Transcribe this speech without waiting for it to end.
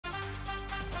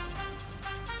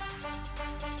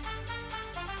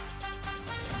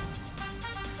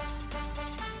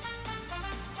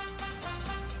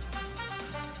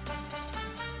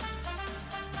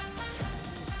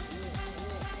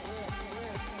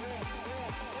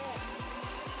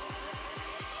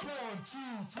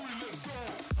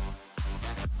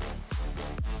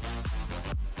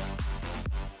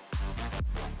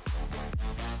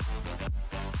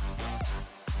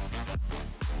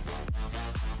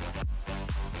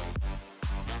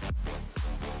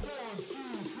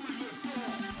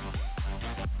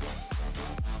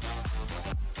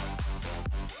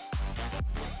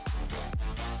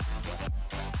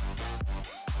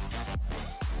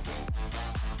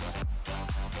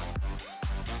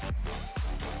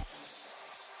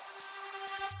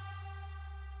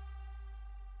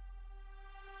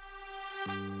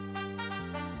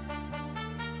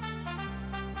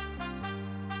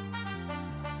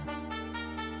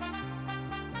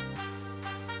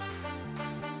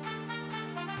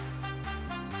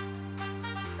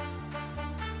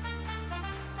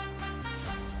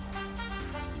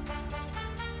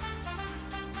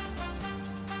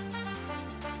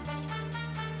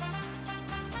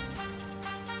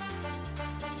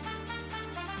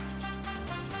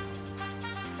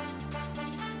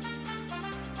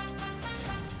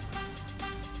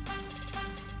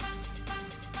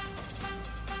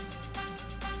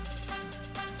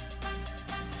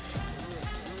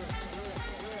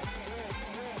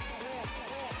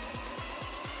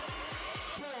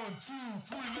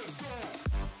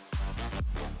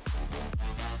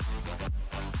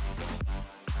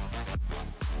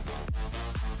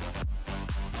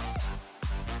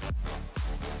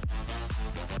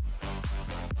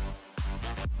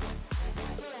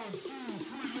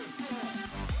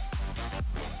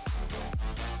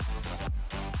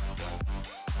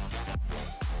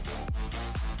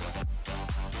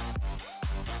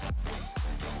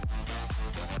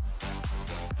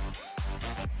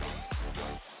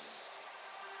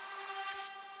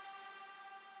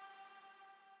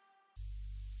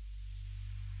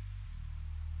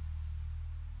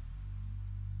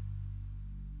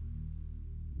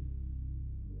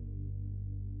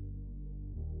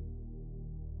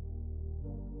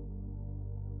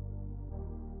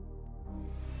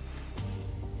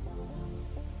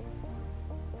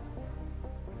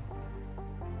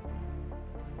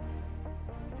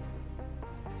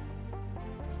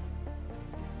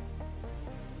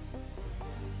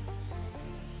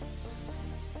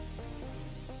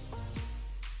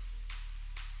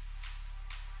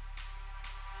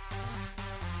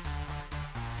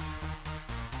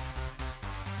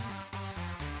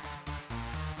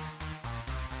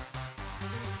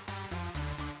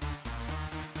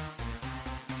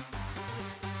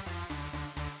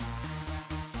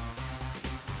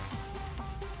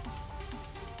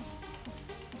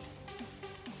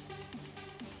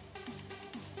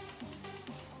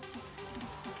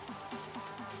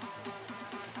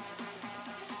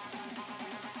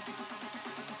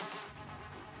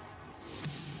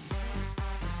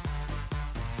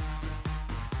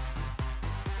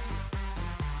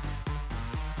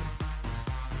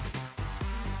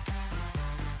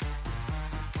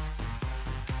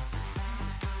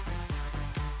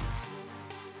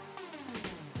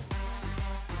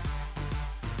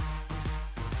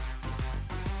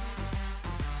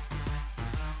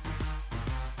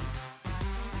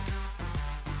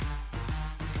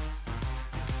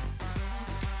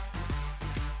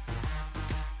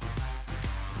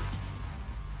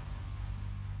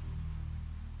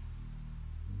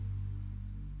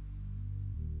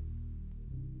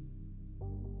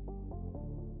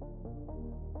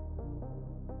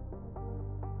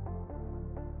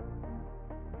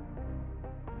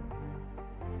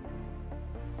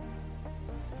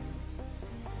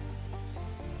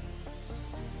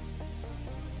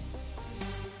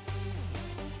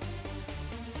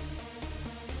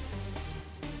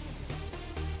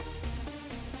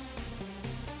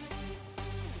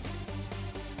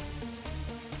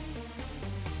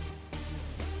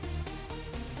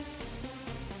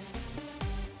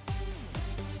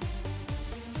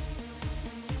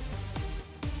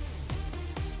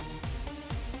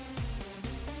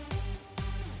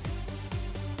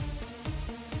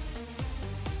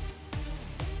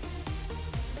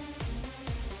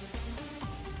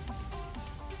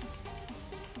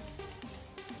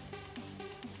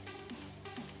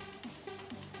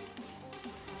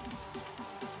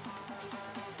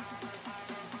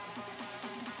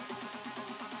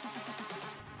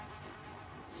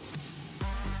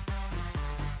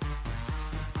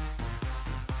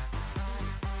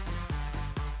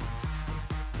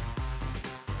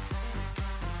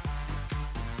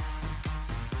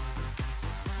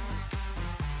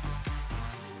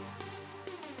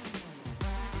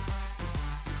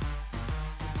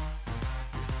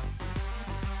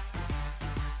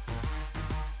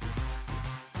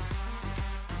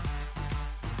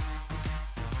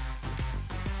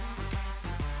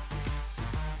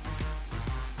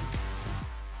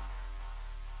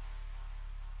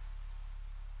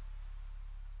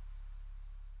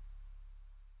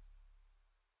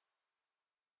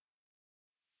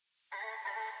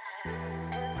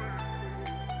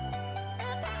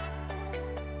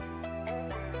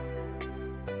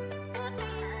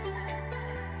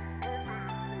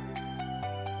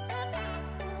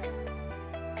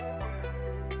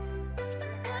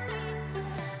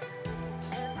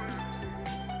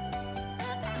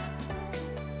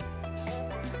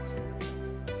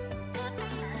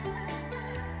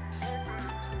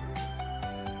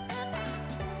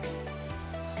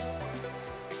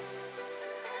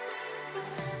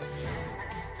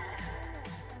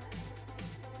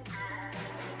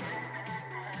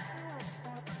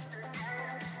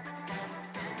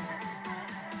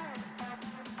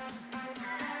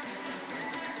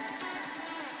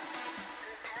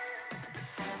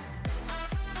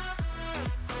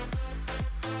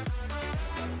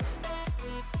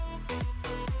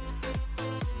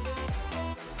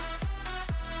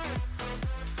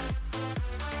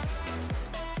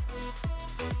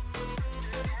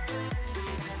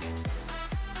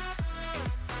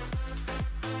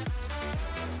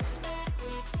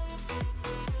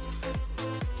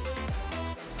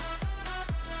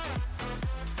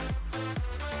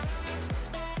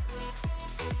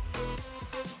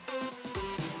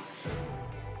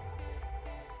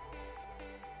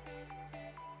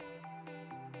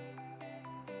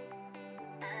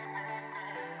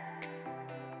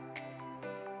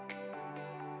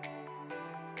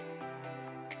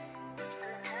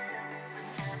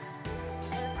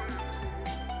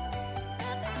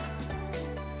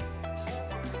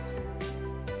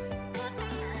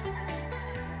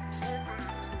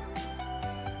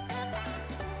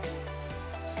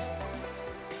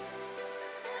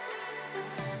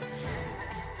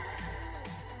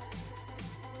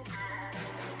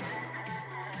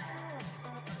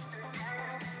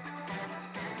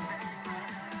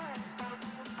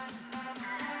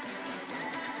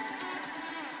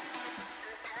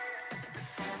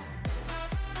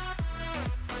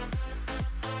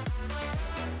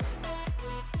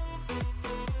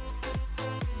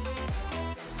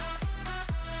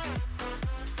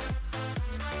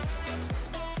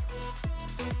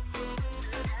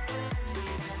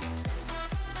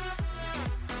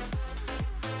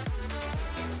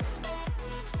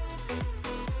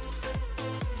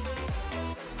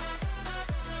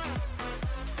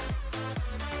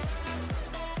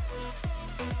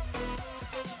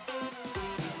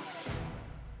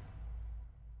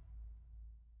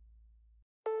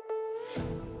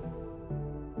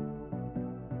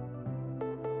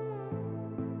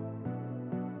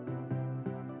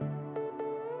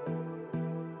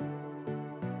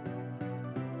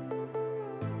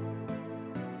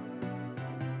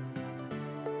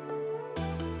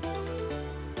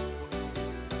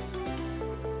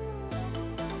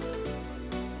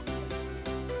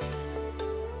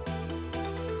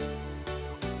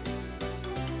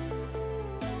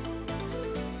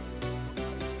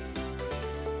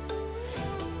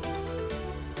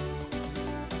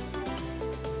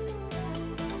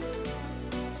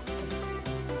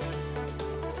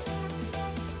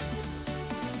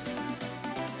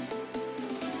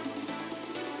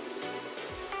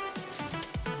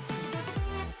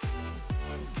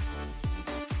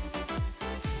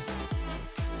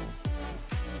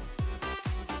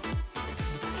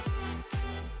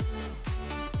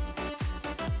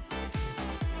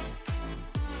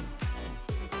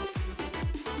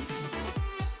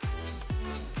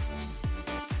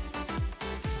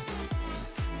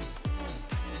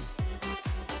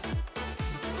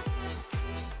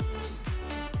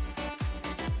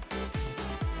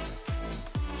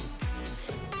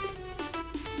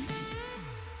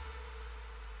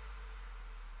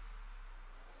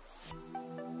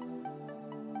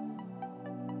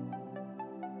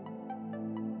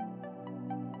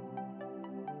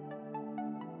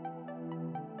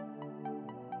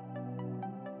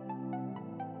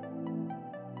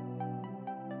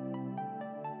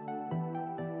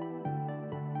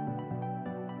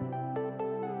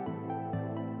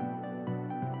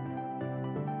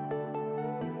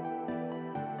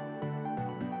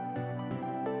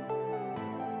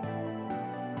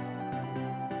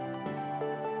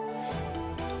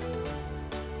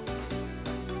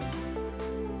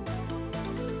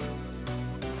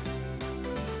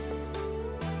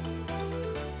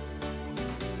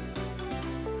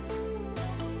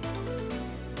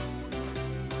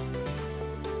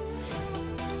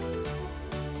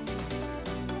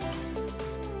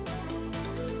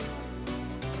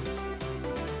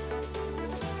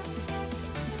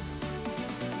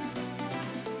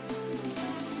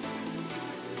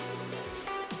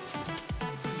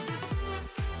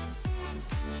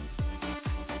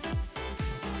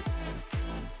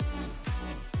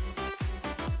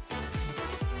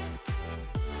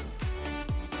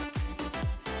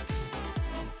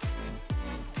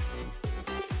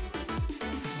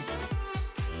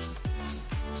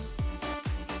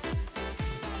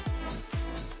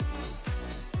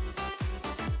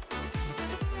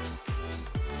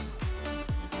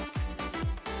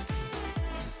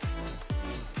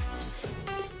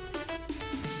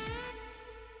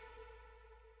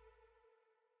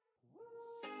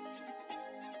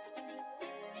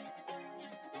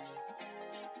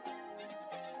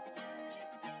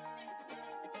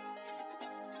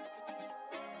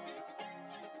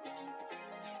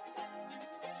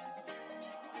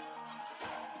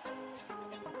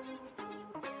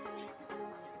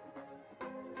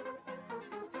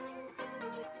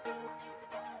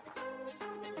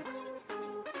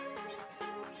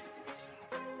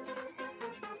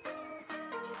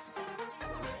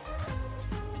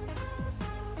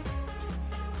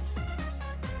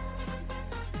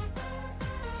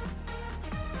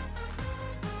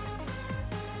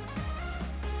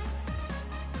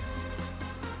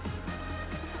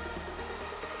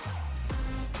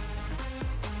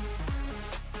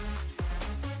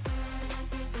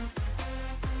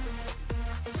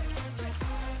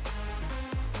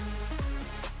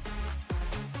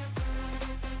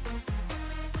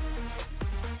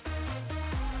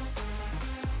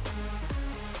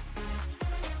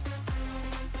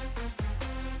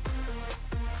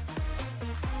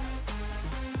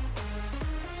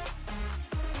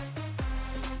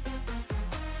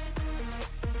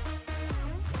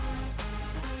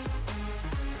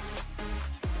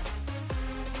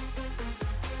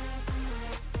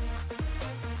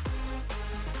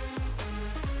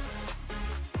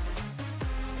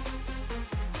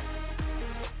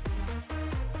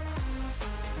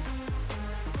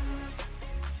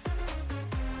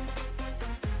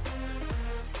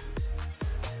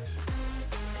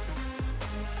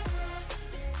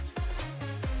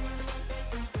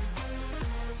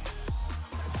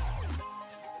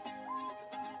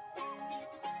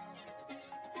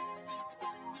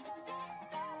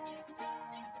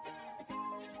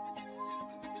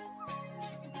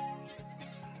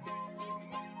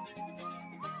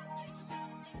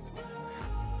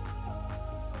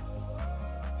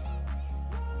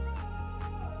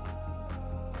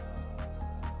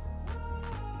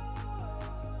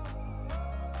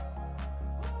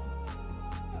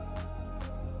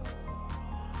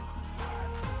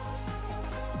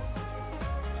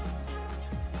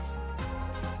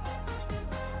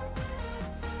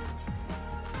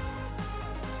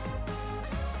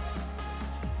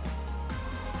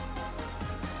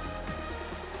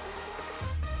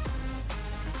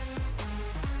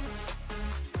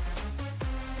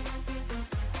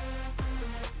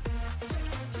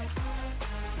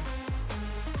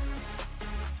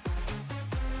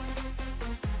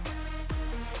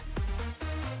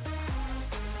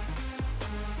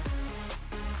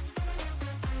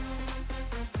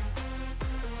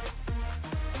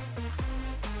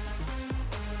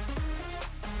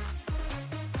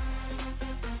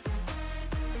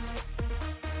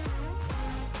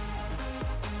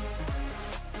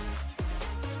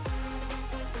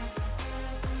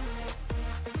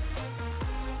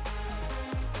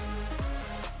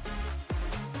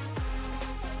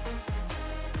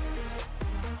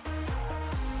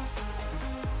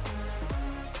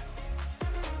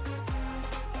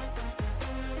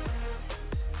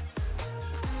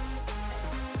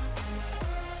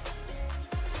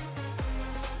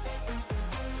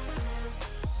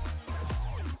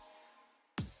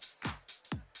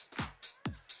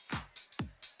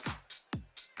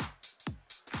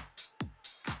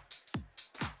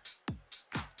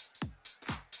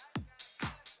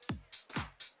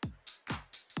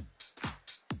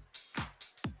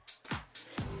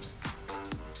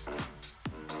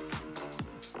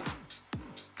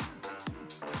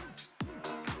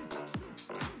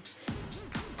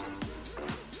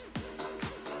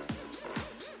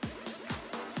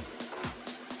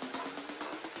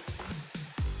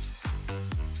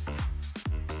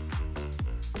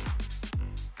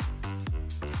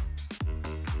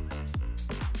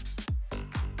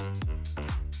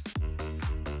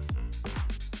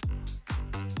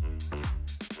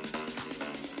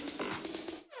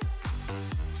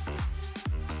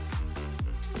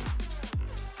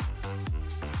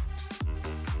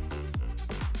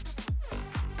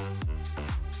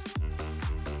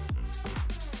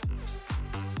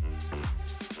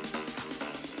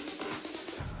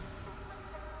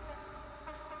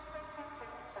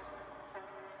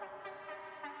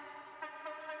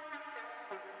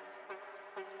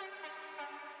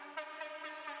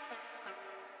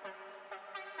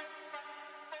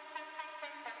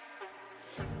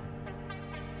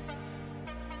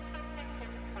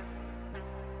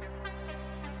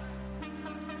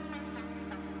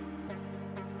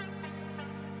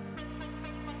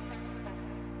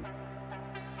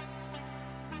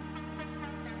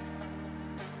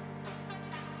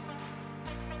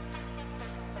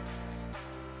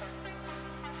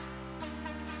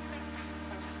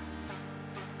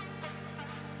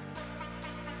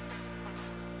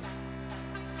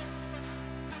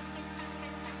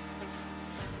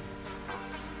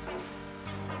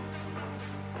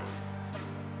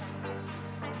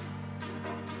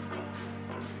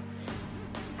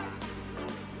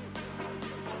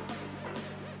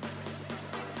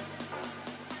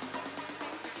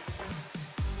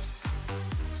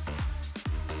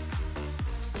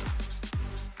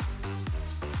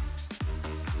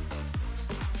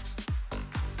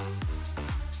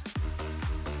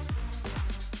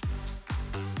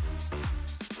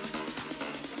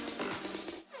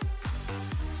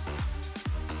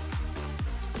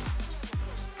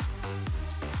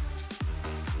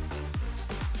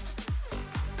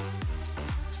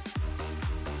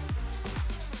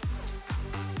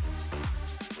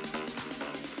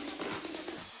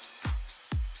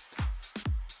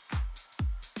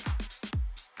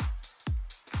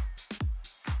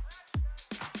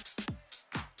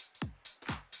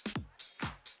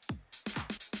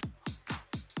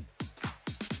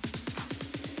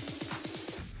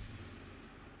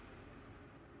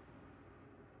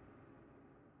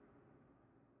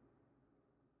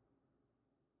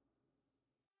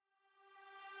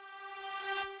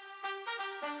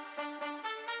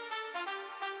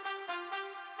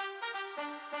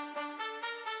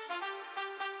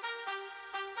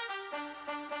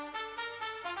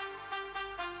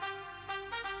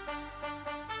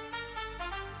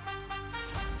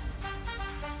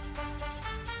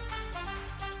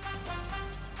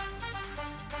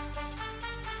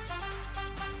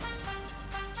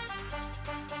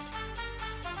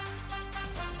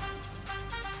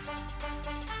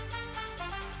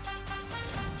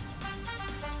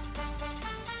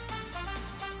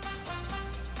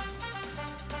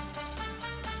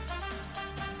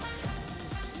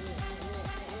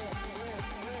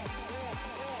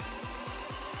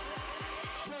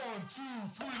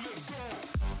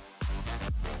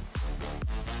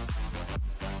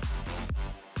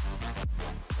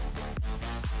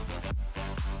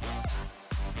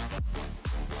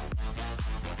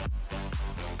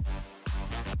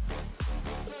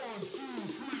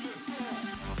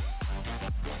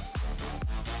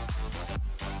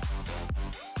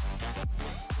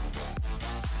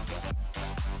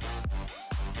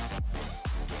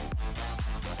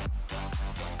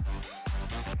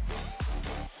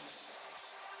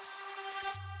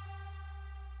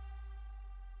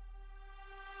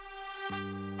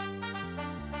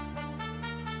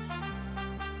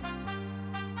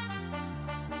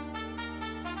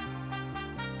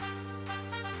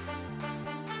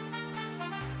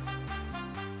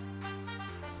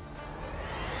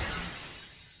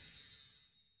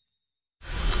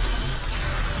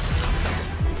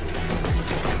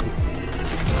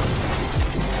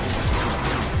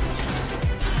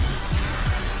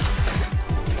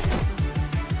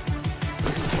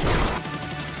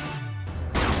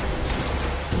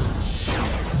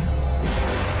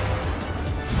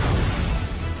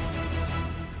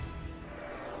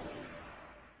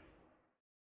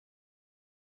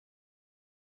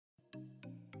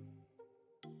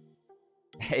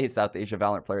Hey, South Asia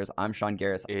Valorant players, I'm Sean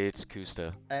Garris. It's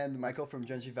Kusta. And Michael from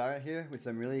Genji Valorant here with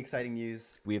some really exciting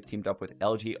news. We have teamed up with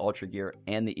LG Ultragear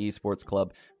and the Esports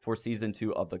Club for Season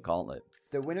 2 of the Gauntlet.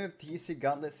 The winner of Tec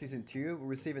Gauntlet Season 2 will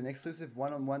receive an exclusive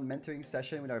one-on-one mentoring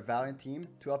session with our Valorant team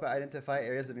to help identify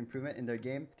areas of improvement in their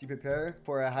game to prepare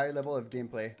for a higher level of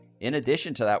gameplay. In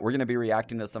addition to that, we're going to be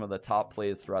reacting to some of the top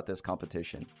plays throughout this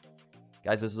competition.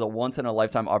 Guys, this is a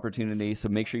once-in-a-lifetime opportunity, so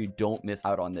make sure you don't miss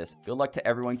out on this. Good luck to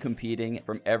everyone competing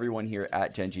from everyone here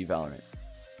at Genji Valorant.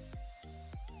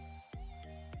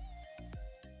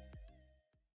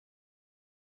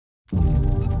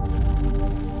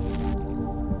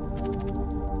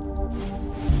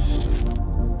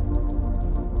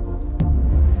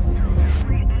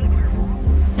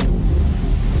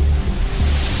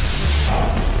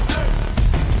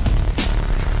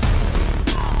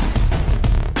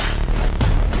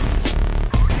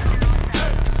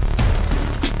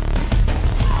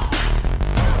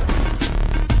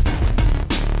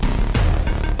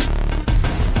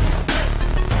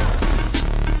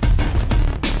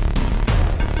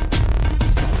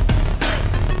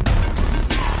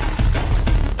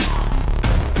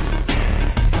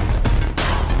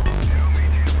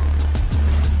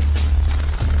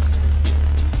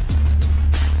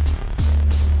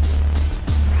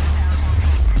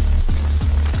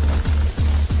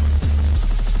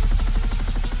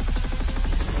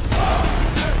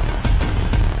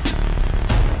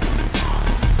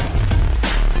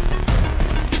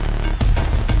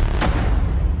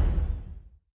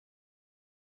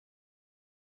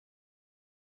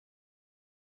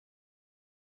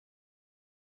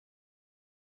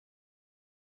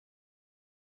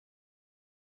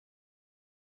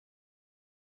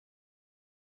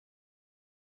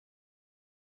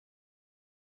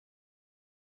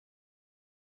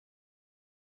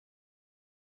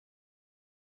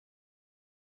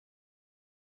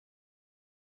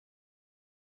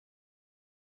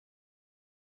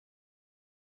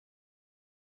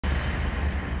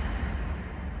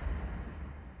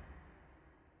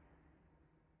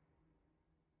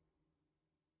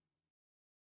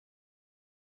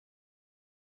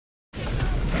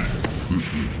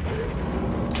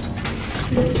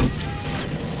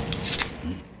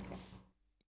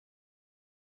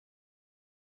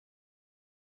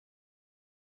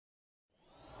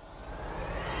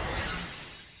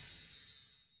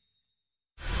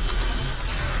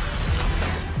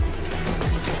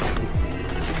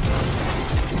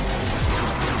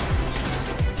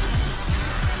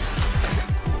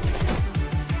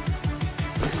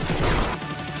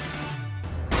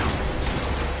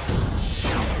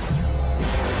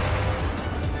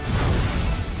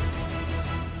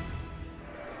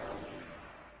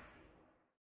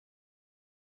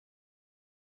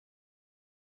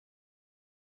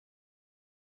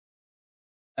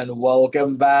 And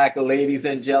welcome back, ladies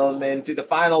and gentlemen, to the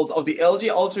finals of the LG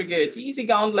Ultragear Tec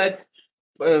Gauntlet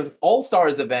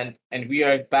All-Stars event. And we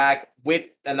are back with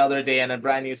another day and a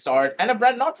brand new start. And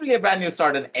not really a brand new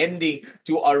start, an ending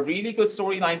to a really good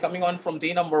storyline coming on from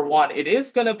day number 1. It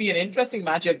is going to be an interesting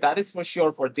matchup, that is for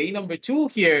sure, for day number 2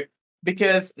 here.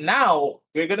 Because now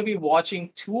we're going to be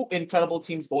watching two incredible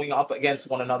teams going up against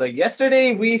one another.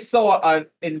 Yesterday, we saw an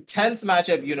intense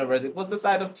matchup universe. It was the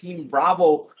side of Team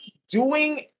Bravo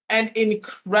doing an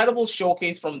incredible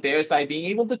showcase from their side, being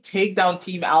able to take down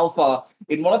Team Alpha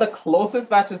in one of the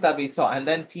closest matches that we saw. And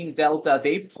then Team Delta,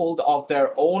 they pulled off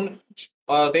their own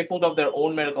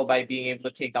miracle by being able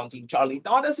to take down Team Charlie.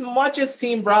 Not as much as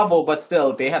Team Bravo, but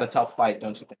still, they had a tough fight,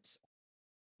 don't you think so?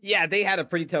 Yeah, they had a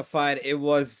pretty tough fight. It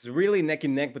was really neck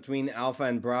and neck between Alpha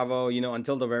and Bravo,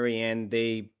 until the very end.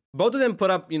 Both of them put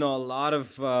up, a lot of,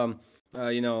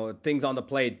 things on the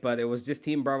plate, but it was just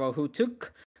Team Bravo who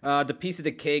took the piece of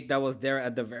the cake that was there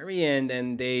at the very end,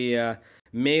 and they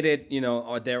made it,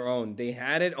 their own. They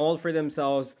had it all for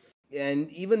themselves. And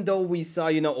even though we saw,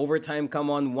 overtime come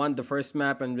on, won the first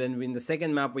map, and then in the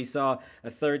second map, we saw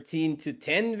a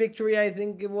 13-10 victory, I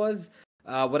think it was.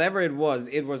 Whatever it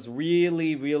was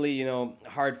really, really,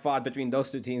 hard fought between those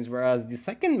two teams. Whereas the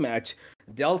second match,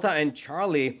 Delta and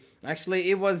Charlie, actually,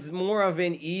 it was more of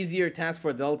an easier task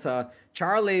for Delta.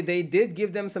 Charlie, they did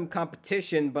give them some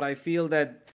competition, but I feel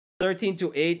that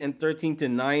 13-8 and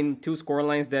 13-9, two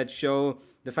scorelines that show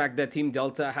the fact that Team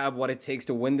Delta have what it takes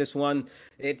to win this one.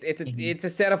 It's a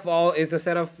set of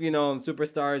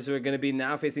superstars who are going to be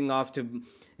now facing off to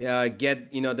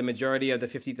get the majority of the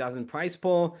 50,000 prize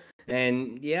pool.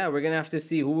 And yeah, we're gonna have to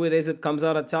see who it is that comes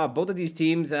out on top. Both of these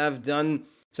teams have done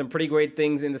some pretty great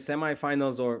things in the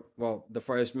semifinals, or well, the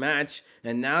first match,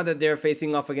 and now that they're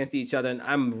facing off against each other, and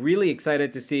I'm really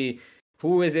excited to see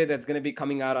who is it that's going to be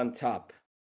coming out on top.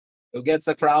 Who gets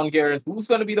the crown here? Who's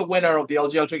going to be the winner of the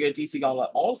LG Ultragear TC Gauntlet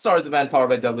All-Stars event powered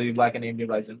by WD Black and AMD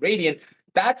Ryzen Radiant?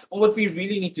 That's what we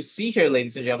really need to see here,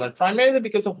 ladies and gentlemen, primarily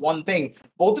because of one thing.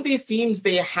 Both of these teams,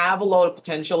 they have a lot of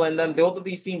potential in them. Both of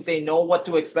these teams, they know what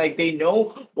to expect. They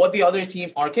know what the other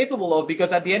team are capable of,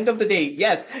 because at the end of the day,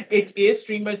 yes, it is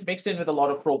streamers mixed in with a lot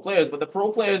of pro players, but the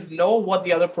pro players know what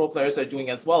the other pro players are doing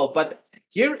as well. But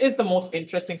here is the most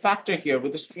interesting factor here.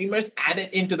 With the streamers added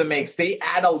into the mix, they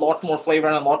add a lot more flavor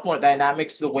and a lot more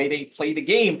dynamics to the way they play the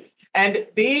game. And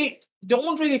they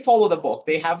don't really follow the book.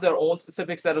 They have their own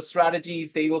specific set of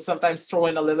strategies. They will sometimes throw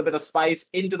in a little bit of spice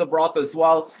into the broth as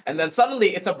well. And then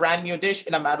suddenly it's a brand new dish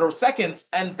in a matter of seconds.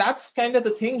 And that's kind of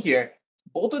the thing here.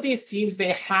 Both of these teams, they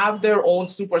have their own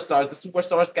superstars. The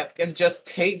superstars can just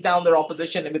take down their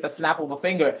opposition with a snap of a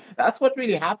finger. That's what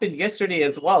really happened yesterday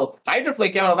as well.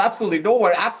 HydraFlake came out of absolutely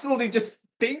nowhere, absolutely just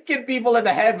thinking people in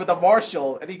the head with a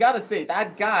Marshall. And you gotta say,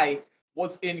 that guy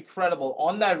was incredible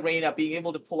on that Reyna, being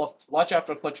able to pull off clutch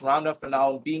after clutch, round after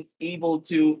round, being able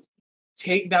to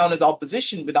take down his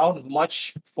opposition without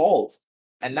much fault.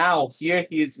 And now here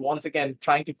he is once again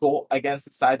trying to go against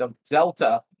the side of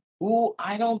Delta, who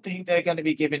I don't think they're going to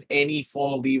be given any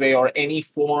form of leeway or any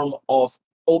form of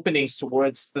openings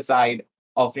towards the side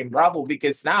of Team Bravo,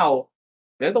 because now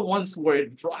they're the ones who are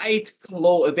right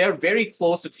close. They're very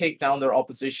close to take down their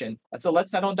opposition. And so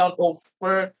let's head on down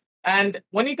over. And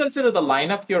when you consider the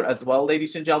lineup here as well,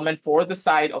 ladies and gentlemen, for the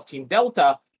side of Team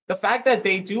Delta, the fact that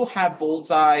they do have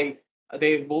Bullseye,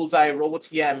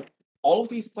 RoboTM, all of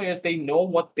these players, they know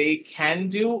what they can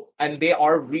do, and they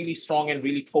are really strong and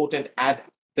really potent at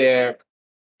their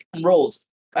roles.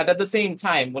 And at the same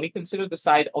time, when you consider the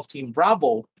side of Team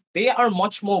Bravo, they are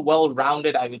much more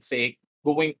well-rounded, I would say,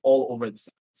 going all over the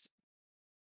sides.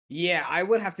 Yeah, I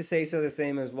would have to say so the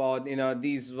same as well. You know,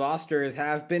 these rosters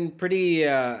have been pretty.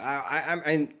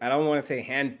 I don't want to say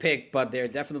handpicked, but they're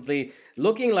definitely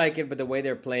looking like it. But the way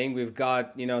they're playing, we've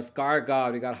got Scar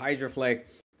God, we got HydraFlake,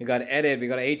 we got Edit, we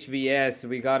got HVS,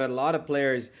 we got a lot of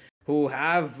players who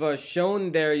have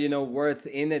shown their worth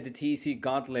in the TC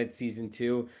Gauntlet Season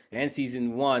 2 and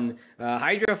Season 1.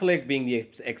 HydraFlake being the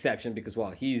exception, because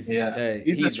he's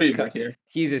a streamer here.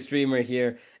 He's a streamer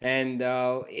here, and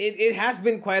it has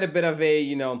been quite a bit of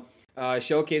a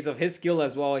showcase of his skill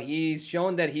as well. He's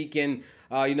shown that he can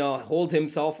hold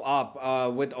himself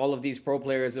up with all of these pro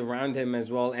players around him as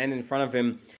well and in front of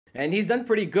him. And he's done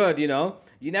pretty good, You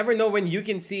never know when you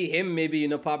can see him maybe,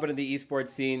 pop into the esports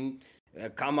scene,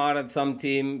 come out at some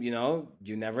team,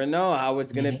 you never know how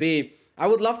it's going to be. I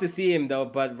would love to see him though,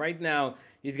 but right now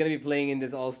he's going to be playing in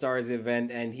this All-Stars event,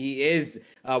 and he is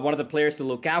one of the players to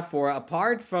look out for,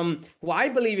 apart from who I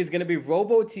believe is going to be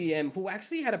RoboTM, who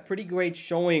actually had a pretty great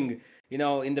showing,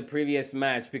 in the previous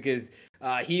match, because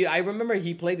I remember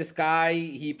he played the Sky,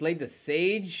 he played the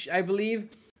Sage, I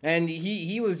believe, and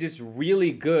he was just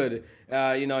really good.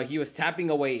 He was tapping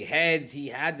away heads, he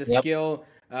had the skill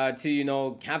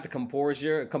to have the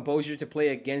composure to play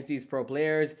against these pro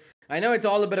players. I know it's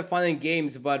all a bit of fun and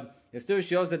games, but it still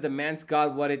shows that the man's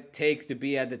got what it takes to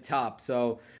be at the top.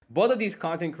 So both of these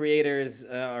content creators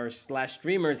or slash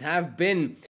streamers have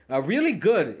been really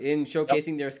good in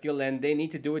showcasing their skill, and they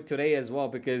need to do it today as well,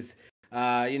 because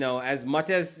as much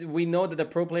as we know that the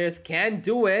pro players can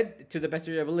do it to the best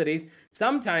of their abilities,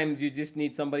 sometimes you just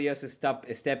need somebody else to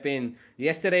step in.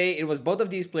 Yesterday, it was both of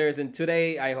these players, and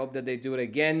today, I hope that they do it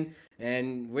again.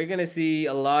 And we're going to see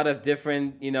a lot of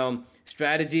different,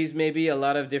 strategies, maybe a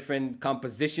lot of different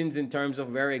compositions in terms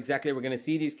of where exactly we're going to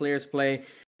see these players play.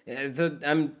 So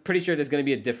I'm pretty sure there's going to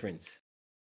be a difference.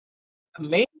 The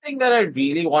main thing that I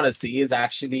really want to see is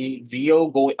actually Rio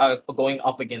going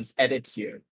up against Edit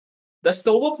here. The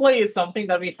solo play is something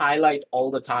that we highlight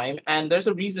all the time, and there's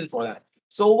a reason for that.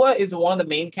 Sova is one of the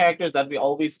main characters that we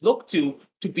always look to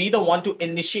be the one to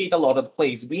initiate a lot of the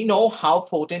plays. We know how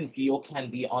potent Rio can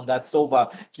be on that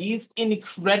Sova. He's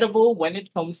incredible when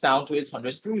it comes down to his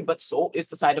 100 Fury, but so is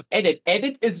the side of Edit.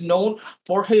 Edit is known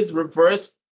for his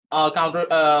reverse counter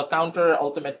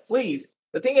ultimate plays.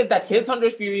 The thing is that his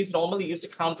 100 Fury is normally used to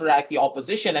counteract the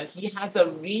opposition, and he has a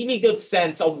really good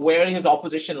sense of where his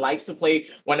opposition likes to play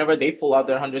whenever they pull out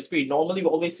their 100 Fury. Normally, we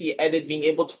always see Edit being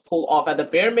able to pull off at the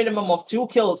bare minimum of 2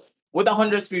 kills with a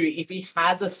 100 Fury if he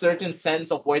has a certain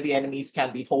sense of where the enemies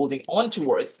can be holding on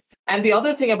towards. And the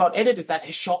other thing about Edit is that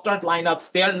his shot dart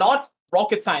lineups, they are not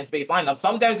rocket science-based lineups.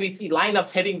 Sometimes we see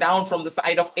lineups heading down from the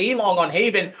side of A-Long on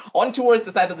Haven on towards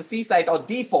the side of the C side on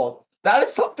default. That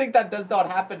is something that does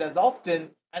not happen as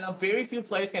often, and a very few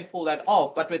players can pull that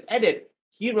off. But with Edit,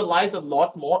 he relies a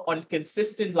lot more on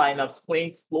consistent lineups,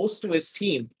 playing close to his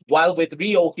team. While with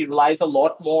Rio, he relies a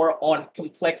lot more on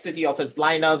complexity of his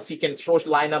lineups. He can throw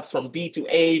lineups from B to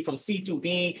A, from C to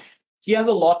B. He has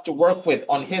a lot to work with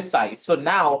on his side. So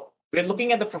now we're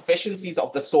looking at the proficiencies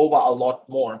of the Sova a lot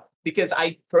more, because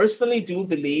I personally do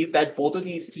believe that both of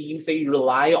these teams, they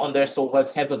rely on their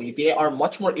Sovas heavily. They are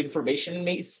much more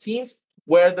information-based teams,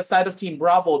 where the side of Team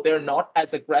Bravo, they're not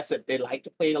as aggressive. They like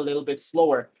to play a little bit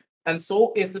slower. And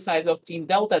so is the side of Team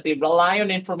Delta. They rely on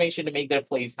information to make their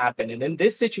plays happen. And in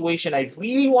this situation, I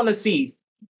really want to see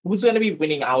who's going to be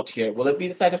winning out here. Will it be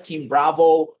the side of Team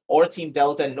Bravo or Team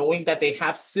Delta, knowing that they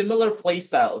have similar play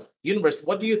styles? Universe,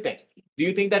 what do you think? Do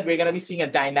you think that we're going to be seeing a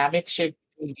dynamic shift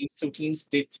between these two teams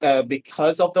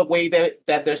because of the way that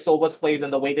their Sovas plays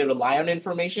and the way they rely on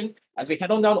information? As we head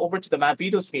on down over to the map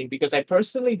video screen, because I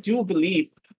personally do believe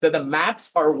that the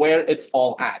maps are where it's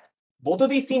all at. Both of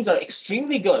these teams are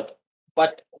extremely good,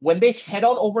 but when they head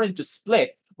on over into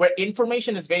Split, where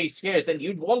information is very scarce, and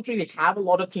you won't really have a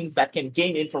lot of things that can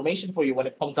gain information for you when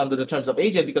it comes down to the terms of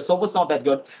agent, because Sova's not that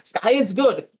good. Sky is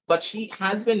good, but she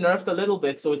has been nerfed a little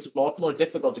bit, so it's a lot more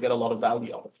difficult to get a lot of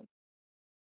value out of her.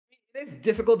 It is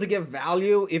difficult to get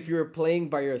value if you're playing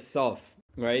by yourself,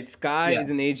 right? Sky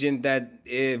is an agent that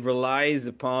relies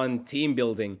upon team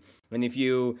building. And if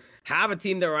you have a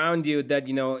team around you that,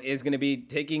 is going to be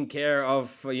taking care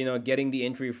of, getting the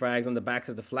entry frags on the backs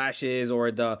of the flashes, or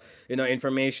the,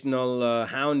 informational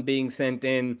hound being sent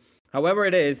in, however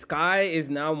it is, Sky is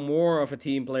now more of a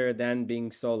team player than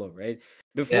being solo, right?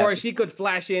 Before, she could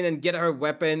flash in and get her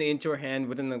weapon into her hand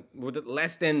with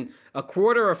less than a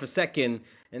quarter of a second,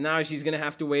 and now she's gonna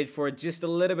have to wait for just a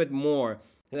little bit more,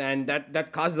 and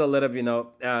that causes a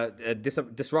little,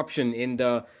 disruption in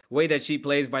the way that she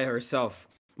plays by herself.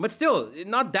 But still,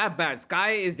 not that bad.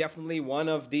 Sky is definitely one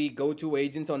of the go-to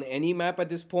agents on any map at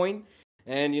this point,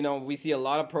 and we see a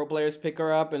lot of pro players pick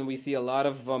her up, and we see a lot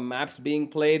of maps being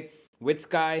played with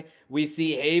Sky. We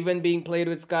see Haven being played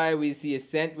with Sky. We see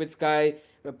Ascent with Sky.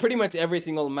 Pretty much every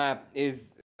single map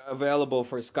is available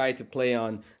for Sky to play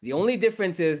on. The only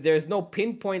difference is there's no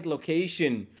pinpoint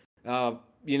location,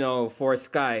 for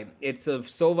Sky. It's a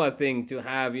Sova thing to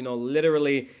have,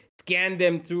 literally scan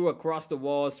them through across the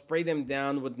wall, spray them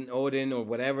down with an Odin or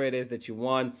whatever it is that you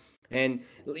want. And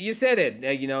you said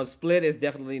it, Split is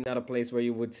definitely not a place where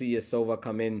you would see a Sova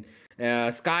come in.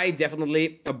 Sky,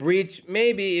 definitely. A Breach,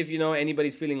 maybe if,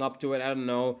 anybody's feeling up to it. I don't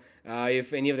know.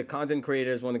 If any of the content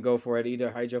creators want to go for it,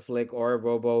 either Hydroflick or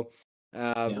Robo,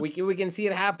 we can see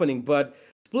it happening. But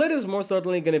Split is more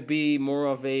certainly going to be more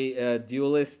of a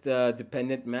duelist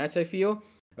dependent match, I feel.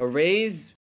 A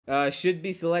Raze should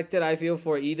be selected, I feel,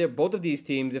 for both of these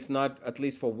teams, if not at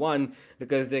least for one,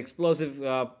 because the explosive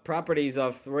properties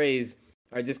of Raze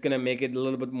are just going to make it a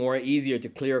little bit more easier to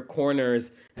clear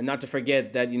corners. And not to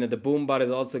forget that, the Boombot is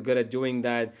also good at doing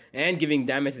that and giving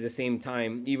damage at the same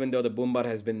time, even though the Boombot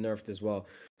has been nerfed as well.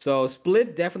 So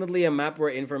Split, definitely a map where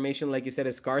information, like you said,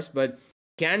 is scarce, but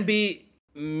can be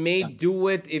made do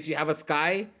it if you have a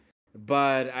Sky.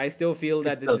 But I still feel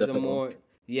that this is a more...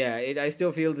 I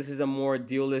still feel this is a more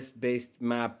duelist-based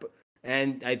map,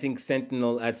 and I think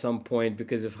Sentinel at some point,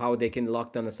 because of how they can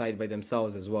lock down the side by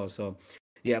themselves as well. So,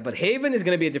 but Haven is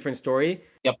going to be a different story.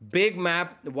 Big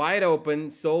map, wide open.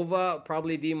 Sova,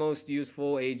 probably the most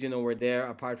useful agent over there,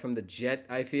 apart from the Jet,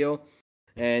 I feel.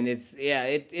 And it's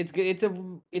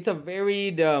a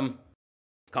varied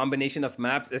combination of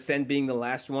maps. Ascent being the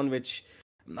last one, which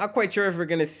I'm not quite sure if we're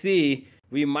going to see.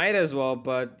 We might as well,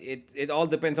 but it all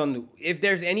depends on if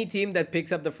there's any team that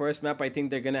picks up the first map. I think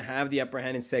they're going to have the upper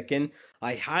hand in second.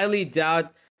 I highly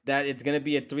doubt that it's going to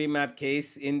be a 3-map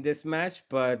case in this match,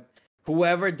 but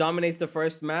whoever dominates the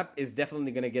first map is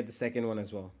definitely going to get the second one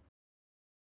as well.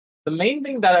 The main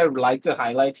thing that I would like to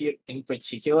highlight here in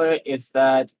particular is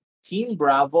that Team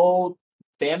Bravo,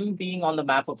 them being on the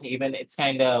map of Haven, it's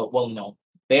kind of well-known.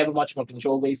 They have a much more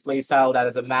control-based playstyle. That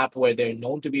is a map where they're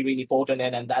known to be really potent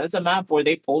in, and that is a map where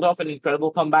they pulled off an incredible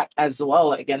comeback as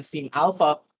well against Team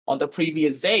Alpha on the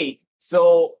previous day.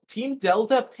 So Team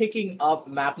Delta picking up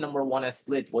map number 1 as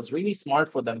Split was really smart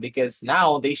for them, because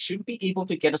now they should be able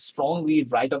to get a strong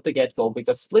lead right off the get-go,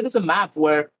 because Split is a map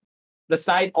where the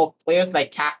side of players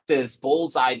like Cactus,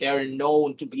 Bullseye, they're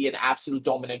known to be an absolute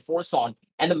dominant force on.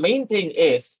 And the main thing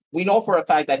is, we know for a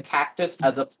fact that Cactus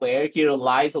as a player, he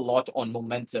relies a lot on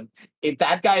momentum. If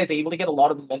that guy is able to get a lot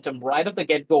of momentum right at the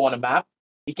get-go on a map,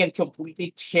 he can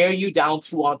completely tear you down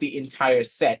throughout the entire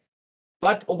set.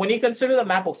 But when you consider the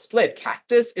map of Split,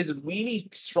 Cactus is really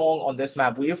strong on this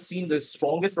map. We have seen the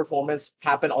strongest performance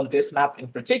happen on this map in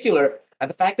particular. And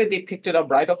the fact that they picked it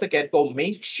up right off the get-go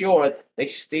makes sure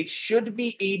they should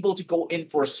be able to go in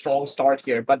for a strong start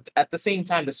here. But at the same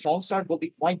time, the strong start will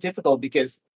be quite difficult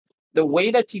because the way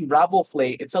that Team Bravo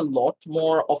play, it's a lot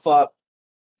more of a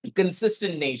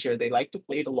consistent nature. They like to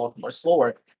play it a lot more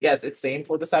slower. Yes, it's same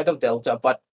for the side of Delta,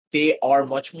 but they are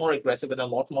much more aggressive and a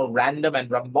lot more random and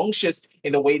rambunctious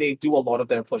in the way they do a lot of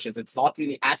their pushes. It's not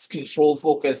really as control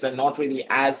focused and not really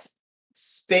as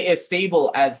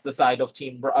stable as the side of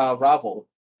Team Bravo.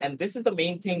 And this is the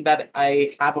main thing that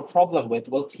I have a problem with.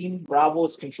 Will Team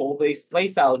Bravo's control-based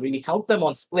playstyle really help them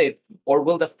on Split, or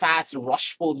will the fast,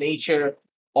 rushful nature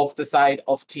of the side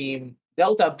of Team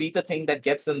Delta be the thing that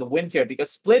gets them the win here? Because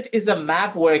Split is a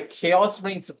map where chaos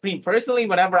reigns supreme. Personally,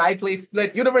 whenever I play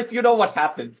Split, Universe, you know what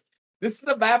happens. This is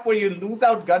a map where you lose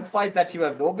out gunfights that you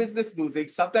have no business losing.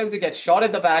 Sometimes you get shot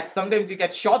in the back. Sometimes you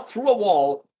get shot through a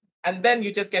wall. And then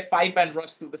you just get 5-man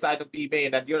rush through the side of B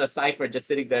main, and you're a Cypher just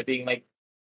sitting there being like,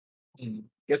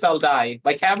 guess I'll die.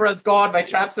 My camera's gone. My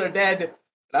traps are dead.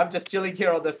 And I'm just chilling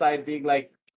here on the side being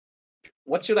like,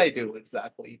 what should I do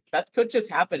exactly? That could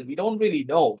just happen. We don't really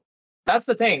know. That's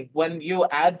the thing. When you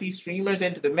add these streamers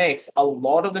into the mix, a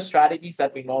lot of the strategies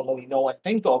that we normally know and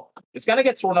think of is going to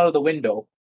get thrown out of the window.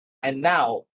 And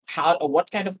now, what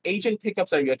kind of agent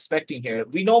pickups are you expecting here?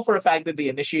 We know for a fact that the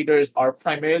initiators are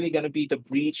primarily going to be the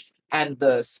Breach and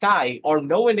the Sky, or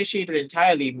no initiator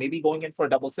entirely, maybe going in for a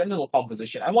double Sentinel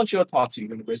composition. I want your thoughts here,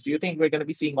 Universe. Do you think we're going to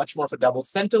be seeing much more of a double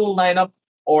Sentinel lineup,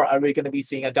 or are we going to be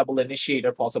seeing a double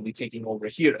initiator possibly taking over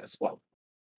here as well?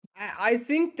 I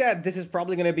think that this is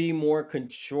probably going to be more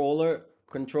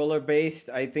controller based.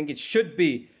 I think it should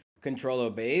be controller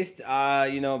based.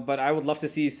 But I would love to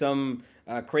see some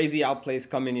crazy outplays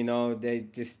coming. They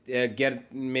just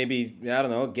get maybe, I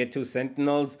don't know, get 2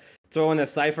 Sentinels, throw in a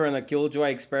Cypher and a Killjoy,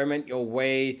 experiment your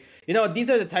way. These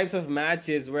are the types of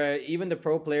matches where even the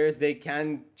pro players, they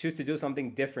can choose to do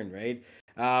something different, right?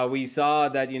 We saw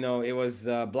that, it was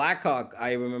Blackhawk,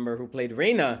 I remember, who played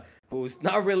Reyna, who's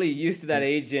not really used to that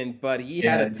agent, but he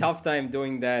had a tough time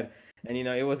doing that. And,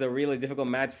 it was a really difficult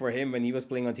match for him when he was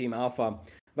playing on Team Alpha.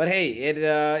 But hey,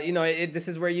 this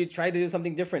is where you try to do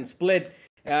something different. Split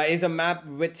is a map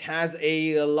which has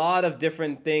a lot of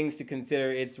different things to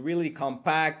consider. It's really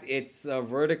compact. It's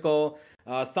vertical.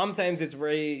 Sometimes it's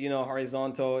very,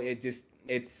 horizontal.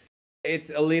 It's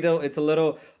a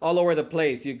little all over the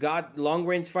place. You got long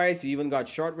range fights, you even got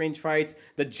short range fights.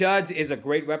 The Judge is a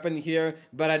great weapon here,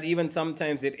 but even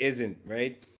sometimes it isn't,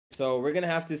 right? So we're gonna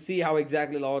have to see how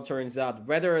exactly it all turns out,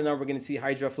 whether or not we're gonna see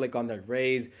Hydra flick on that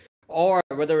Raze, or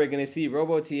whether we're gonna see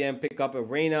Robo TM pick up a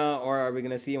Reyna, or are we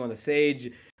gonna see him on the Sage?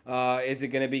 Is it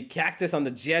gonna be Cactus on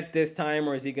the Jet this time,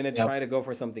 or is he gonna try to go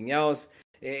for something else?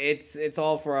 It's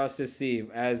all for us to see,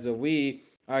 as we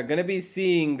are gonna be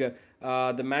seeing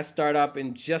the match start up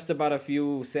in just about a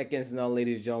few seconds now,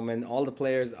 ladies and gentlemen. All the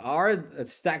players are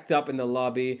stacked up in the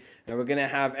lobby, and we're gonna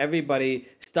have everybody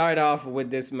start off with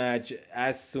this match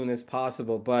as soon as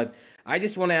possible. But I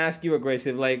just want to ask you,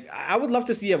 Aggressive, like, I would love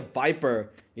to see a Viper,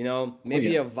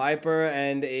 maybe a Viper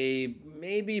and a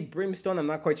maybe Brimstone. I'm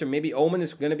not quite sure. Maybe Omen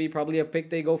is gonna be probably a pick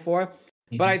they go for.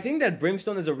 But I think that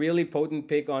Brimstone is a really potent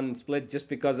pick on Split just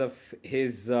because of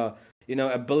his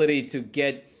ability to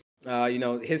get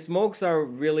his smokes are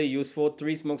really useful.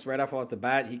 3 smokes right off the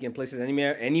bat. He can place it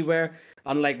anywhere.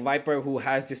 Unlike Viper, who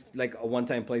has just like a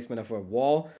one-time placement of a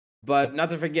wall. But not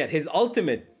to forget, his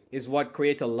ultimate is what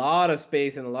creates a lot of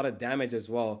space and a lot of damage as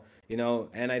well.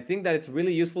 And I think that it's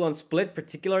really useful on Split,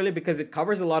 particularly because it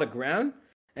covers a lot of ground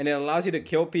and it allows you to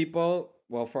kill people,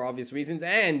 well, for obvious reasons.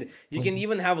 And you can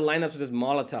even have lineups with this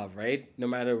Molotov, right? No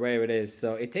matter where it is.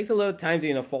 So it takes a little time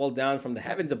to, fall down from the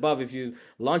heavens above if you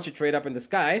launch your trade up in the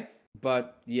sky.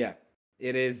 But yeah,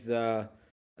 it is,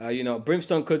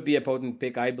 Brimstone could be a potent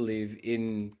pick, I believe,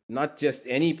 in not just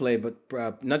any play, but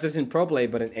not just in pro play,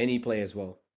 but in any play as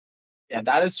well. Yeah,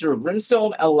 that is true.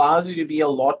 Brimstone allows you to be a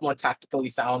lot more tactically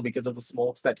sound because of the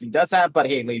smokes that he does have. But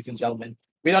hey, ladies and gentlemen,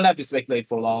 we don't have to speculate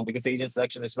for long because agent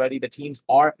selection is ready. The teams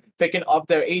are picking up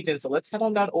their agents. So let's head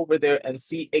on down over there and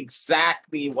see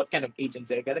exactly what kind of agents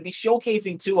they're going to be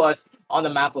showcasing to us on the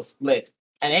map of Split.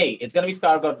 And hey, it's going to be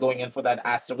Scargott going in for that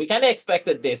Astra. We kind of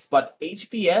expected this, but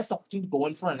HVS opting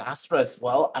going for an Astra as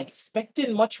well. I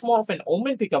expected much more of an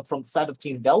Omen pickup from the side of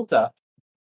Team Delta.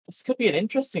 This could be an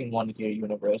interesting one here,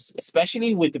 Universe,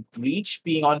 especially with the Breach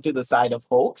being onto the side of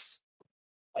Hoax.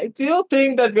 I do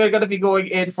think that we're going to be going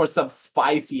in for some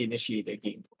spicy initiator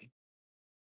gameplay.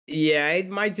 Yeah, it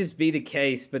might just be the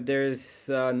case, but there's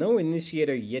no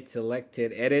initiator yet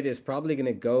selected. Edit is probably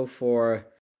gonna go for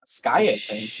Sky, I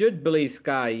think. should believe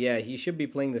Sky. Yeah, he should be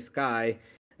playing the Sky.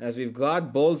 As we've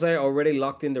got Bullseye already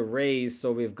locked in the Raze,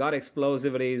 so we've got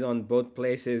explosivities on both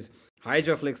places.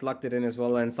 Hydroflix locked it in as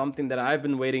well, and something that I've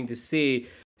been waiting to see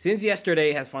since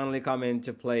yesterday has finally come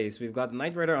into place. We've got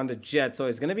Knight Rider on the Jet, so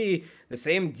it's going to be the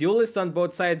same duelist on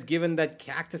both sides, given that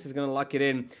Cactus is going to lock it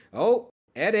in. Oh,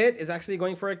 Edit is actually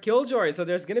going for a Killjoy, so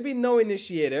there's going to be no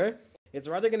initiator. It's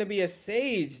rather going to be a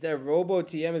Sage that Robo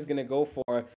TM is going to go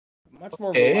for. Much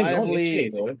more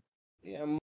reliably,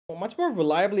 yeah, much more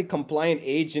reliably compliant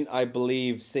agent, I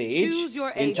believe, Sage,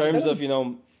 in terms of, you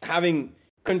know, having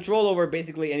control over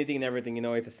basically anything and everything. You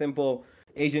know, it's a simple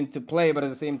agent to play, but at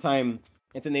the same time,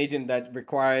 it's an agent that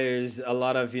requires a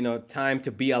lot of, you know, time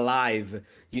to be alive.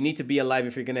 You need to be alive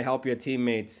if you're going to help your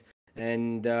teammates.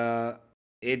 And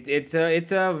it's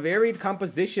a varied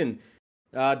composition.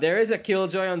 There is a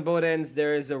Killjoy on both ends.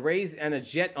 There is a Raze and a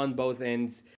Jet on both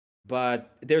ends.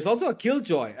 But there's also a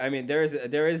Killjoy. I mean, there is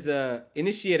a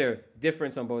initiator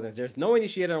difference on both ends. There's no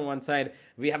initiator on one side.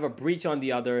 We have a breach on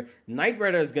the other. Knight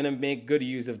Rider is gonna make good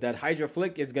use of that. Hydra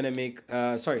Flick is gonna make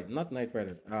sorry, not Knight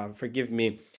Rider. Forgive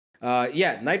me.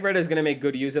 Yeah, Knight Rider is gonna make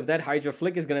good use of that. Hydra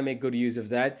Flick is gonna make good use of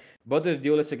that. Both of the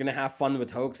duelists are gonna have fun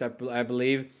with Hoax, I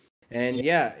believe. And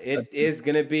yeah, it is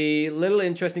gonna be a little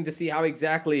interesting to see how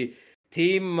exactly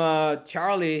Team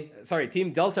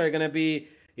Team Delta are gonna be,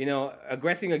 you know,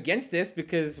 aggressing against this,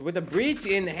 because with a breach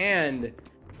in hand,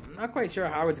 I'm not quite sure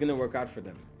how it's going to work out for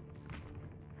them.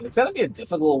 It's going to be a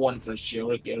difficult one for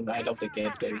sure here right off the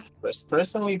get-go.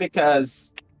 Personally,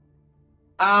 because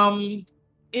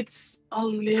it's a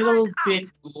little bit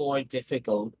more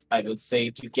difficult, I would say,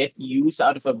 to get use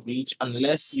out of a breach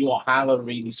unless you have a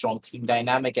really strong team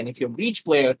dynamic. And if your breach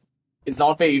player is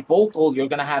not very vocal, you're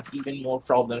going to have even more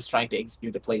problems trying to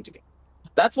execute the play together.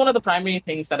 That's one of the primary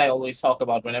things that I always talk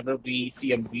about whenever we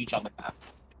see a breach on the map.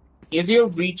 Is your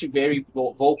breach very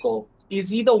vocal? Is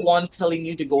he the one telling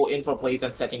you to go in for plays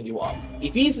and setting you up?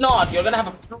 If he's not, you're going to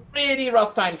have a pretty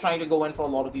rough time trying to go in for a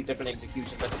lot of these different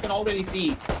executions. As you can already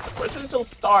see, the first initial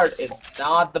start is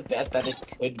not the best that it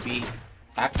could be.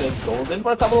 Cactus goes in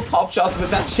for a couple of pop shots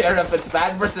with that Sheriff. It's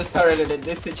man versus turret, and in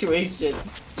this situation,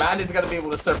 man is going to be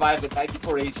able to survive with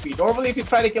 94 HP. Normally, if you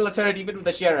try to kill a turret even with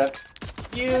a Sheriff,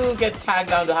 you get tagged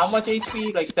down to how much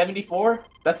HP? Like 74?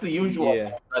 That's the usual.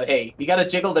 Yeah. But hey, you gotta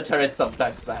jiggle the turret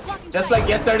sometimes, man. Just like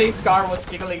yesterday, Scar was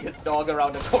jiggling his dog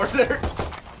around the corner.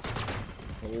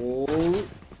 Oh,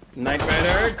 Knight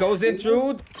Rider goes in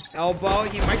through elbow.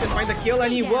 He might just find the kill,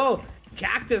 and he will.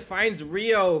 Cactus finds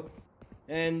Rio.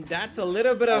 And that's a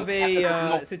little bit of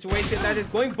a situation that is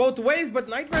going both ways, but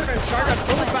Knight Rider and Chaga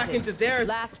pull it back into theirs.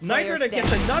 Knight Rider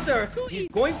gets another. He's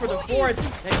going for the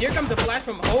fourth, and here comes the flash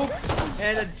from Hoax,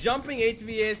 and a jumping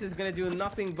HVS is going to do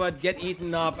nothing but get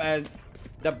eaten up, as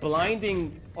the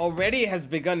blinding already has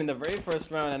begun in the very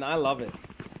first round, and I love it.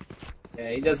 Yeah,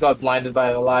 he just got blinded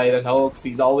by the light, and Hoax,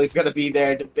 he's always going to be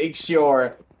there to make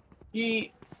sure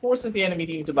he forces the enemy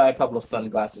team to buy a couple of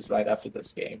sunglasses right after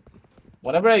this game.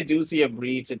 Whenever I do see a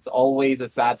breach, it's always a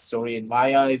sad story in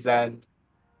my eyes, and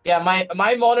yeah,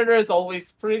 my monitor is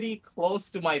always pretty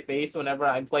close to my face whenever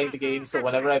I'm playing the game. So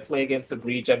whenever I play against a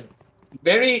breach, I'm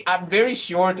very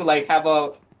sure to like have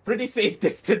a pretty safe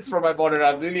distance from my monitor.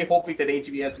 I'm really hoping that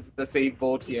HBS is the same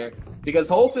boat here, because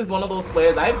Hoax is one of those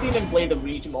players. I've seen him play the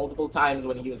breach multiple times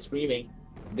when he was streaming.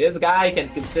 This guy can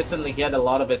consistently get a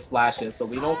lot of his flashes, so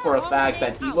we know for a fact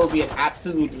that he will be an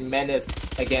absolute menace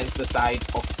against the side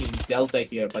of Team Delta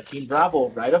here. But Team Bravo,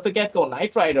 right off the get-go,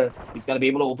 Knight Rider, he's going to be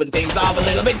able to open things up a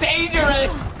little bit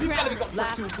dangerous! He's going to be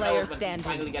last 2 kills, but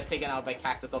finally gets taken out by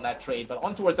Cactus on that trade. But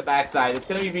on towards the backside, it's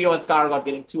going to be Rio and Scargot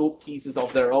getting 2 pieces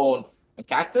of their own. And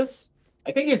Cactus,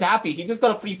 I think he's happy. He just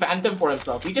got a free Phantom for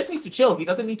himself. He just needs to chill. He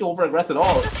doesn't need to over-aggress at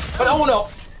all. But oh no!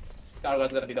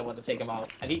 Scargot's gonna be the one to take him out,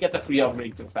 and he gets a free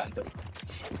upgrade to Phantom.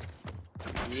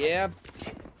 Yep.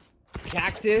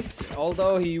 Cactus,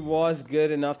 although he was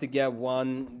good enough to get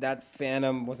one, that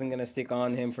Phantom wasn't gonna stick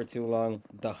on him for too long.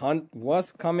 The hunt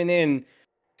was coming in,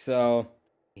 so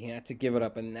he had to give it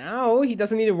up. And now he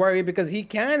doesn't need to worry, because he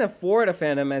can afford a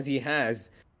Phantom as he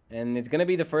has. And it's gonna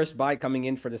be the first buy coming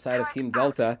in for the side of Team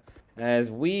Delta,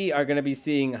 as we are gonna be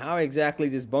seeing how exactly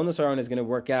this bonus round is gonna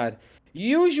work out.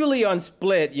 Usually on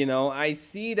Split, you know, I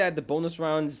see that the bonus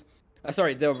rounds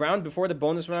sorry, the round before the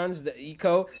bonus rounds, the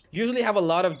eco, usually have a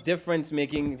lot of difference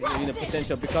making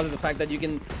potential because of the fact that you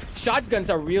can... Shotguns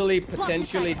are really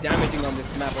potentially damaging on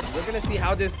this map. But we're going to see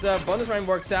how this bonus round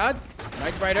works out.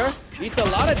 Knight Rider eats a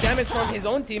lot of damage from his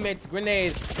own teammates'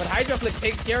 grenade, but Hydra Flick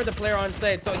takes care of the player on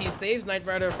site, so he saves Knight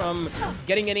Rider from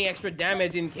getting any extra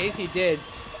damage in case he did,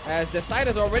 as the site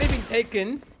has already been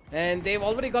taken, and they've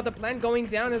already got the plant going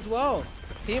down as well.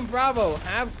 Team Bravo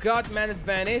have got man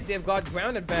advantage, they've got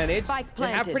ground advantage,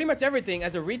 they have pretty much everything,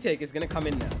 as a retake is going to come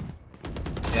in now.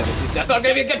 Yeah, this is just not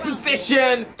going to be a good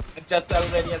position. And just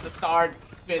already at the start,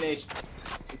 finished.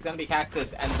 It's going to be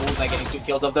Cactus and Bullseye getting 2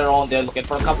 kills of their own. They're looking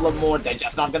for a couple of more. They're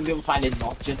just not going to be able to find it.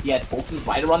 Not just yet. Bolts is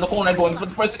right around the corner going for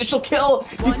the first initial kill.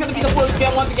 He's going to be the first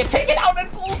one to get taken out,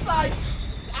 and Bullseye.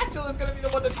 Satchel is going to be the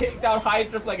one to take down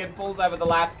Hydra Flag and Bullseye with the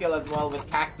last kill as well, with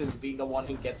Cactus being the one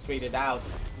who gets traded out.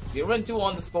 0-2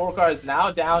 on the scorecards,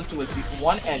 now down to a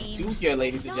 1-2 here,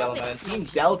 ladies and gentlemen. And Team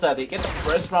Delta, they get the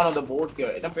first round on the board here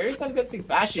in a very convincing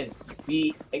fashion.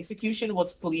 The execution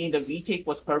was clean, the retake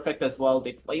was perfect as well.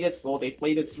 They played it slow, they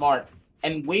played it smart,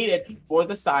 and waited for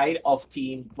the side of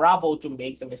Team Bravo to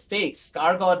make the mistakes.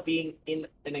 Scargod being in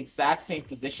an exact same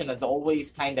position as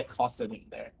always kind of costed him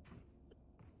there.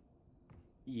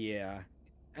 Yeah,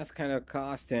 that's kind of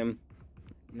cost him.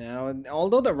 Now,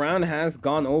 although the round has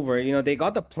gone over, they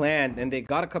got the plant and they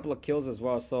got a couple of kills as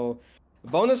well. So,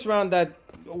 bonus round that,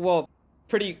 well,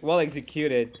 pretty well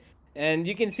executed. And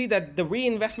you can see that the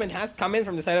reinvestment has come in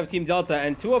from the side of Team Delta,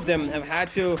 and 2 of them have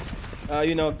had to,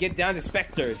 get down to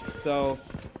Spectres. So,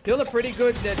 still a pretty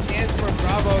good chance for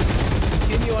Bravo to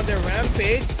continue on their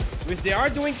rampage, which they are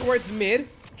doing towards mid.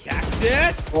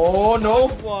 Cactus! Oh, no!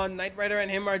 One, Knight Rider and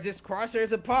him are just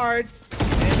crosshairs apart.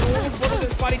 And both of them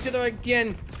spot each other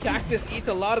again. Cactus eats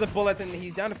a lot of the bullets, and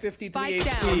he's down to 53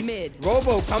 HP.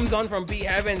 Robo comes on from B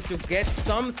Heavens to get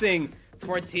something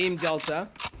for Team Delta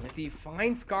as he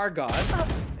finds Scargod,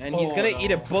 and he's gonna eat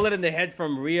a bullet in the head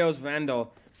from Rio's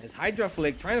Vandal. As Hydra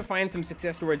Flick trying to find some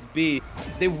success towards B.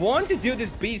 They want to do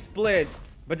this B split,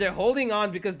 but they're holding on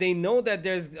because they know that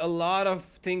there's a lot of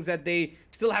things that they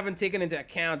still haven't taken into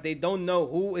account. They don't know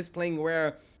who is playing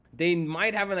where. They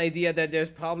might have an idea that there's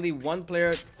probably 1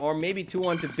 player or maybe 2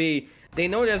 on to B. They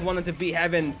know there's 1 on to B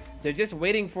Heaven. They're just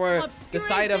waiting for the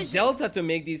side of Delta to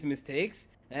make these mistakes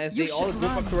as they all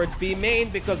group up towards B main,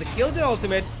 because the Killjoy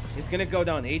ultimate is going to go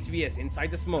down. HVS inside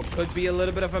the smoke could be a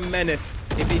little bit of a menace.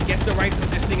 If he gets the right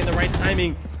positioning and the right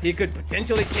timing, he could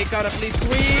potentially take out at least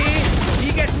 3.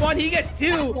 He gets 1, he gets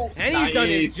 2, and he's done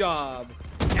his job.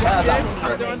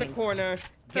 Another on the corner.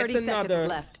 Get another,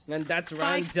 left. And that's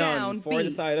round done for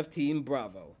the side of Team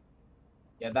Bravo.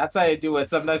 Yeah, that's how you do it.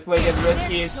 Sometimes playing it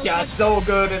risky is just so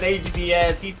good at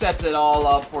HBS. He sets it all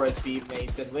up for his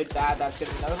teammates. And with that, that's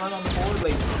going to be another one on the board,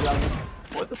 ladies and gentlemen.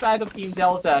 For the side of Team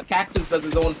Delta, Cactus does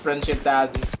his own friendship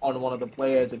dance on one of the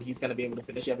players, and he's going to be able to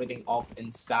finish everything off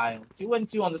in style.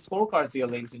 2-2 on the scorecards here,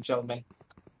 ladies and gentlemen.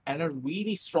 And a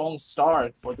really strong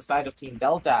start for the side of Team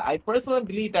Delta. I personally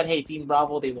believe that, hey, Team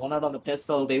Bravo, they won out on the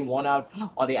pistol, they won out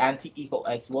on the anti-eco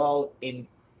as well in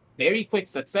very quick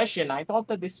succession. I thought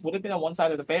that this would have been a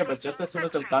one-sided affair, but just as soon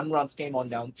as the gun runs came on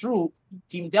down through,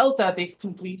 Team Delta, they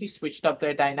completely switched up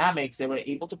their dynamics. They were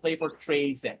able to play for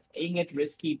trades, they're playing it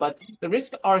risky, but the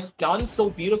risks are done so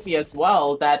beautifully as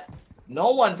well that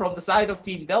no one from the side of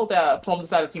Team Delta, from the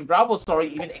side of Team Bravo, sorry,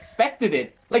 even expected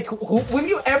it. Like, will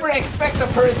you ever expect a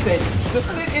person to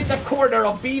sit in the corner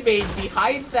of B main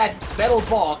behind that metal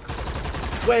box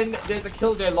when there's a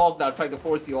Killjoy lockdown trying to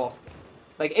force you off?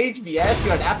 Like, HBS,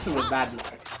 you're an absolute madman.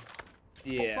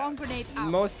 Yeah.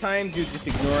 Most times you just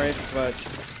ignore it, but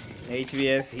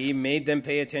HBS, he made them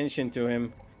pay attention to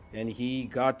him, and he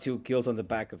got 2 kills on the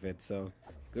back of it. So,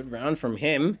 good round from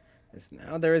him. As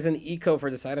now there is an eco for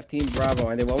the side of Team Bravo,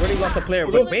 and they've already lost a player.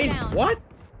 But wait, what?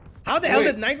 How the hell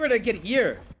did Knight Rider get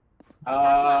here?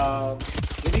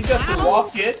 Did he just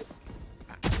walk it?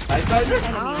 Knight Rider?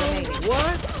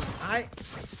 What?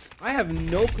 I have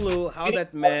no clue how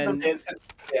that man...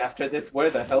 After this, where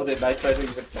the hell did Knight Rider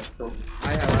even come from?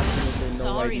 I have absolutely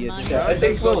no idea. Yeah, I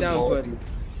think we'll down, but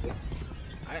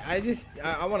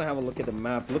I want to have a look at the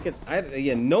map.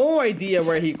 Yeah, no idea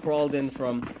where he crawled in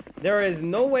from. There is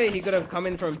no way he could have come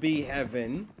in from B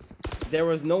Heaven. There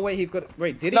was no way he could.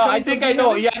 Wait, did he? No, I think I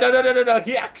know. Yeah, no.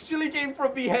 He actually came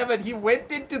from B Heaven. He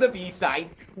went into the B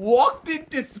side, walked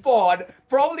into spawn,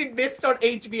 probably missed on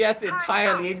HBS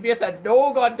entirely. HBS had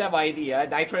no goddamn idea.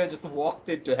 Knight Rider just walked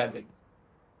into Heaven.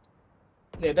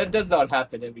 Yeah, that does not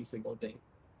happen every single day.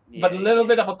 Yes. But a little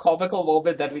bit of a comical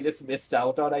moment that we just missed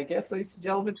out on, I guess, ladies and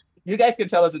gentlemen. You guys can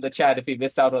tell us in the chat if we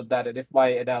missed out on that and if my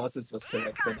analysis was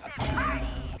correct for that.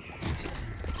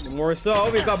 More so,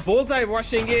 we've got Bullseye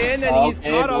rushing in, and he's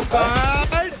caught off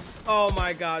guard. Oh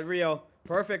my God, Rio,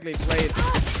 perfectly played.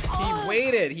 He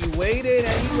waited, and he waited,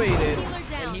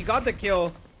 and he got the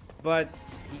kill, but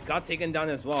he got taken down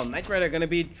as well. Knight Rider gonna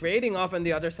be trading off on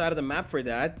the other side of the map for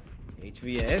that.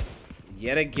 HVS,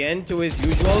 yet again to his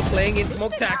usual, playing in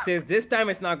smoke tactics. This time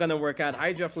it's not gonna work out.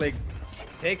 Hydra Flick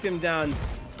takes him down,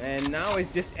 and now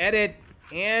it's just Edit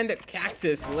and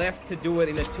Cactus left to do it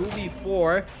in a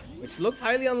 2v4, which looks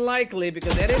highly unlikely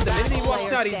because Edit, the minute he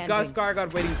walks out, he's got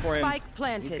Skargod waiting for him.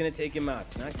 He's gonna take him out.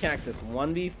 Not Cactus.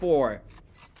 1v4.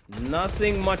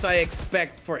 Nothing much I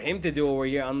expect for him to do over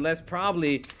here, unless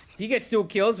probably he gets 2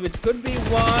 kills, which could be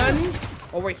 1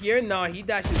 over here. No, he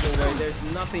dashes away.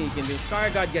 There's nothing he can do.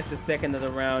 Skargod gets the second of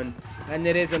the round, and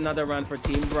it is another round for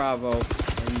Team Bravo.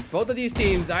 And both of these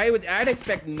teams, I'd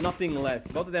expect nothing less.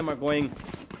 Both of them are going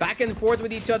back and forth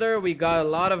with each other. We got a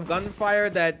lot of gunfire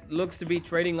that looks to be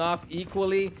trading off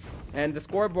equally, and the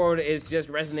scoreboard is just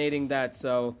resonating that.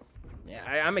 So yeah,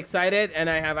 I'm excited, and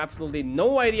I have absolutely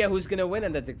no idea who's gonna win,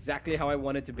 and that's exactly how I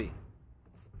want it to be.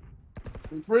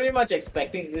 I'm pretty much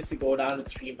expecting this to go down to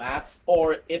 3 maps,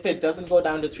 or if it doesn't go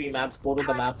down to 3 maps, both of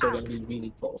the maps are going to be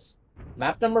really close.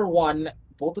 Map number 1,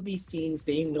 both of these teams,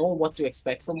 they know what to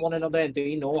expect from one another, and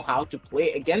they know how to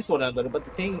play against one another. But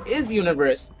the thing is,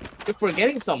 Universe, if we're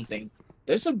getting something,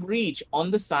 there's a breach on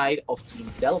the side of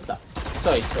Team Delta.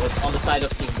 Sorry, so on the side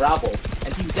of Team Bravo.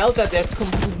 And Team Delta, they're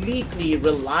completely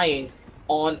relying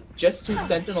on just 2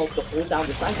 Sentinels to hold down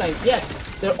the sidelines. Yes,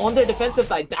 they're on their defensive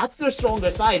side. That's their stronger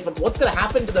side. But what's going to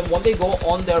happen to them when they go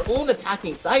on their own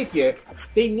attacking side here?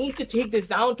 They need to take this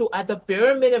down to at the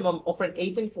bare minimum of an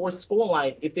 8-4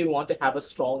 scoreline if they want to have a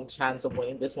strong chance of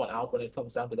winning this one out when it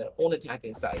comes down to their own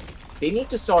attacking side. They need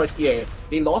to start here.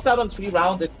 They lost out on 3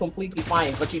 rounds. It's completely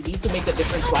fine. But you need to make the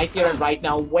difference right here and right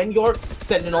now when your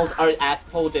Sentinels are as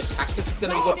potent. Cactus is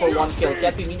going to be good for 1 kill.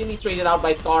 Gets immediately traded out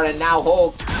by Scar, and now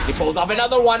Hoax. He pulls off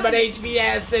another one, but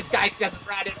HVS, this guy's just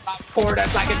running about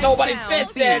corners like it's nobody's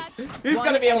business. He's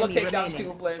going to be able to take down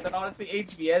 2 players. And honestly,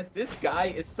 HVS, this guy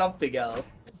is something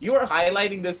else. You are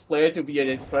highlighting this player to be an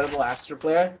incredible Astra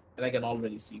player, and I can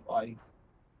already see why.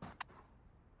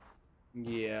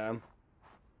 Yeah.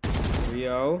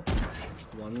 Rio,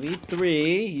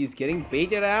 1v3. He's getting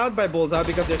baited out by Bullseye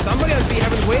because there's somebody on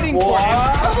B7 waiting for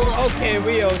him. Okay,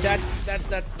 Rio,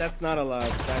 that's not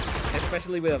allowed.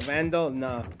 Especially with a Vandal,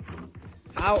 nah.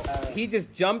 How he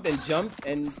just jumped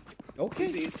and okay.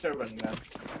 He's the Easter Bunny, man.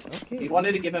 Okay. He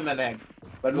wanted to give him an egg,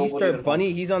 but Easter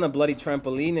Bunny, he's on a bloody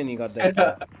trampoline and he got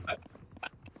that.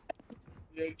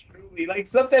 You're truly, like,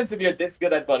 sometimes if you're this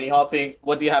good at bunny hopping,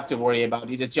 what do you have to worry about?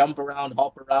 You just jump around,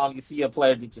 hop around, you see a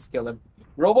player, you just kill him.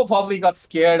 Robo probably got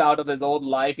scared out of his own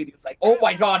life. He was like, oh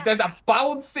my God, there's a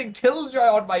bouncing killjoy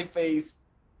on my face.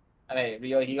 And hey,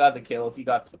 Rio, he got the kill. He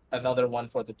got another one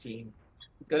for the team.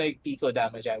 Gonna eco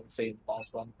damage, I would say, in the long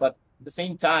run. But at the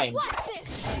same time,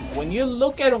 when you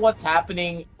look at what's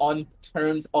happening on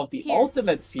terms of the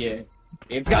ultimates here,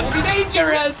 it's gonna be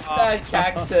dangerous!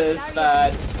 Cactus,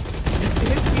 man.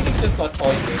 His feelings just got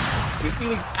toyed with. His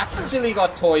feelings actually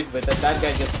got toyed with, and that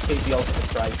guy just paid the ultimate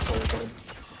price for him.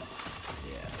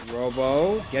 Yeah,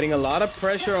 Robo getting a lot of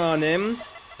pressure on him.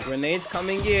 Grenades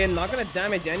coming in, not gonna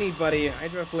damage anybody.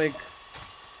 Hydra Flick,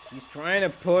 he's trying to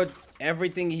put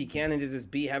everything he can into this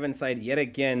B7 side yet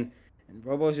again. And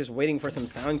Robo's just waiting for some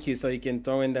sound cues so he can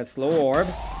throw in that slow orb.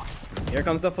 Here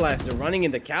comes the flash. They're running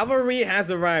in. The cavalry has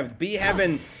arrived.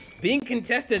 B7 being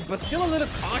contested, but still a little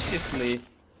cautiously.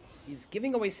 He's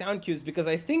giving away sound cues because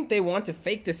I think they want to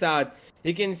fake this out.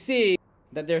 You can see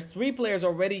that there's 3 players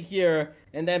already here,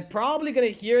 and then probably gonna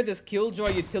hear this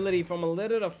Killjoy utility from a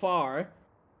little afar.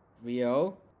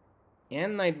 Rio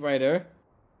and Knight Rider,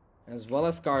 as well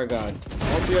as Skargod.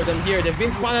 All 3 of them here. They've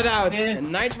been spotted out.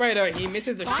 And Knight Rider, he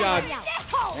misses the shot.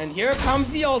 And here comes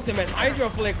the ultimate. Hydra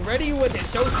Flick ready with his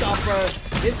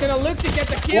showstopper. He's gonna look to get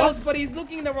the kills, but he's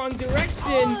looking in the wrong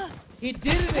direction. He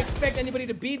didn't expect anybody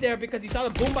to be there because he saw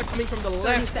the boomba coming from the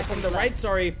left, from the right,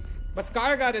 sorry. But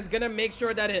Skargod is gonna make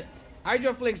sure that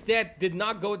Hydra Flick's death did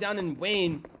not go down in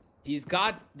vain. He's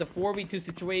got the 4v2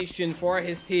 situation for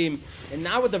his team. And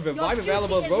now with the revive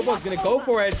available, Robo's gonna go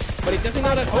for it. But he doesn't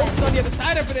know that Hope's on the other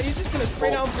side of it. And he's just gonna spray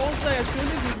down Bullseye as soon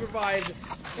as he's revived.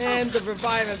 And the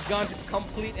revive has gone to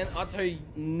complete and utter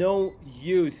no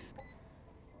use.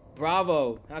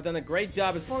 Bravo have done a great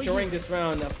job of securing this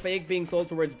round. A fake being sold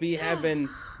towards B7.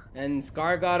 And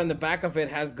Skargod on the back of it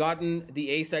has gotten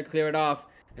the A side cleared off.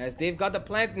 As they've got the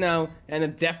plant now. And a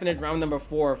definite round number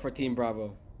 4 for Team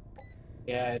Bravo.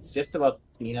 Yeah, it's just about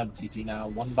clean up GG now.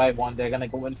 1 by 1, they're gonna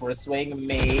go in for a swing.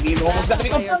 Maybe Robo's gonna be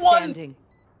good for 1.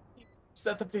 oops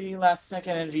at the very last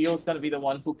second, and Rio's gonna be the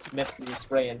one who commits to the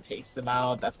spray and takes him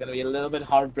out. That's gonna be a little bit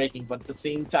heartbreaking, but at the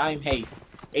same time, hey,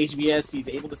 HBS, he's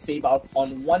able to save out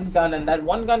on one gun, and that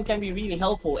one gun can be really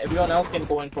helpful. Everyone else can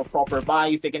go in for proper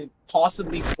buys. They can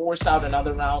possibly force out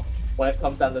another round when it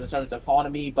comes down to the terms of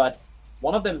economy, but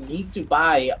one of them need to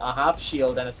buy a half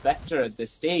shield and a Spectre at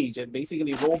this stage, and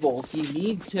basically Robo, he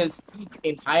needs his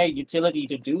entire utility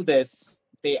to do this.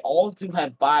 They all do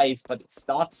have buys, but it's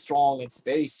not strong. It's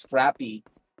very scrappy.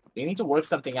 They need to work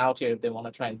something out here if they want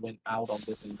to try and win out on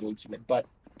this engagement. But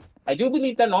I do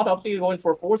believe they're not opting going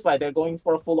for a force buy. They're going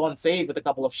for a full-on save with a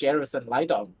couple of Sheriffs and Light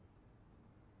On.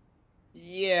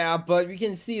 Yeah, but we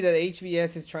can see that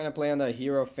HVS is trying to play on the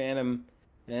Hero Phantom,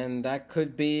 and that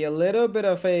could be a little bit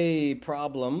of a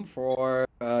problem for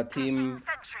Team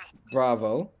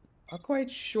Bravo. Not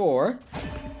quite sure,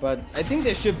 but I think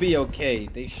they should be okay.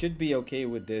 They should be okay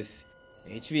with this.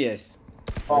 HVS.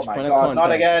 Oh my god, not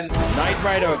again. Knight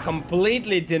Rider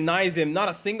completely denies him. Not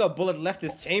a single bullet left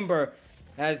his chamber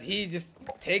as he just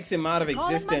takes him out of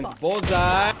existence.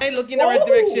 Bullseye, looking in the right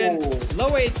direction.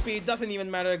 Low HP, doesn't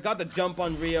even matter. Got the jump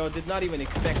on Rio, did not even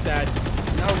expect that.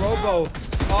 Now Robo.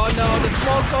 Oh no, the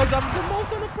smoke goes up the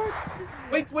most on the port.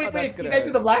 Wait, he died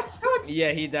to the blast shot?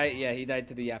 Yeah, he died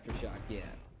to the aftershock, yeah.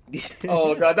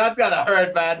 Oh god, that's gonna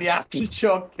hurt, man. The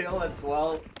aftershock kill as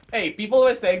well. Hey, people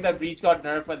were saying that Breach got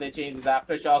nerfed when they changed the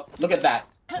aftershock. Look at that.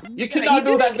 You could not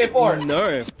do that before.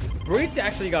 Nerf. Breach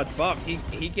actually got buffed.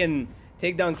 He can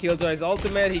take down Killjoy's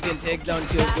ultimate. He can take down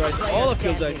Killjoy's all of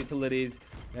Killjoy's utilities,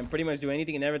 and pretty much do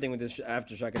anything and everything with this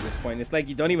aftershock at this point. It's like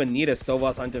you don't even need a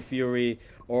Sovas Hunter Fury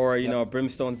or you know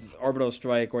Brimstone's Orbital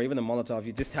Strike or even a Molotov.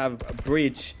 You just have a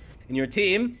Breach in your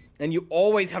team, and you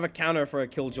always have a counter for a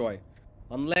Killjoy.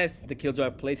 Unless the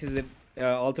Killjoy places it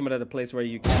ultimate at a place where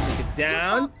you can take it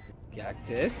down.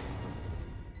 Cactus.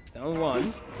 Down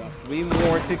one. Got 3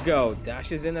 more to go.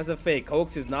 Dashes in as a fake.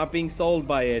 Hoax is not being sold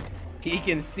by it. He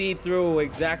can see through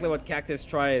exactly what Cactus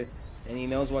tried. And he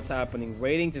knows what's happening.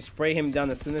 Waiting to spray him down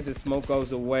as soon as his smoke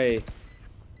goes away.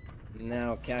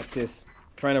 Now Cactus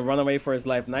trying to run away for his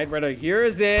life. Knight Rider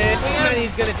hears it. And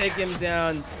he's going to take him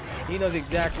down. He knows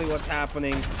exactly what's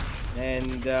happening.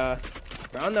 And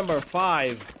round number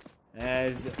 5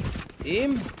 as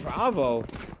Team Bravo,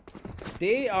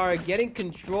 they are getting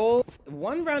control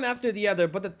one round after the other.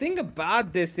 But the thing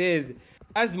about this is,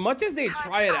 as much as they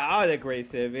try it out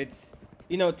aggressive, it's,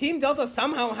 you know, Team Delta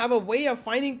somehow have a way of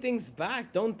finding things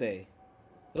back, don't they?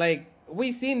 Like,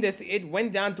 we've seen this. It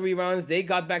went down 3 rounds. They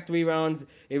got back 3 rounds.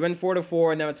 It went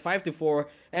 4-4, and now it's 5-4.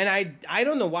 And I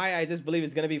don't know why. I just believe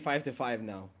it's going to be 5-5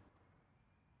 now.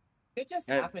 It just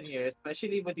happened here,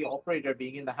 especially with the operator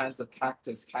being in the hands of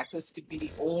Cactus. Cactus could be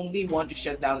the only one to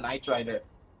shut down Knight Rider.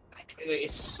 Knight Rider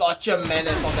is such a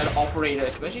menace on that operator,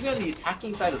 especially on the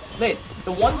attacking side of Split.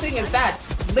 The one thing is that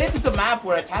Split is a map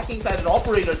where attacking sided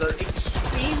operators are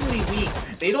extremely weak.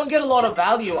 They don't get a lot of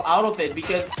value out of it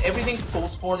because everything's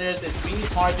close corners. It's really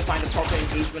hard to find a proper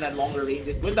engagement at longer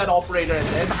ranges. With that operator,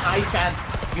 there's a high chance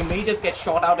you may just get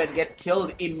shot out and get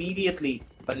killed immediately.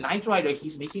 But Knight Rider,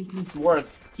 he's making things work.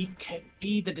 He can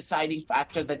be the deciding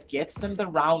factor that gets them the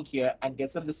round here and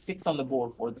gets them the 6th on the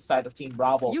board for the side of Team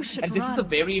Bravo. And this is a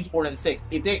very important 6th.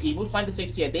 If they're able to find the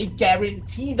 6th here, they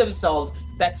guarantee themselves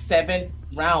that 7th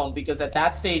round, because at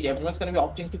that stage, everyone's going to be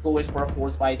opting to go in for a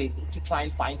force buy. They need to try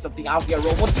and find something out here.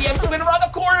 Robo TM to win around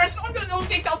the corner. Someone's going to go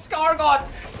take out Scar God.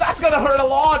 That's going to hurt a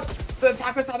lot. The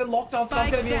attacker started lockdown, so I'm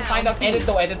going to be able to find out Edit,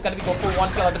 though. Edit's going to be going for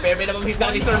 1 kill at the bare minimum. He's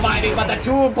going to be surviving, but the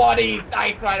 2 bodies,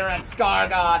 Knight Rider and Scar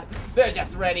God, they're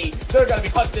just ready. They're going to be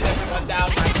hunting everyone down.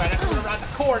 Knight Rider going around the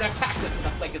corner. Cactus with the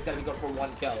flank is going to be going for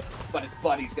 1 kill, but his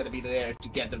buddy's going to be there to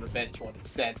get the revenge one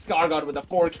instead. Scar God with a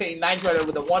 4K, Knight Rider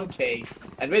with a 1K.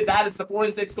 And with that, it's the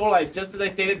 4-6 scoreline, just as I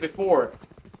stated before.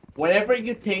 Whenever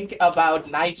you think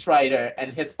about Knight Rider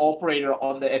and his operator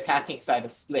on the attacking side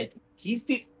of Split,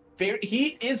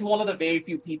 he is one of the very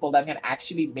few people that can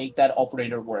actually make that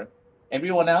operator work.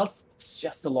 Everyone else, it's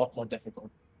just a lot more difficult.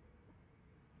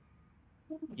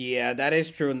 Yeah, that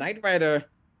is true. Knight Rider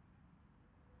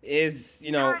is,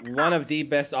 you know, one of the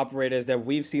best operators that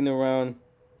we've seen around.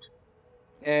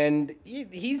 And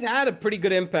he's had a pretty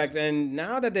good impact. And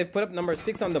now that they've put up number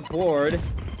 6 on the board,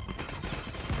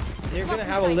 they're going to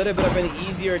have a little bit of an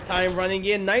easier time running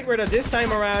in. Knight Rider this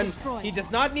time around, he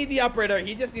does not need the operator.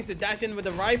 He just needs to dash in with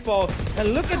the rifle.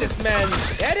 And look at this man.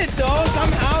 Edit, though,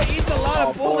 somehow eats a lot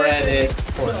of bullets.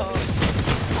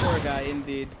 Poor guy,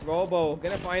 indeed. Robo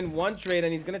going to find 1 trade,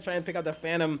 and he's going to try and pick up the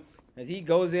Phantom as he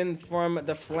goes in from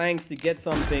the flanks to get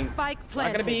something. It's not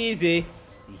going to be easy.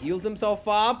 He heals himself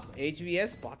up. HVS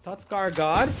spots out Scar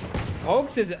God.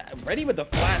 Hoax is ready with the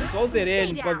flash, throws it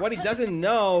in, but what he doesn't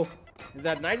know is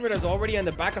that Knight Rider is already on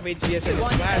the back of HVS and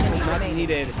his flash was not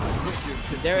needed.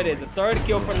 There it is, a third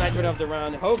kill for Knight Rider of the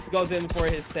round. Hoax goes in for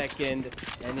his second,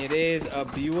 and it is a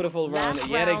beautiful round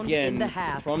yet again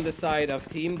from the side of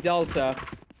Team Delta.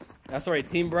 Sorry,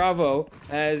 Team Bravo,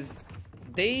 as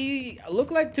they look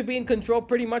like to be in control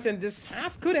pretty much, and this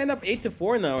half could end up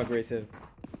 8-4 now, Aggressive.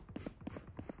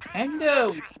 And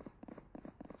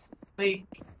like,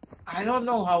 I don't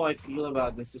know how I feel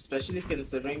about this, especially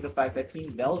considering the fact that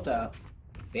Team Delta,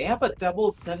 they have a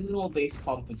double Sentinel-based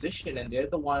composition, and they're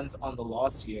the ones on the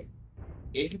loss here.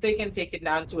 If they can take it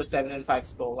down to a 7-5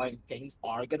 scoreline, things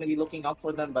are going to be looking up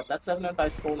for them. But that 7-5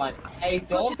 scoreline, I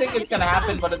don't think it's going to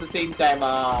happen. But at the same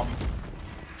time,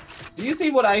 do you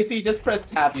see what I see? Just press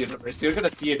tab, Universe. You're going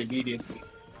to see it immediately.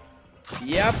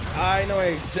 Yep, I know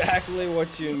exactly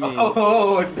what you mean.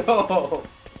 Oh, no.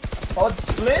 On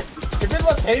split? If it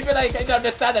was Haven, I can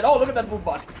understand that. Oh, look at that move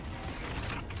bot.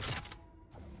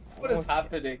 What is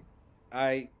happening?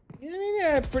 I mean,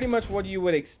 yeah, pretty much what you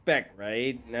would expect,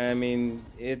 right? I mean,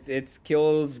 it's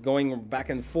kills going back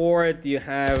and forth. You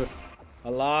have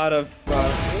a lot of...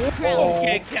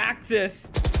 okay, Cactus!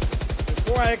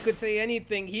 Before I could say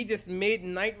anything, he just made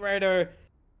Knight Rider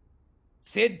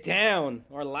sit down,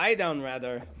 or lie down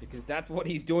rather, because that's what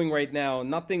he's doing right now.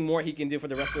 Nothing more he can do for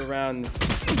the rest of the round.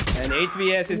 And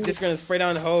HVS is just gonna spray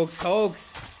down Hoax.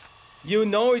 Hoax, you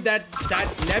know that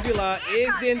Nebula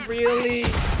isn't really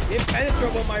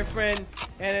impenetrable, my friend.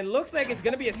 And it looks like it's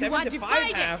gonna be a 7-5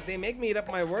 half. They make me eat up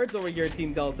my words over here,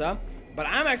 Team Delta. But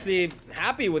I'm actually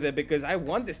happy with it because I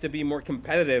want this to be more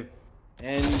competitive.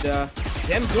 And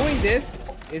them doing this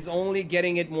is only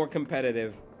getting it more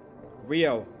competitive.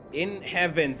 Rio in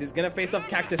Heavens is gonna face off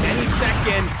Cactus any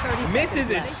second. Misses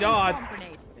his shot.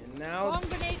 And now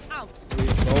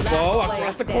Bobo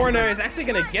across the corner is actually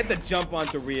gonna get the jump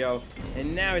onto Rio.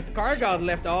 And now it's Cargod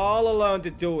left all alone to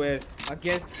do it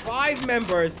against 5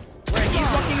 members, where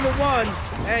he's looking to one,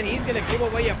 and he's gonna give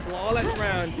away a flawless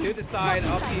round to the side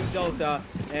of Team Delta.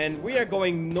 And we are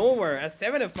going nowhere. A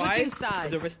 7-5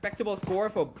 is a respectable score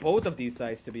for both of these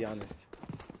sides, to be honest.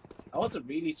 That was a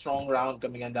really strong round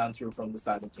coming in down through from the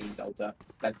side of Team Delta.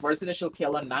 That first initial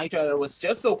kill on Knight Rider was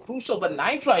just so crucial, but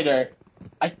Knight Rider,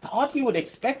 I thought you would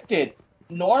expect it.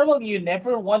 Normally, you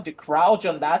never want to crouch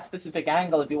on that specific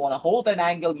angle. If you want to hold an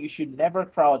angle, you should never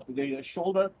crouch because your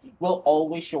shoulder will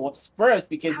always show up first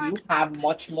because you have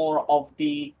much more of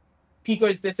the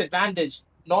peeker's disadvantage.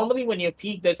 Normally, when you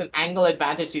peek, there's an angle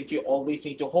advantage that you always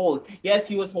need to hold. Yes,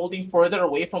 he was holding further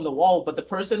away from the wall, but the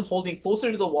person holding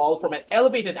closer to the wall from an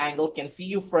elevated angle can see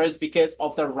you first because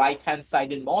of the right-hand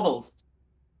sided models.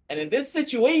 And in this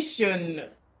situation,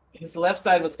 his left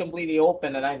side was completely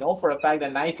open, and I know for a fact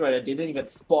that Knight Rider didn't even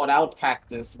spot out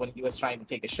Cactus when he was trying to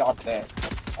take a shot there.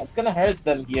 That's gonna hurt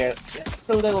them here just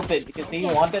a little bit because they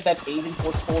wanted that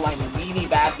 8-4 scoreline really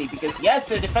badly because yes,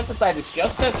 their defensive side is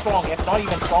just as strong, if not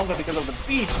even stronger because of the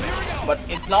breach, but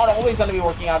it's not always gonna be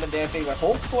working out in their favor.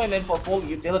 Hope's going in for full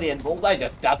utility and Bullseye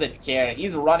just doesn't care.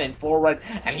 He's running forward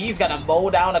and he's gonna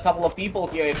mow down a couple of people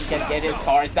here if he can get his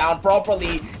cars down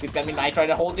properly. It's gonna be Knight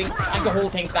Rider trying to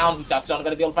hold things down. He's just not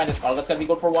gonna be able to find his car. That's gonna be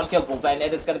good for 1 kill. Bullseye and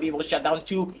Edit's gonna be able to shut down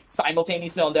 2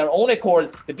 simultaneously on their own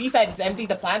accord. The B side is empty.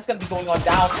 The plant's gonna be going on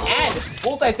down. And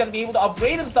Bullseye's gonna be able to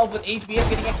upgrade himself with HBS,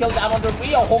 getting a kill down under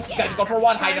Rio. Hope's gonna go for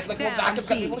 1. High deflect move back. It's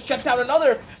gonna be able to shut down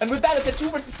another. And with that, it's a 2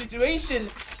 versus situation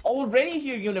already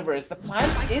here, Universe. The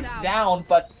plant is down,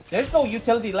 but there's no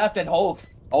utility left in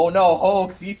Hoax. Oh no,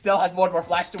 Hoax, he still has one more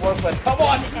flash to work with. Come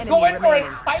on, go in for it.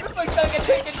 High deflect's gonna get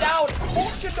taken down.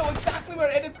 Hoax should know exactly where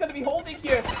Edit's gonna be holding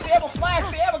here. They have a flash,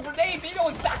 they have a grenade, they know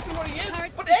exactly where he is.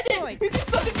 But Edit, he's in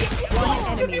such a good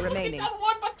spot. He should be able to take down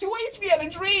 1, but 2 HP and a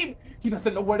dream. He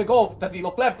doesn't know where to go. Does he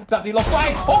look left? Does he look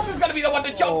right? Hoax is gonna be the one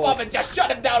to jump up and just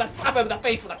shut him down and slap him in the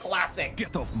face with a classic.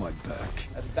 Get off my back.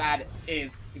 And that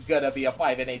is gonna be a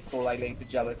 5-8 scoreline, ladies and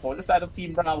gentlemen, for the side of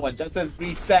Team Bravo. And just as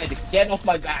Breach said, get off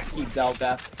my back, Team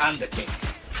Delta. I'm the king.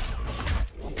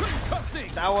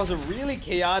 That was a really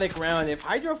chaotic round. If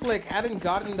Hydroflick hadn't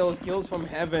gotten those kills from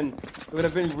Heaven, it would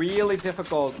have been really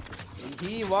difficult.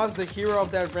 He was the hero of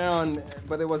that round,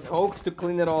 but it was Hoax to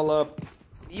clean it all up.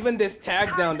 Even this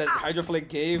tag down that Hydroflick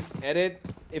gave Edit,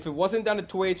 if it wasn't down to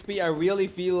 2 HP, I really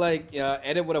feel like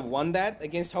Edit would have won that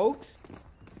against Hoax.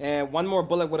 And 1 more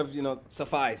bullet would have, you know,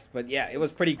 sufficed. But yeah, it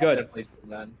was pretty good.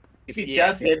 If he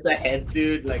just hit the head,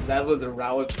 dude, like that was a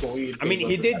round going. I mean,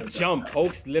 he did jump.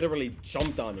 Hoax literally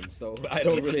jumped on him, so I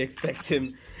don't really expect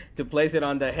him to place it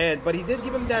on the head. But he did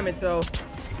give him damage, so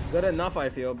good enough, I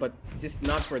feel. But just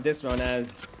not for this run,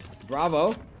 as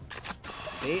Bravo,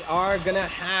 they are gonna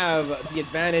have the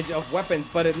advantage of weapons.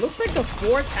 But it looks like the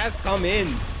Force has come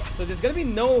in. So So there's gonna be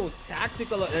no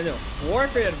tactical,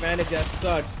 warfare advantage as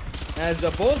such, as the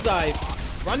Bullseye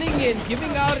running in, giving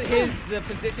out his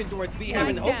position towards B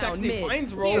Heaven. Hoax actually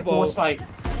finds Robo.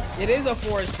 It is a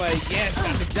force fight. Yes,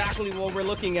 that's exactly what we're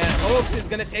looking at. Hoax is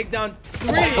gonna take down 3.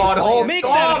 Oh my God, Hoax, make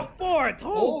that a 4th.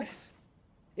 Hoax.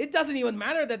 It doesn't even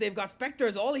matter that they've got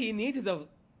Spectres. All he needs is a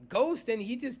Ghost, and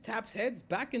he just taps heads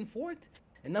back and forth.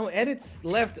 And now Edit's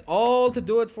left all to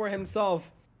do it for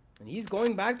himself. And he's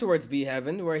going back towards B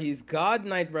Heaven, where he's got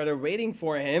Knight Rider waiting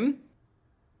for him.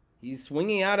 He's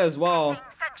swinging out as well.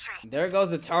 There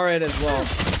goes the turret as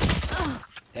well.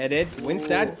 Edit wins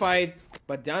that fight,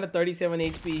 but down to 37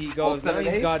 HP he goes. Now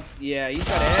he's got, he's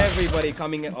got everybody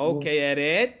coming in. Okay,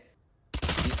 Edit.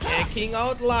 He's taking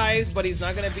out lives, but he's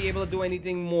not going to be able to do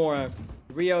anything more.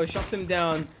 Rio shuts him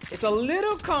down. It's a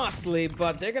little costly,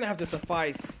 but they're going to have to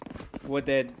suffice with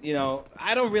it. You know,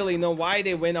 I don't really know why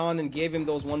they went on and gave him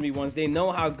those 1v1s. They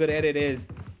know how good Edit is.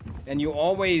 And you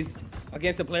always,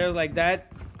 against the players like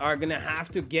that, are gonna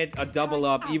have to get a double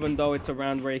up, even though it's a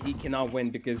round where he cannot win,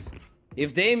 because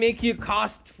if they make you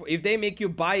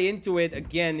buy into it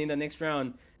again in the next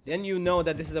round, then you know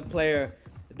that this is a player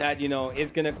that, you know,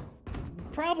 is gonna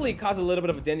probably cause a little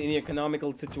bit of a dent in the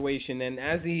economical situation. And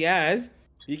as he has,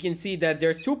 you can see that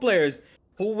there's 2 players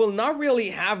who will not really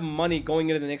have money going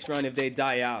into the next round if they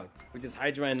die out, which is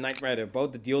Hydra and Knight Rider,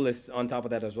 both the duelists on top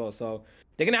of that as well. So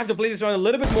they're gonna have to play this round a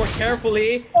little bit more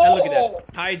carefully. And look at that,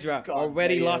 Hydra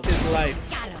already lost his life.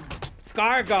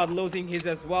 Scar God losing his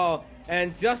as well.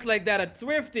 And just like that, a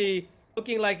Thrifty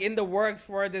looking like in the works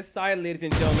for this side, ladies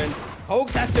and gentlemen.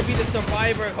 Hoax has to be the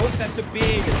survivor. Hoax has to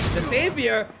be the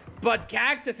savior. But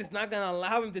Cactus is not gonna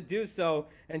allow him to do so.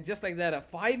 And just like that, a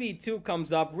 5v2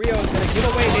 comes up. Rio is gonna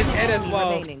give away his head as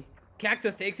well.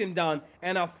 Cactus takes him down.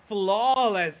 And a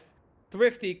flawless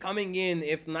Thrifty coming in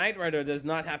if Knight Rider does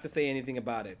not have to say anything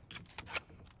about it.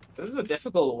 This is a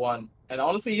difficult one. And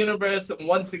honestly, Universe,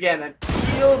 once again, it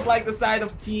feels like the side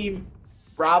of Team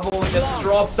Bravo just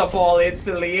dropped the ball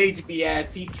instantly.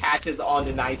 HBS, he catches on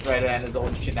the Knight Rider and his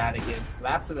own shenanigans.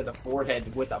 Slaps him in the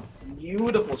forehead with a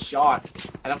beautiful shot.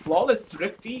 And a flawless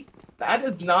Thrifty, that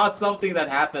is not something that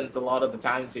happens a lot of the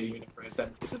times here, Universe.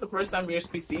 And this is the first time we're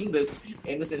seeing this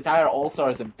in this entire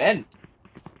All-Stars event.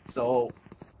 So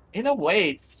in a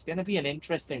way, it's going to be an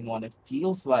interesting one. It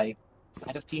feels like,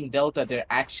 side of Team Delta, they're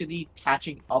actually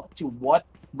catching up to what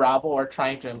Bravo are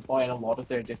trying to employ in a lot of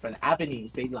their different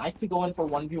avenues. They like to go in for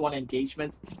 1v1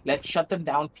 engagements. Let's shut them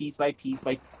down piece by piece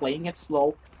by playing it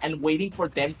slow and waiting for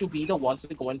them to be the ones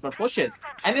to go in for pushes.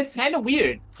 And it's kind of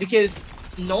weird, because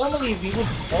normally we would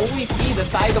always see the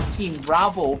side of Team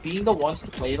Bravo being the ones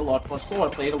to play it a lot more slow,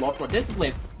 play it a lot more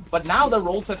disciplined. But now the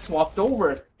roles have swapped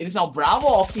over. It is now Bravo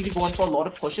opting to go in for a lot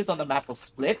of pushes on the map of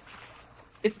Split.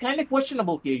 It's kind of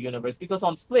questionable here, Universe, because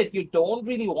on Split, you don't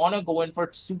really want to go in for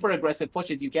super aggressive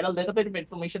pushes. You get a little bit of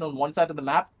information on one side of the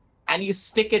map, and you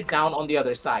stick it down on the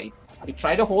other side. You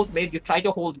try to hold mid, you try to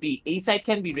hold B. A side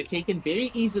can be retaken very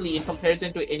easily in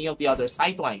comparison to any of the other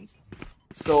sidelines.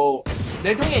 So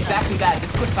they're doing exactly that.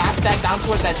 This is a fast stack down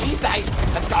towards that B side.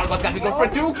 And Scargod's gonna be good for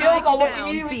 2 kills almost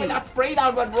immediately, but got sprayed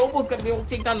out. But Robo's gonna be able to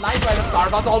take down Knight Rider.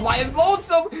 Scargod's all by his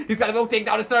lonesome. He's gonna be able to take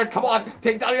down his 3rd. Come on,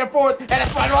 take down your 4th. And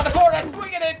it's right around the corner,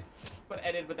 swinging it. But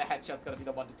Edit with the headshot's gonna be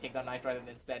the one to take down Knight Rider, and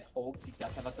instead Hoax, he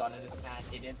does have a gun in his hand.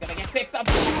 It is gonna get picked up.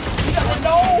 He doesn't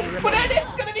know, but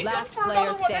Edit's gonna be good for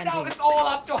another one, and now it's all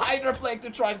up to Hydraflake to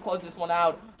try and close this one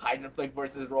out. Hydraflake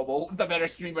versus Robo. Who's the better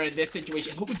streamer in this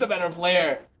situation? Who's the better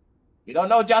player? We don't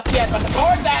know just yet, but the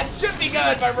Tarzan should be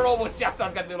good, but Robo's just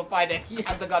not gonna be able to find it. He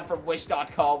has the gun from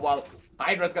Wish.com, while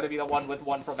Hydra's gonna be the one with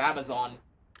one from Amazon.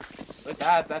 With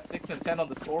that, that's 6 and 10 on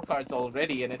the scorecards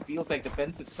already, and it feels like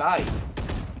defensive side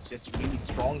is just really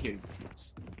strong here.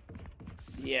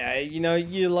 Yeah, you know,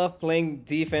 you love playing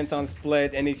defense on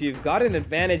Split, and if you've got an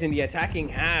advantage in the attacking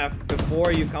half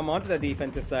before you come onto the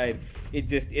defensive side,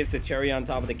 it's the cherry on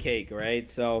top of the cake, right?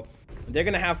 So they're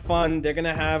gonna have fun. They're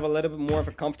gonna have a little bit more of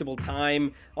a comfortable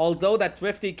time. Although that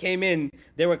Thrifty came in,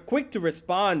 they were quick to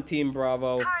respond, Team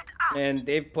Bravo, and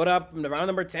they've put up the round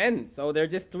number 10. So they're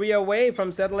just 3 away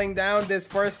from settling down this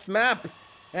first map,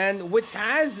 and which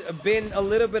has been a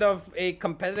little bit of a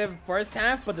competitive first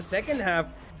half, but the second half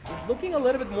is looking a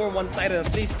little bit more one-sided,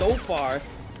 at least so far.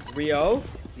 Rio,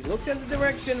 he looks in the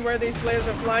direction where these players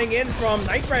are flying in from.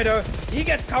 Knight Rider, he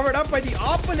gets covered up by the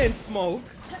opponent smoke.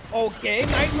 Okay,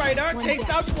 Knight Rider takes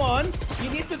out 1. He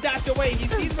needs to dash away. He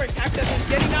sees where Cactus is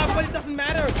getting out, but it doesn't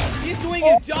matter. He's doing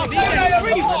his job. He gets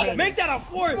 3. Make that a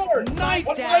 4. Knight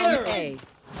Rider.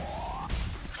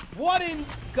 What in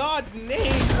God's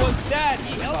name was that?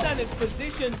 He held down his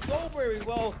position so very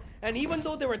well. And even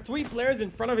though there were 3 players in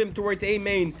front of him towards A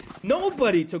main,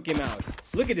 nobody took him out.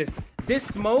 Look at this. This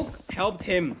smoke helped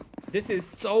him. This is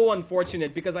so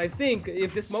unfortunate because I think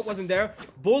if this smoke wasn't there,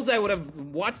 Bullseye would have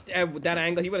watched that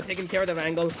angle. He would have taken care of that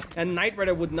angle, and Knight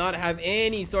Rider would not have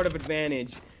any sort of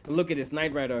advantage. Look at this,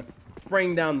 Knight Rider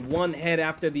spraying down one head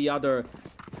after the other.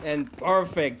 And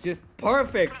perfect, just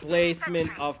perfect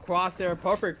placement of Crosshair,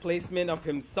 perfect placement of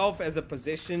himself as a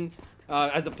position,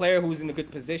 as a player who's in a good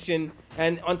position.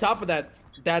 And on top of that,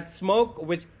 that smoke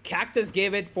which Cactus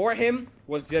gave it for him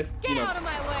was just, you know, Get out of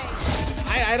my way.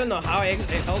 I don't know how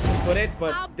else to put it,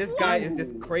 but this guy is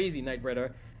just crazy, Knight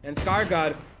Rider. And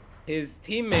ScarGod, his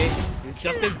teammate, is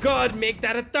just as good. Make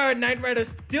that a third. Knight Rider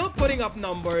still putting up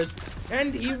numbers,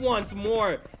 and he wants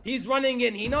more. He's running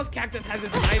in. He knows Cactus has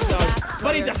his knives out,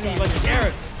 but he doesn't even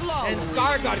care. And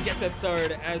ScarGod gets a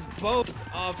third as both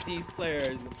of these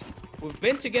players who've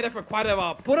been together for quite a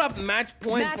while put up match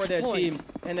point for their team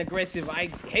and aggressive. I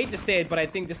hate to say it, but I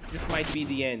think this just might be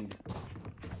the end.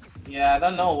 Yeah, I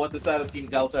don't know what the side of Team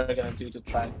Delta are gonna do to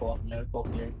try and pull off a miracle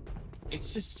here.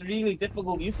 It's just really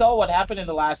difficult. You saw what happened in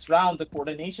the last round. The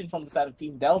coordination from the side of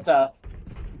Team Delta,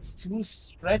 it's too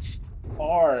stretched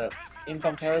far in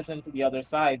comparison to the other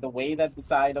side. The way that the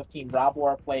side of Team Bravo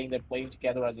are playing, they're playing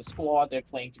together as a squad, they're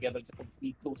playing together as a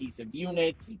complete cohesive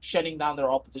unit, shutting down their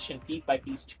opposition piece by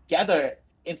piece together,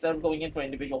 instead of going in for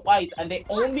individual fights. And they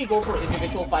only go for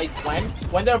individual fights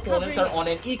when their opponents are on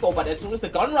an eco. But as soon as the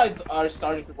gun rides are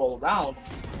starting to roll around,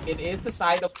 it is the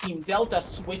side of Team Delta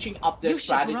switching up their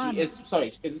strategy. It's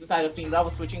the side of Team Bravo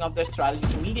switching up their strategy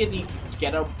immediately to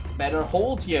get a better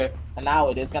hold here. And now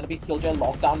it is going to be Killjoy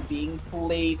Lockdown being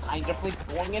placed. Hydroflix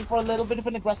going in for a little bit of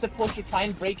an aggressive push to try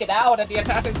and break it out. And the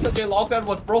attack of Killjoy Lockdown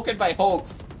was broken by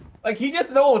Hoax. Like, he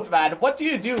just knows, man. What do?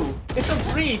 It's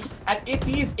a breach, and if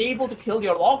he is able to kill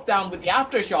your lockdown with the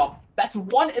Aftershock, that's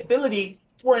one ability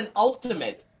for an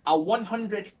ultimate. A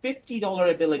 $150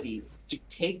 ability to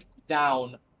take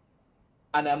down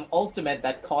an ultimate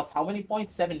that costs how many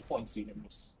points? 7 points,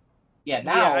 universe. Yeah,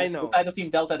 now, I know. the side of Team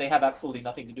Delta, they have absolutely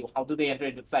nothing to do. How do they enter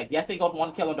into the side? Yes, they got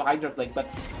 1 kill onto Hydroflake, but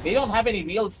they don't have any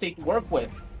real estate to work with.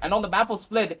 And on the map of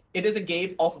Split, it is a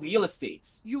game of real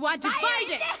estates. You are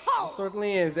divided. It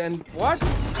certainly is. And what?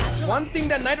 One thing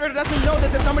that Knight Rider doesn't know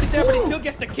that there's somebody there, but he still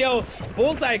gets the kill.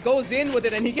 Bullseye goes in with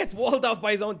it, and he gets walled off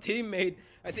by his own teammate.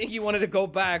 I think he wanted to go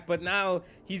back, but now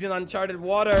he's in uncharted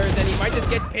waters, and he might just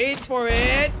get paid for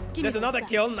it. There's another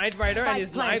kill, Knight Rider, and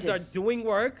his knives are doing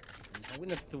work. In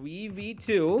a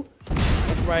 3v2.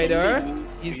 Knight Rider,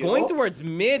 he's going towards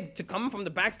mid to come from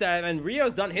the backstab, and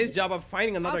Rio's done his job of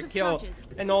finding another kill.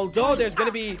 And although there's going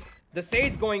to be the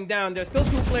Sage going down, there's still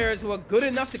 2 players who are good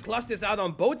enough to clutch this out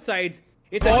on both sides.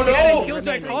 It's a Jet and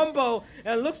Killjoy combo,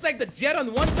 and it looks like the Jet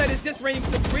on one side is just reigning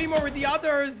supreme over the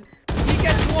others. He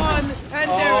gets one, and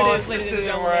there it is, ladies and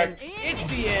gentlemen.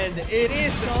 It's the end. It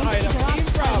is the side of Team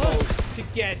Bravo to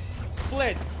get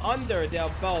Split under their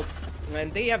belt,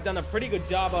 and they have done a pretty good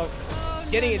job of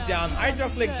getting it down.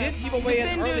 Hydroflick did give away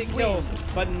an early kill,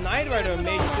 but Knight Rider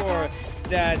made sure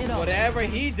that whatever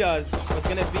he does was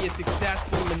going to be a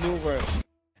successful maneuver.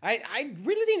 I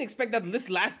really didn't expect that this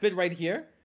last bit right here.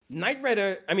 Knight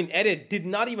Rider, Edit did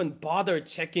not even bother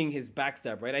checking his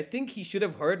backstab, right? I think he should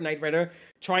have heard Knight Rider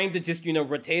trying to just,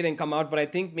 rotate and come out, but I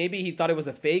think maybe he thought it was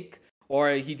a fake,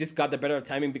 or he just got the better of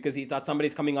timing because he thought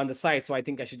somebody's coming on the side, so I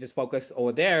think I should just focus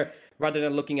over there rather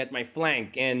than looking at my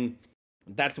flank. And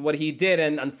that's what he did,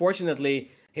 and unfortunately,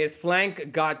 his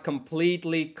flank got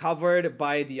completely covered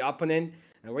by the opponent.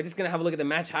 And we're just going to have a look at the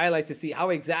match highlights to see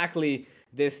how exactly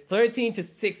this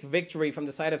 13-6 victory from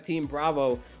the side of Team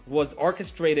Bravo was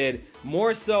orchestrated,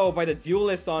 more so by the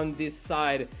duelists on this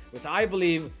side, which I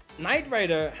believe Knight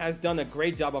Rider has done a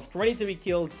great job of. 23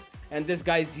 kills, and this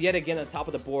guy's yet again on top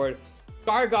of the board.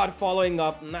 ScarGod following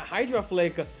up.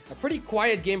 Hydroflick, a pretty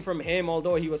quiet game from him,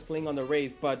 although he was playing on the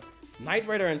race. But Knight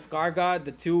Rider and ScarGod,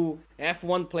 the 2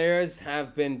 F1 players,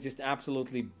 have been just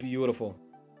absolutely beautiful.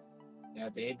 Yeah,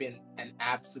 they've been an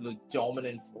absolute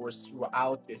dominant force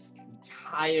throughout this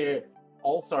entire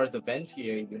All-Stars event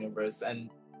here, Universe. And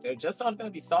they're just not going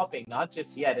to be stopping, not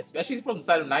just yet, especially from the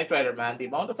side of Knight Rider, man. The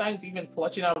amount of times even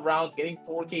clutching out rounds, getting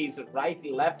 4Ks right,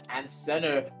 left, and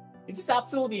center. It's just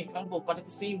absolutely incredible, but at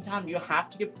the same time, you have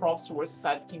to give props towards the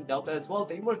side of Team Delta as well.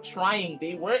 They were trying,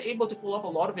 they were able to pull off a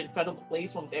lot of incredible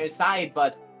plays from their side,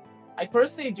 but I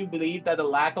personally do believe that the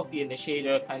lack of the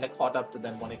initiator kind of caught up to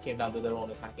them when it came down to their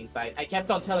own attacking side. I kept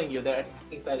on telling you, their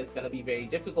attacking side is going to be very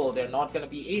difficult. They're not going to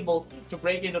be able to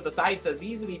break into the sides as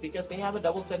easily because they have a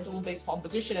double sentinel-based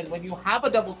composition, and when you have a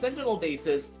double sentinel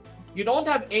basis, You don't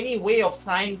have any way of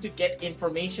trying to get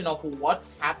information of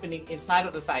what's happening inside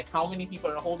of the site, how many people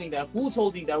are holding there, who's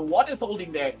holding there, what is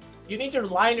holding there. You need to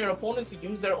rely on your opponents to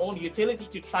use their own utility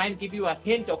to try and give you a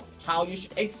hint of how you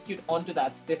should execute onto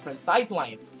that different sight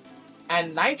line.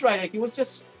 And Knight Rider, he was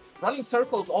just running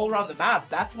circles all around the map.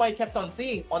 That's why I kept on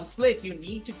seeing on split, you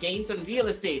need to gain some real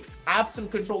estate, have some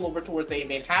control over towards A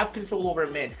main, have control over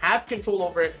mid, have control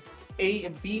over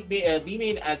B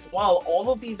main as well.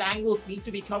 All of these angles need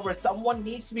to be covered. Someone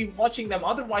needs to be watching them.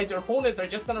 Otherwise, your opponents are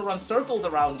just going to run circles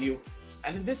around you.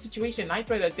 And in this situation, Knight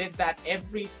Rider did that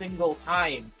every single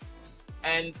time.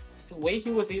 And the way he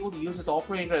was able to use his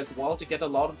operator as well to get a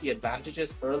lot of the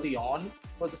advantages early on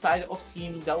for the side of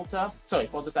Team Delta, sorry,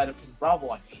 for the side of Team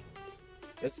Bravo, I mean,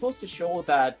 just supposed to show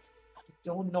that I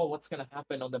don't know what's going to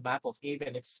happen on the map of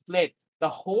Haven if split. The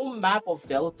home map of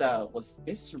Delta was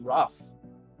this rough.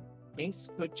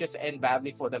 Things could just end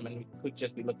badly for them, and we could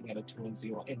just be looking at a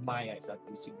 2-0 in my eyes, at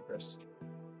least, universe.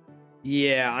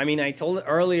 Yeah, I mean, I told it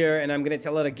earlier, and I'm gonna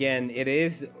tell it again. It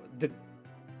is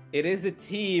the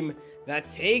team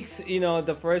that takes, you know,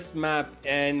 the first map,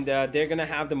 and they're gonna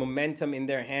have the momentum in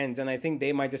their hands, and I think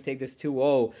they might just take this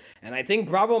 2-0, and I think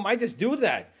Bravo might just do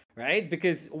that, right?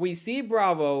 Because we see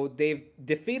Bravo, they've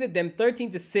defeated them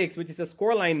 13-6, which is a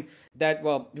scoreline that,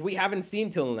 well, we haven't seen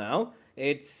till now.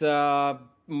 It's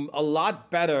a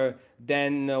lot better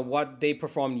than what they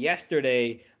performed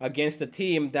yesterday against a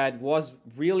team that was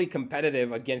really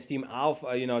competitive against Team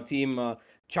Alpha, you know, Team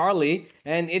Charlie,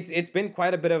 and it's been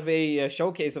quite a bit of a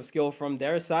showcase of skill from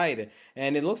their side,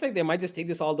 and it looks like they might just take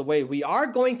this all the way. We are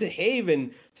going to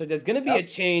Haven, so there's going to be a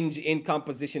change in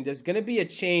composition. There's going to be a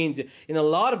change in a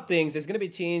lot of things. There's going to be a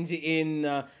change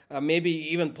in maybe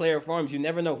even player forms. You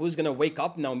never know who's going to wake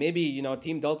up now. Maybe, you know,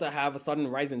 Team Delta have a sudden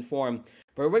Ryzen form.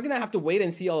 But we're going to have to wait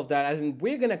and see all of that, as in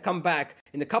we're going to come back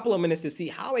in a couple of minutes to see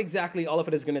how exactly all of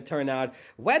it is going to turn out.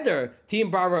 Whether Team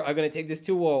Bravo are going to take this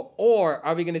 2-0, or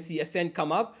are we going to see Ascent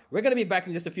come up? We're going to be back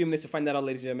in just a few minutes to find that out,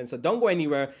 ladies and gentlemen. So don't go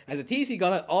anywhere, as the TC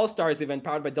Gauntlet All-Stars event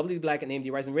powered by WD Black and AMD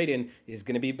Ryzen Radeon is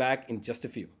going to be back in just a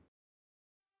few.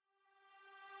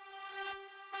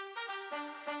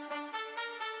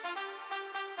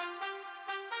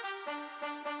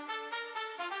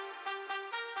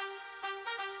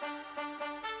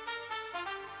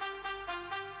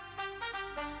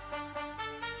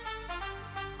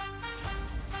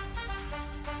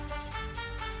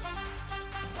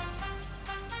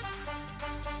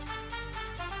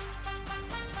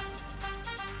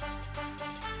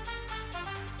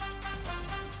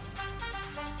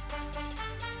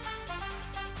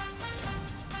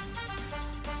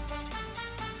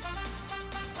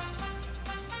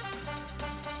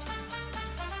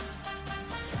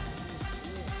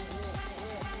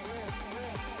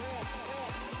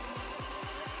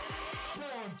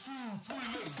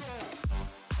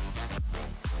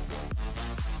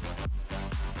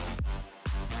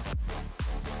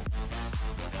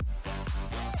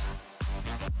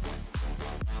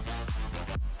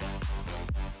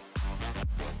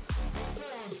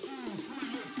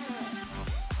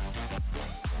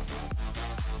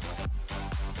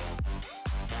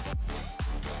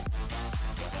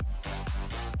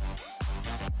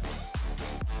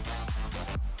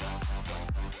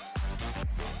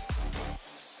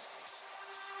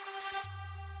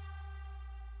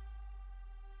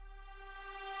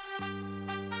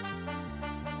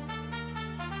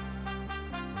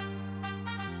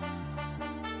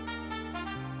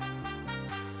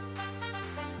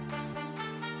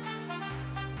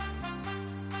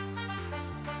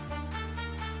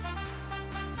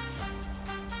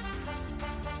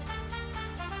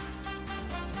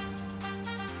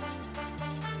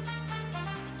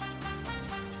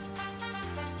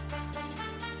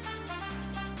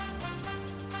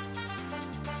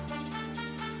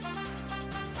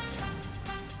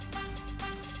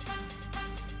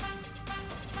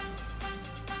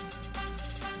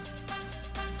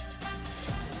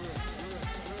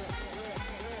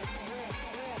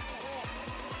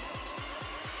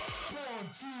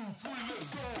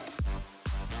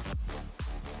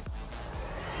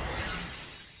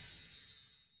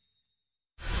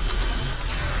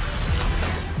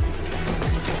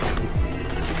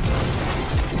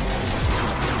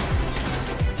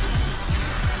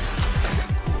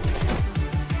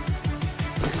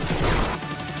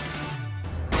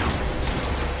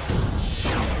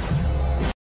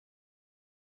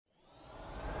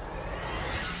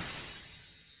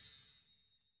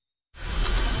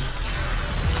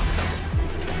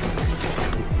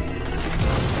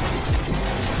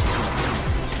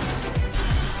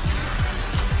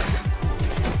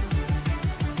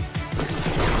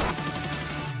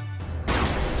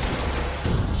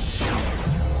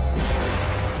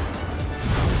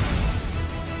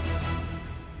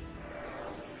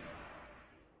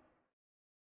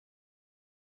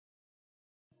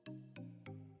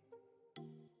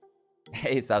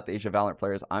 Hey, South Asia Valorant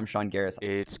players, I'm Sean Garris.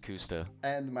 It's Kusta.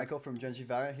 And Michael from Genji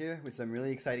Valorant here with some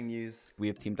really exciting news. We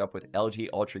have teamed up with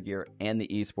LG Ultragear and the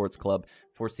Esports Club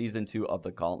for Season 2 of the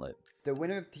Gauntlet. The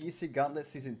winner of Tec Gauntlet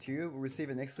Season 2 will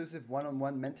receive an exclusive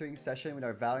one-on-one mentoring session with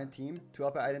our Valorant team to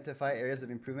help identify areas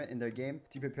of improvement in their game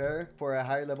to prepare for a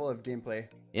higher level of gameplay.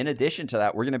 In addition to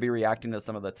that, we're going to be reacting to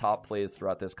some of the top plays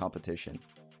throughout this competition.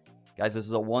 Guys, this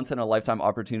is a once-in-a-lifetime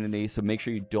opportunity, so make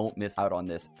sure you don't miss out on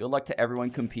this. Good luck to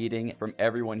everyone competing from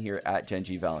everyone here at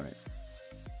Genji Valorant.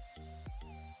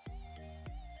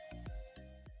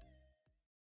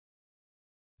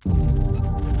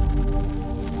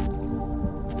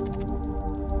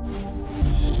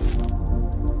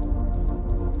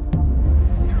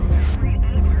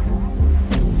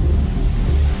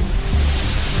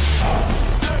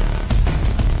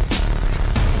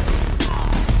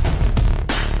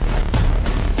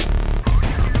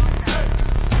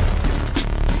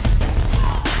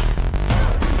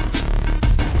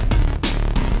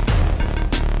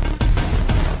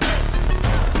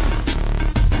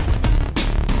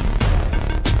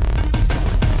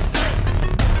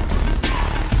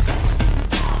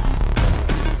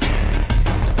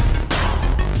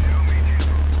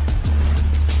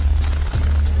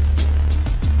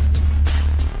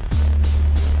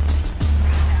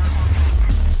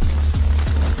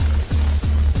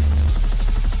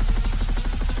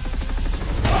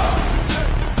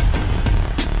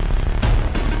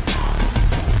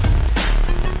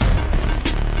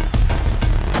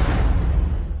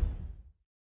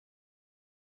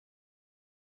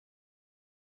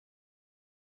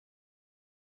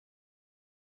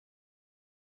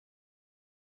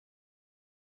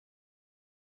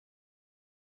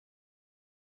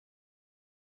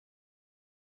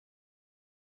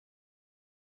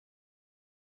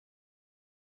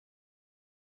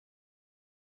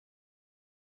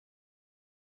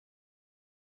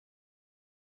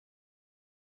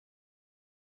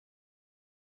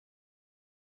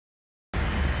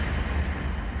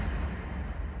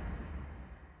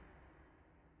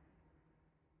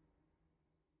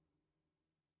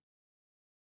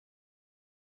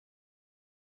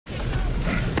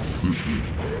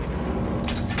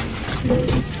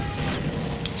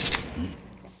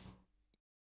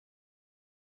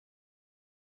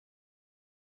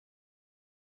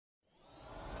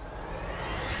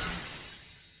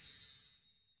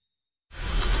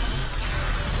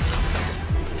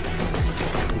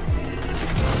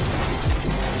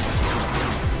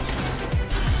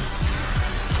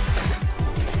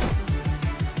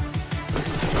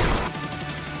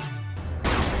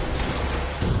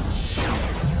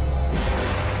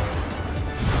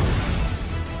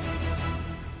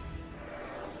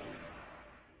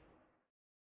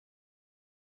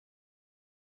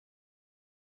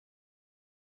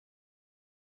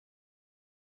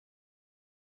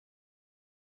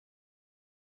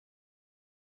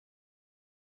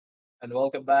 And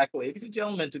welcome back, ladies and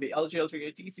gentlemen, to the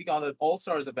LG Tec Gauntlet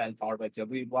All-Stars event powered by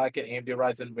W Black and AMD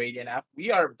Ryzen Radiant.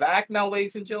 We are back now,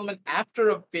 ladies and gentlemen, after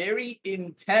a very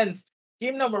intense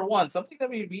game number one, something that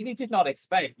we really did not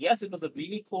expect. Yes, it was a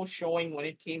really close showing when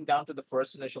it came down to the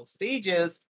first initial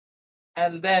stages,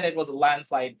 and then it was a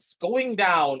landslide going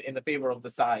down in the favor of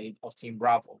the side of Team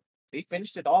Bravo. They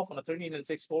finished it off on a 13-6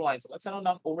 scoreline. So let's head on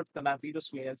down over to the map video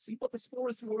screen and see what the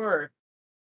scores were.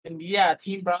 And yeah,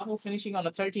 Team Bravo finishing on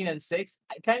a 13-6.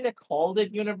 I kind of called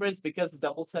it Universe because the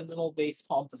double sentinel based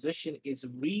composition is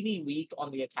really weak on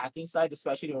the attacking side,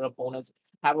 especially when opponents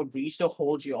have a breach to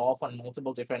hold you off on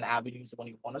multiple different avenues when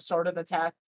you want to start an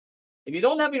attack. If you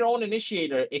don't have your own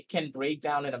initiator, it can break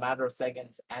down in a matter of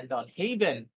seconds. And on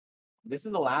Haven, this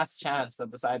is the last chance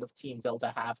that the side of Team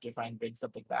Delta have to try and bring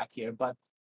something back here. But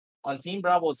on Team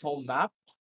Bravo's home map,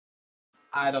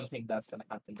 I don't think that's going to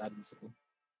happen that easily.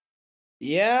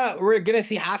 Yeah, we're gonna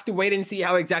have to wait and see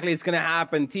how exactly it's gonna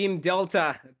happen. Team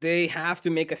Delta, they have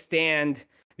to make a stand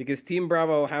because Team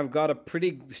Bravo have got a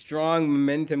pretty strong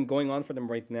momentum going on for them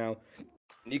right now.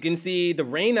 You can see the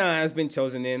Reyna has been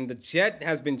chosen in, the Jet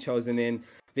has been chosen in.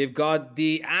 They've got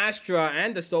the Astra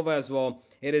and the Sova as well.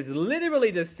 It is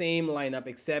literally the same lineup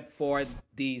except for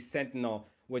the Sentinel,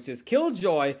 which is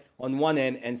Killjoy on one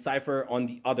end and Cypher on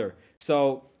the other.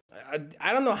 So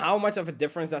I don't know how much of a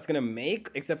difference that's going to make,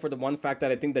 except for the one fact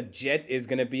that I think the Jet is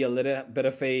going to be a little bit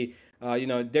of a, they're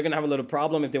going to have a little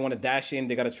problem if they want to dash in.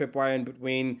 They got a tripwire in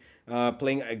between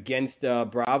playing against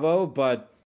Bravo.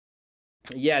 But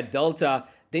yeah, Delta,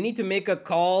 they need to make a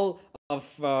call of,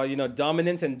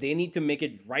 dominance, and they need to make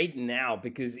it right now,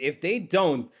 because if they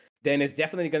don't, then it's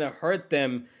definitely going to hurt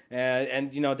them.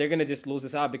 And they're going to just lose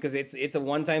this out because it's a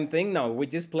one-time thing now. We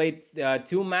just played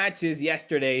 2 matches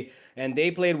yesterday. and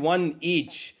they played one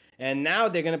each. And now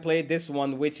they're going to play this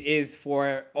one, which is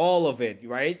for all of it,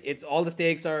 right? It's all the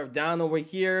stakes are down over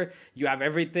here. You have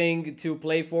everything to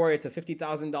play for. It's a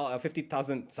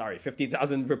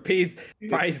 $50,000 rupees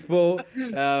prize pool.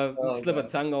 Slip a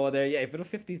tongue over there. Yeah,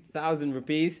 50,000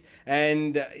 rupees.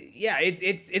 And yeah,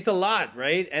 it's a lot,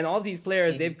 right? And all these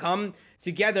players, they've come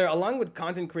together along with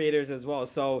content creators as well.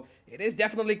 So it is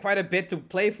definitely quite a bit to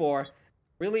play for.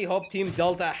 Really hope Team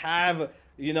Delta have,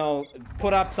 you know,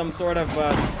 put up some sort of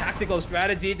tactical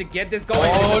strategy to get this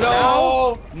going.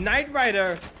 Oh no! Knight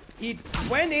Rider, he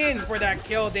went in for that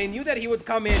kill. They knew that he would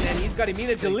come in, and he's got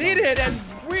immediately deleted, and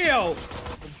Rio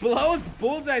blows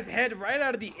Bullseye's head right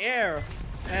out of the air.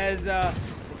 As the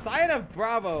side of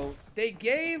Bravo, they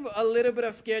gave a little bit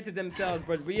of scare to themselves,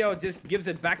 but Rio just gives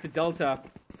it back to Delta.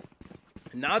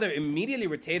 Now they're immediately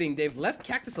rotating. They've left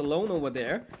Cactus alone over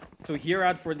there to hear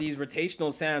out for these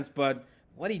rotational sands, but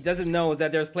what he doesn't know is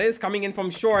that there's players coming in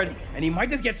from short, and he might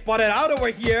just get spotted out over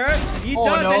here. He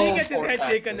does, and he gets his head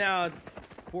taken out.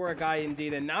 Poor guy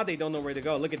indeed, and now they don't know where to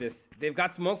go. Look at this. They've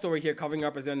got smokes over here covering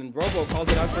up his end, and Robo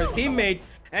called it out for his teammate,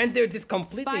 and they're just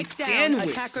completely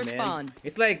sandwiched, man.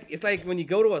 It's like when you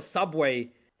go to a Subway,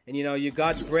 and you know, you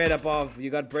got bread above, you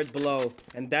got bread below,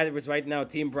 and that is right now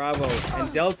Team Bravo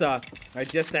and Delta are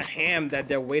just a ham that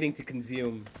they're waiting to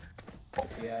consume.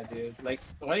 Yeah, dude. Like,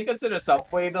 when you consider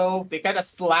Subway, though, they kind of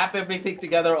slap everything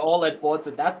together all at once,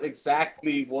 and that's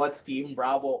exactly what Team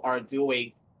Bravo are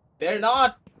doing. They're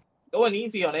not going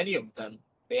easy on any of them.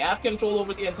 They have control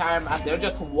over the entire map. They're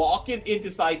just walking into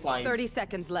sidelines. 30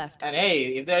 seconds left. And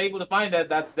hey, if they're able to find it,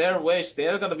 that's their wish.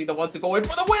 They're going to be the ones to go in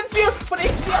for the wins here. But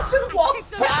HBS just walks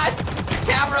past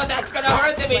the camera. That's going to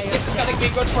hurt him. This is going to be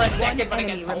good for a second, but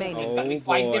against Holmes, it's going to be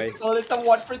quite difficult. It's a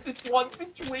 1 versus 1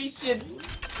 situation.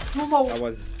 That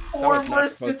was 4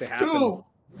 versus 2.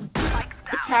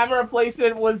 The camera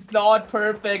placement was not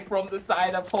perfect from the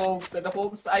side of Holmes. And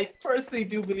Holmes, I personally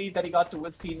do believe that he got to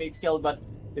his teammates killed, but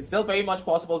it's still very much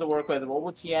possible to work with.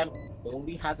 Robo TM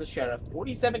only has a share of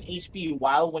 47 HP,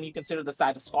 while when you consider the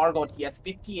side of Scargot, he has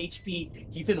 50 HP.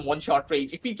 He's in one-shot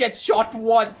range. If he gets shot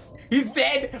once, he's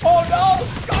dead. Oh no!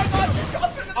 Scargot, the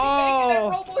shots are gonna be taken,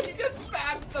 and Robo, he just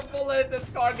spams the bullets, and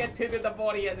Scar gets hit in the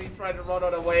body as he's trying to run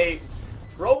out away.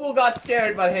 Robo got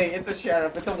scared, but hey, it's a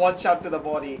sheriff. It's a one-shot to the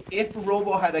body. If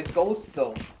Robo had a ghost,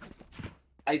 though,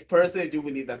 I personally do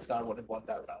believe that Scar would have won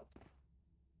that round.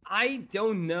 I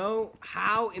don't know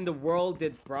how in the world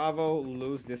did Bravo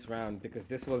lose this round, because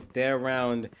this was their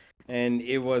round, and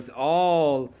it was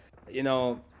all, you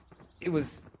know, it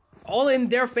was all in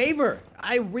their favor.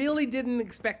 I really didn't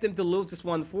expect them to lose this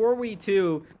one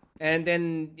 4v2, and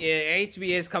then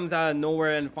HBS comes out of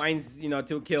nowhere and finds, you know,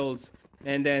 2 kills.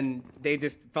 And then they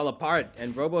just fell apart,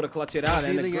 and Robo to clutch it out,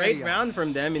 and a great round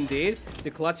from them indeed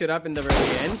to clutch it up in the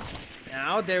very end.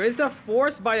 Now there is a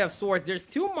force buy of sorts. There's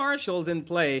 2 marshals in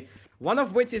play, one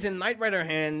of which is in Knight Rider's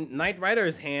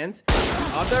hands.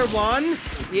 Other one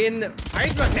in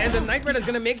Hydra's hands, and Knight Rider's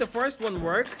gonna make the first one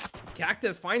work.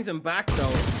 Cactus finds him back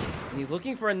though, and he's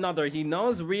looking for another. He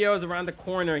knows Rio's around the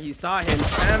corner. He saw him,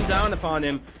 slammed down upon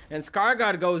him, and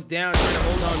Scargod goes down, trying to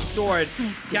hold on short.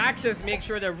 Cactus makes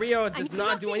sure that Rio does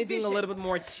not do anything a little bit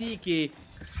more cheeky.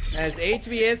 As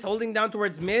HV is holding down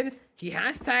towards mid, he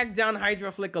has tagged down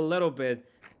Hydra Flick a little bit.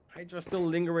 Hydra's still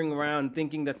lingering around,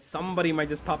 thinking that somebody might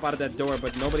just pop out of that door,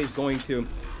 but nobody's going to.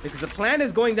 Because the plan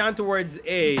is going down towards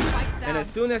A, and as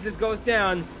soon as this goes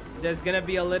down, there's gonna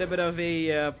be a little bit of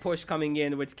a push coming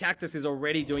in, which Cactus is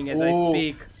already doing as I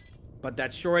speak. But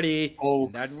that shorty,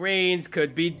 that range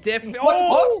could be difficult.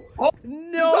 Oh!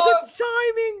 No,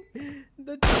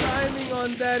 the timing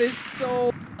on that is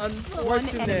so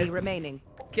unfortunate. 1 enemy remaining.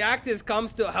 Cactus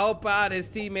comes to help out his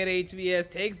teammate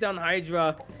HVS, takes down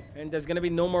Hydra, and there's gonna be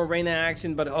no more Reyna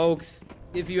action. But Oaks,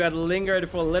 if you had lingered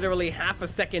for literally half a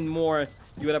second more,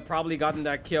 you would have probably gotten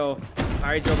that kill.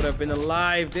 Hydra would have been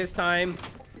alive this time.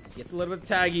 Gets a little bit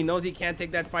taggy, knows he can't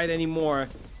take that fight anymore.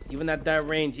 Even at that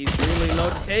range, he's really low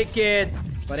to take it.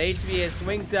 But HVS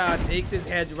swings out, takes his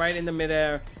head right in the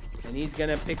midair, and he's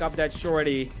gonna pick up that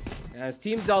shorty. As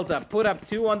Team Delta put up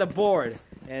 2 on the board,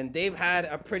 and they've had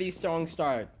a pretty strong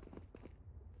start.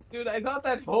 Dude, I thought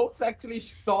that Hopes actually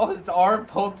saw his arm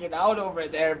poking out over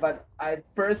there, but I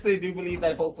personally do believe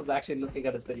that Hope was actually looking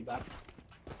at his minimap.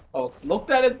 Hopes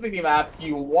looked at his minimap,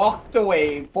 he walked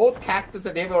away. Both Cactus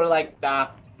and him were like, nah,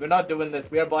 we're not doing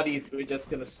this. We're buddies. We're just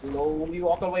gonna slowly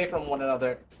walk away from one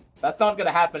another. That's not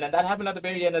gonna happen, and that happened at the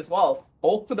very end as well.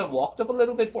 Hope could have walked up a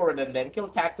little bit forward and then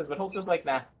killed Cactus, but Hope's just like,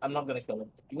 nah, I'm not gonna kill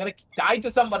him. I'm gonna die to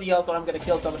somebody else, or I'm gonna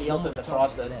kill somebody else in the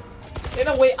process. In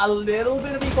a way, a little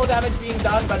bit of eco damage being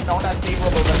done, but not as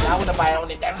favorable. But now with the Byron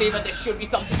in their favor, there should be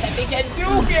something that they can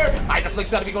do here.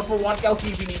 Hydroflix gonna be going for one kill.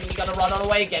 He's immediately gonna run on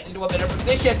away, get into a better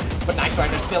position. But Knight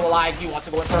Rider's still alive. He wants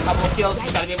to go in for a couple of kills.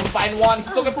 He's gonna be able to find one.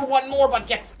 He's looking for one more, but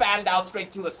gets spammed out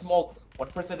straight through the smoke.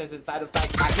 1% is inside of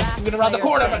sight. Just swinging around the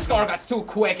corner, but Skargot's too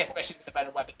quick, especially with the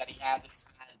better weapon that he has in his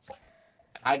hands.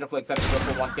 Hydroflix gonna be good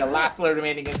for one kill. Last player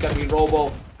remaining is gonna be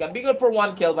Robo. Gonna be good for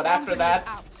one kill, but after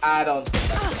that, I don't think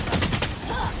that's gonna happen.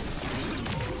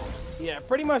 Yeah,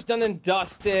 pretty much done and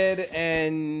dusted,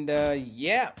 and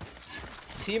yeah,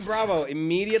 Team Bravo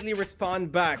immediately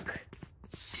respond back,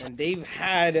 and they've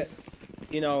had,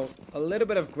 you know, a little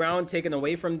bit of ground taken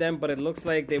away from them, but it looks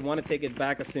like they want to take it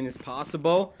back as soon as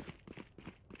possible.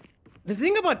 The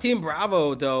thing about Team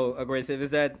Bravo, though, Aggressive,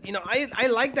 is that, you know, I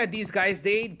like that these guys,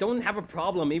 they don't have a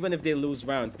problem even if they lose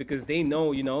rounds, because they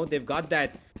know, you know, they've got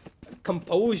that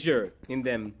composure in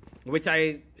them, which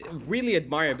I really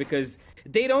admire, because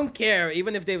they don't care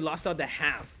even if they've lost out the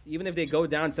half, even if they go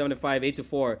down 75,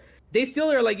 8-4. They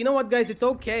still are like, you know what, guys, it's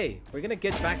okay. We're gonna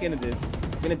get back into this.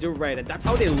 We're gonna do it right. And that's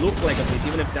how they look like, at least,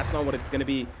 even if that's not what it's gonna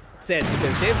be said,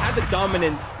 because they've had the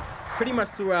dominance pretty much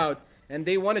throughout, and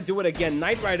they want to do it again.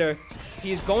 Knight Rider,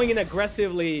 he's going in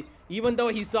aggressively, even though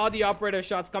he saw the operator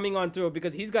shots coming on through,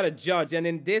 because he's got a judge, and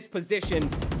in this position,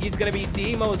 he's gonna be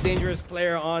the most dangerous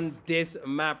player on this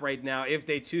map right now if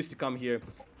they choose to come here.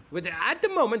 Which at the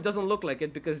moment doesn't look like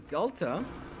it, because Delta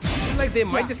seems like they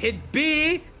might just hit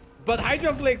B, but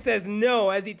Hydroflix says no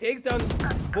as he takes down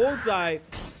Bullseye.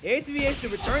 HVH to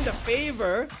return the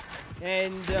favor,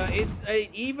 and it's an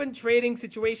even trading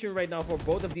situation right now for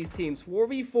both of these teams.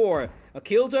 4v4, a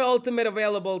Killjoy ultimate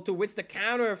available, to which the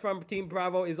counter from Team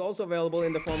Bravo is also available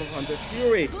in the form of Hunter's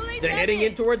Fury. They're heading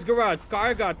in towards Garage.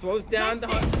 Skargot throws down the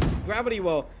gravity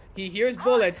wall. He hears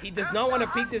bullets. He does not want to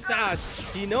peek this out.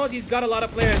 He knows he's got a lot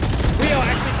of players. Rio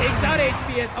actually takes out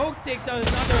HBS. Hoax takes down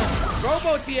another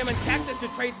Robo TM and Cactus to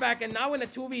trade back. And now in a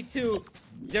 2v2,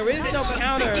 there is no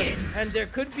counter. And there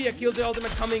could be a Killjoy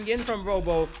ultimate coming in from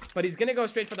Robo. But he's going to go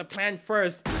straight for the plant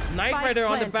first. Knight Rider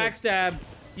on the backstab.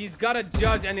 He's got a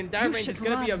judge. And in that range, it's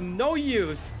going to be of no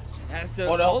use. As the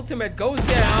ultimate goes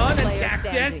down. And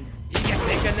Cactus, he gets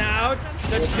taken out.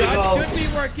 The judge should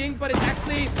be working. But it's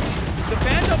actually the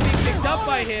Vandal being picked up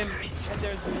by him, and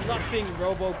there's nothing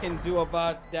Robo can do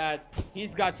about that.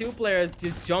 He's got two players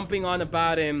just jumping on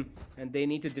about him, and they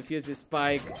need to defuse this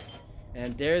spike.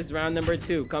 And there's round number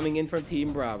 2 coming in from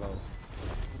Team Bravo.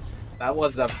 That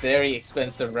was a very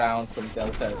expensive round from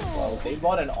Delta as well. They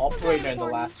bought an operator in the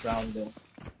last round of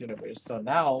Universe, so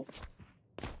now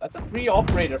that's a free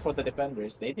operator for the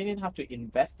defenders. They didn't have to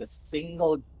invest a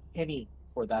single penny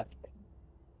for that.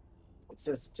 This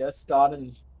has just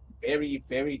gotten very,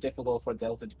 very difficult for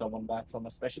Delta to come on back from,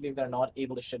 especially if they're not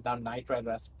able to shut down Knight Rider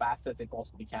as fast as they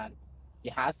possibly can. He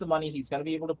has the money. He's going to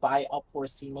be able to buy up for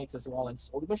his teammates as well. And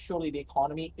slowly but surely, the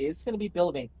economy is going to be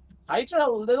building. Hydra, a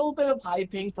little bit of high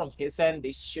ping from his end.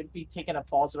 They should be taking a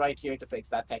pause right here to fix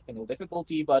that technical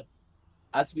difficulty. But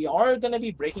as we are going to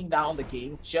be breaking down the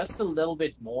game just a little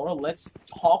bit more, let's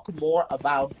talk more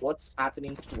about what's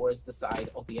happening towards the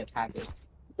side of the attackers.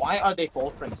 Why are they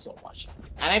faltering so much?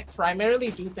 And I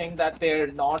primarily do think that they're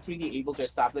not really able to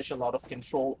establish a lot of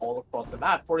control all across the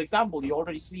map. For example, you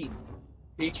already see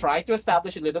they tried to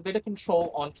establish a little bit of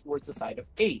control on towards the side of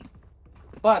A,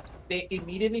 but they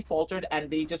immediately faltered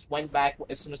and they just went back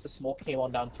as soon as the smoke came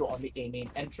on down through on the A main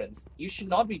entrance. You should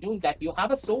not be doing that. You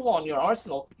have a Sova on your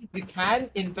arsenal. You can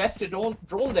invest a drone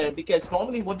there, because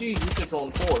normally what do you use a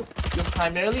drone for? You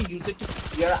primarily use it to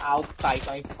clear out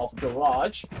sightlines of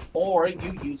Garage, or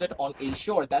you use it on A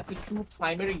shore. That's the two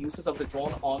primary uses of the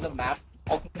drone on the map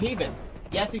of Haven.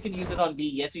 Yes, you can use it on B.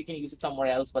 Yes, you can use it somewhere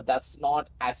else, but that's not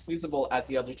as feasible as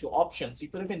the other two options. You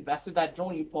could have invested that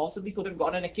drone. You possibly could have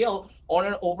gotten a kill on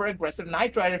an over-aggressive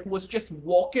Knight Rider who was just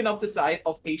walking up the side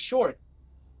of A short.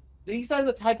 These are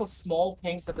the type of small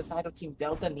things that the side of Team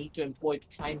Delta need to employ to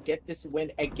try and get this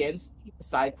win against the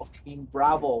side of Team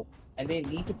Bravo. And they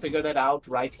need to figure that out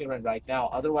right here and right now.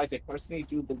 Otherwise, I personally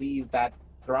do believe that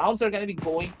the rounds are going to be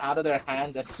going out of their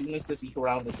hands as soon as this eco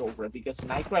round is over, because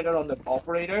Knight Rider on the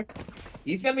operator,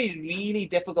 he's going to be really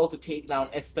difficult to take down,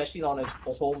 especially on his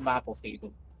home map of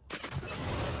Haven.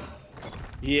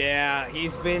 Yeah,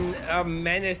 he's been a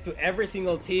menace to every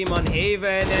single team on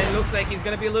Haven, and looks like he's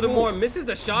going to be a little more. Misses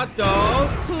the shot, though.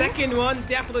 Second one,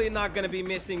 definitely not going to be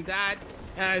missing that,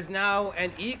 as now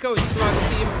an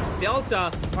eco-struck Team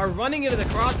Delta are running into the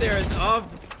crosshairs of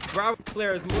Bravo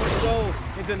players, more so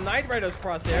into Knight Rider's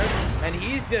crosshairs, and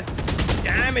he's just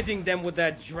damaging them with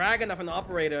that dragon of an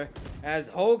operator, as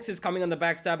Hoax is coming on the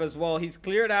backstab as well. He's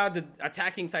cleared out the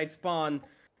attacking side spawn,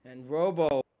 And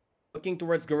Robo looking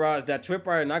towards Garage. That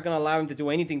tripwire not going to allow him to do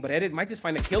anything, but Edit might just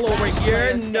find a kill over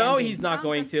here. No, he's not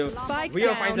going to.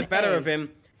 Rio finds it better of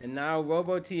him. And now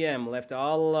Robo TM left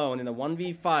all alone in a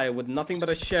 1v5 with nothing but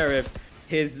a Sheriff.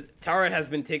 His turret has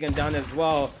been taken down as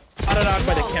well. Spotted out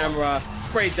by the camera.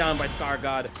 Sprayed down by Scar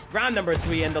God. Round number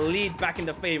 3 and the lead back in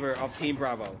the favor of Team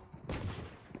Bravo.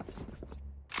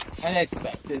 And I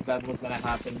expected that was going to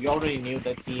happen. We already knew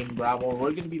that Team Bravo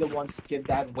were going to be the ones to get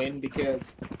that win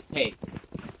because, hey,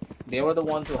 they were the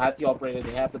ones who had the operator.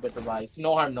 They have the bit device.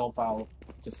 No harm, no foul.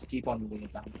 Just keep on moving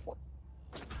it down the court.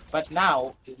 But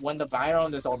now, when the buy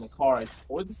round is on the cards,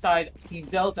 for the side of Team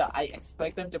Delta, I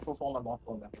expect them to perform a lot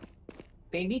more better.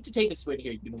 They need to take this win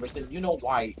here, Universe, and you know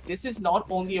why. This is not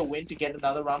only a win to get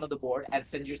another round on the board and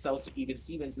send yourselves to even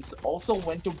Stevens. This is also a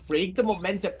win to break the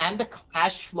momentum and the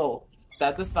cash flow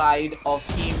that the side of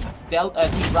Team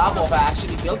Bravo have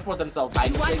actually built for themselves. I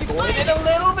think going in a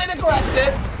little bit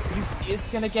aggressive. He's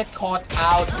gonna get caught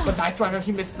out, but Knight Rider,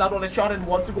 he misses out on a shot and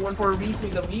wants to go in for a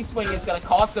reswing. The reswing is gonna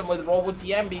cost him with Robo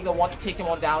TM being the one to take him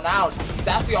on down out.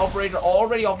 That's the operator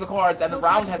already off the cards, and the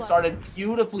round has started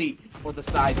beautifully for the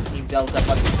side of Team Delta,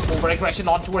 but over-aggression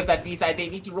on towards that B side. They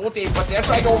need to rotate, but they're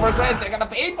trying to over-aggress. They're gonna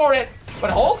pay for it.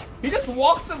 But Hulks, he just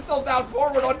walks himself down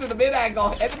forward onto the mid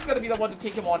angle. Evan's gonna be the one to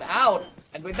take him on out.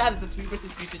 And with that, it's a 3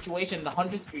 versus 3 situation. The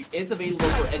Hunter Street is available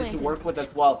for Edit to work with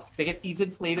as well. They can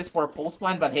easily play this for a post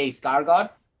plan, but hey, Scar God,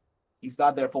 he's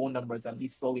got their phone numbers and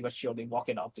he's slowly but surely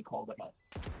walking up to call them out.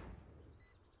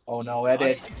 Oh no,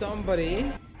 Edit.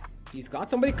 He's got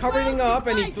somebody covering up,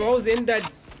 and he throws in that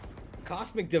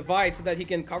Cosmic Divide so that he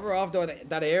can cover off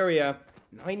that area.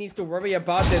 Now he needs to worry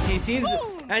about this. He sees,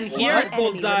 and here's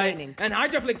Bullseye, and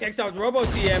Hydra Flick takes out Robo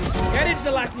TM. Edit's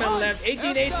the last man left.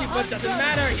 18 HP, but doesn't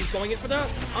matter. He's going in for the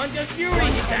Unjust Fury.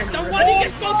 He backs the one. He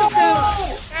gets both of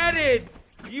them. Edit,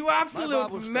 you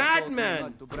absolute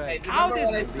madman. How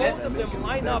did both of them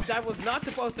line up? That was not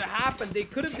supposed to happen. They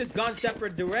could have just gone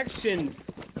separate directions.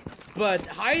 But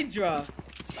Hydra,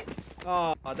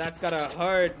 oh, that's gotta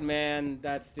hurt, man.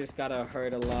 That's just gotta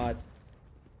hurt a lot.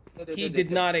 He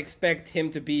did not expect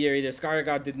him to be here either. Scar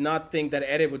God did not think that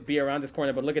Edit would be around this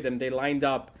corner, but look at them. They lined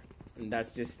up. And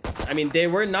that's just... I mean, they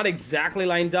were not exactly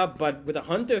lined up, but with the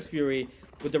Hunter's Fury,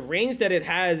 with the range that it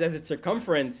has as its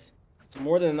circumference, it's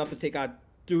more than enough to take out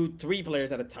 2-3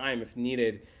 players at a time if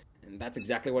needed. And that's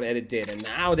exactly what Edit did. And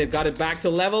now they've got it back to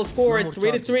level scores,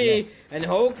 3-3. And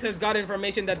Hoax has got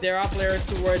information that there are players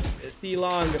towards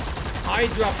C-Long.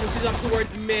 Hydra pushes up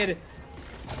towards mid.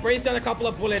 Sprays down a couple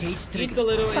of bullets, eats a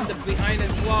little in the behind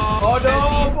as well. Oh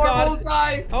no, for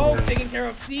Bullseye! Hoax taking care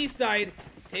of C-side.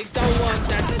 Takes down one.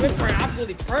 That Flipper,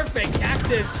 absolutely perfect.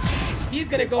 Cactus. He's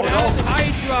gonna go down to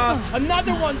Hydra.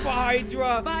 Another one for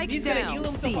Hydra. He's gonna heal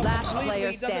himself up completely.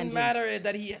 It doesn't matter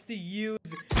that he has to use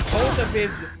both of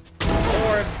his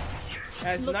orbs,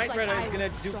 as Knight Rider is gonna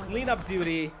do cleanup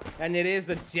duty. And it is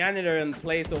the janitor in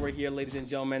place over here, ladies and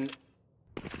gentlemen.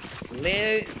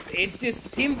 It's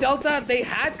just Team Delta, they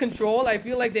had control. I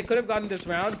feel like they could have gotten this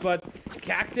round, but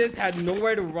Cactus had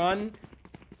nowhere to run,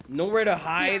 nowhere to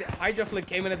hide. Hydra Flick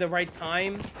came in at the right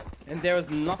time, and there was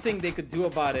nothing they could do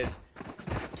about it.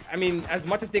 I mean, as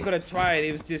much as they could have tried,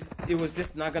 it was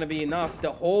just not gonna be enough.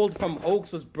 The hold from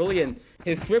Hoax was brilliant.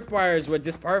 His tripwires were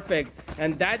just perfect,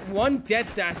 and that one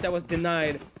jet dash that was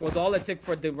denied was all it took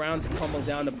for the round to crumble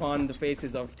down upon the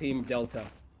faces of Team Delta.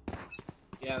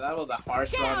 Yeah, that was a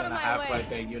harsh round and a half right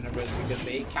there, Universe, because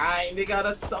they kinda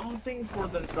got something for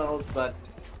themselves, but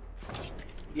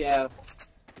yeah,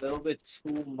 a little bit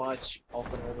too much of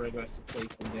an over-aggressive play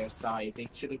from their side. They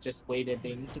should have just waited.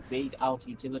 They need to bait out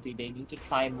utility. They need to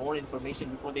try more information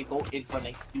before they go in for an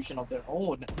execution of their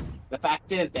own. The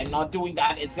fact is, they're not doing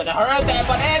that. It's gonna hurt them,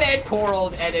 but Edit, poor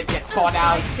old Edit, gets caught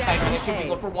out. Knight Rider should be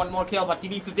good for one more kill, but he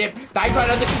needs to dip. Knight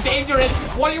Rider, this is dangerous.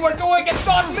 What you are doing, it's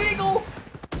not legal.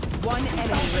 One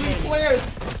enemy remaining. Players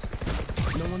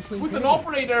with an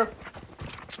operator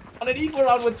on an equal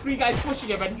round with 3 guys pushing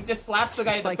him, and he just slaps the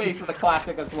guy in the face with a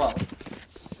classic as well.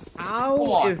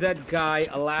 How is that guy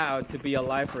allowed to be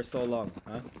alive for so long?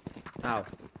 Huh?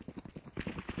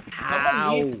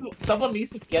 How? Someone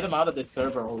needs to get him out of this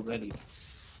server already.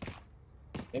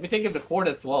 Maybe think of the court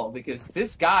as well, because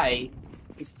this guy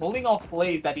is pulling off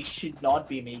plays that he should not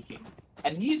be making.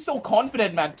 And he's so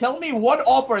confident, man. Tell me what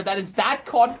offer that is that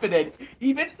confident.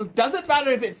 Even doesn't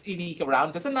matter if it's an eco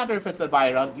round, doesn't matter if it's a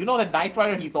buy round. You know that Knight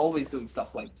Rider, he's always doing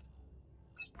stuff like that.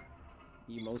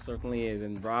 He most certainly is.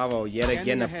 And Bravo, yet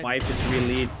again, a 5-3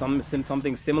 lead.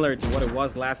 Something similar to what it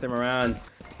was last time around.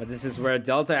 But this is where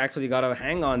Delta actually got a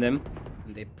hang on them.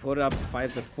 And they put up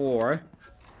 5-4.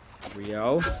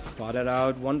 Rio spotted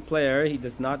out one player. He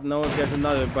does not know if there's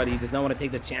another, but he does not want to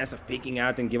take the chance of peeking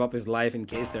out and give up his life in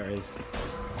case there is.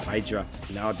 Hydra.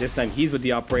 Now this time he's with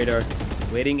the operator,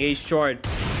 waiting a short.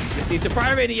 He just needs to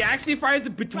fire it. He actually fires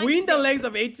it between the legs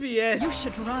of HVS. You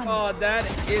should run. Oh, that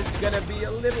is gonna be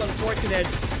a little unfortunate.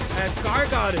 As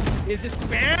Scargod is just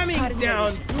spamming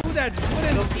down through that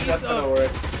wooden piece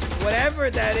of whatever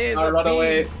that is. Run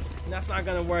away. That's not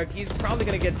gonna work. He's probably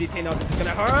gonna get detained out. This is gonna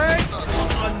hurt.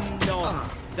 Oh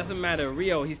no. Doesn't matter.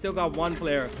 Rio, he's still got one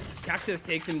player. Cactus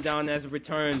takes him down as a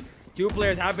return. Two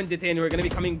players have been detained. We're gonna be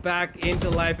coming back into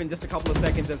life in just a couple of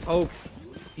seconds as Hoax.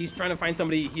 He's trying to find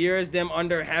somebody. He hears them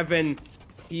under heaven.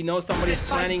 He knows somebody's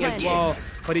planning as well,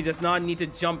 but he does not need to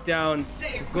jump down.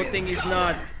 Good thing he's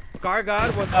not.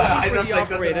 Scargod was looking for the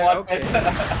operator. Okay. Okay,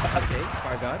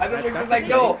 Scargod. I don't think it's like,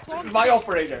 no, this is my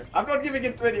operator. I'm not giving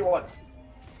it to anyone.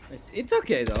 It's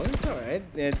okay though, it's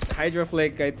alright.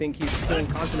 Hydroflick, I think he's feeling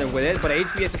confident with it, but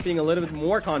HVS is feeling a little bit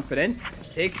more confident.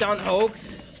 Takes down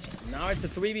Hoax. Now it's a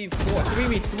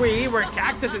 3v3 where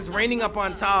Cactus is reigning up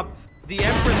on top. The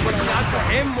Empress working out for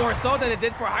him more so than it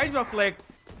did for Hydroflick.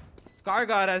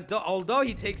 Scargod, although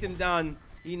he takes him down,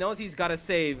 he knows he's got to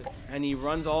save, and he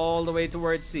runs all the way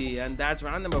towards C, and that's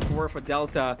round number 4 for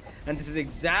Delta. And this is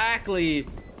exactly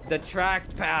the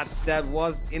track path that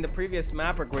was in the previous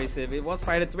map aggressive. It was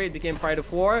 5-3, it became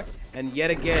 5-4, and yet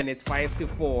again it's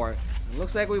 5-4. It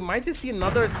looks like we might just see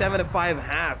another 7-5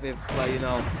 half if you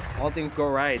know, all things go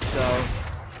right. So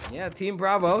yeah, Team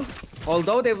Bravo,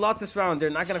 although they've lost this round, they're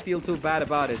not gonna feel too bad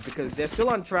about it because they're still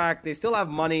on track, they still have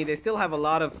money, they still have a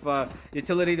lot of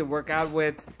utility to work out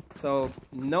with. So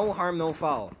no harm, no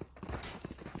foul.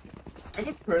 I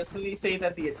would personally say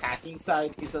that the attacking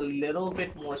side is a little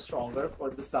bit more stronger for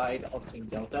the side of Team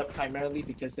Delta, primarily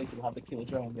because they do have the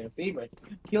Killjoy in their favor.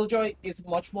 Killjoy is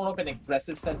much more of an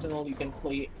aggressive sentinel. You can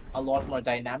play a lot more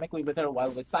dynamically with her,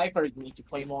 while with Cypher, you need to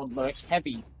play more lurk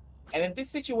heavy. And in this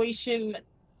situation,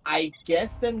 I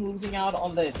guess them losing out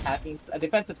on the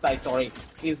defensive side, sorry,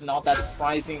 is not that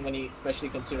surprising when you especially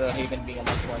consider Haven being a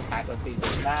much more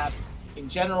attacker-favored map in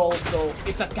general, so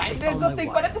it's a kind of good thing,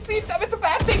 but at the same time, it's a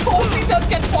bad thing. Hoax, he does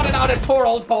get spotted out at poor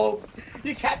old Hoax.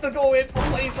 You can't go in for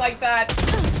plays like that.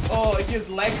 Oh, if his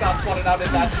leg got spotted out in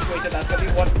that situation, that's gonna be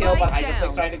one kill, but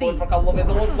Hydroflick's trying to go in for a couple of his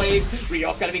own plays.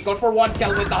 Rio's gonna be good for one kill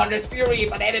with the Hunter's Fury,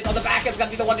 but Edit on the back is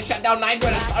gonna be the one to shut down 9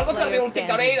 Red. Scargod's gonna be able to take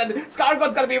down 8, and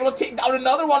Scargod's gonna be able to take down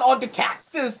another one onto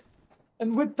Cactus.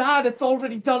 And with that, it's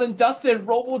already done and dusted.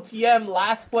 Robo TM,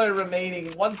 last player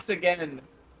remaining once again. And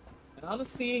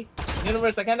honestly,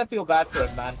 Universe, I kind of feel bad for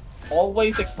him, man.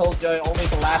 Always the Killjoy, always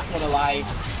the last one alive.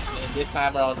 And this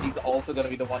time around, he's also going to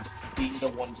be the one to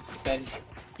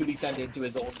be sent into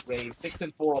his own grave.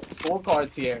 6-4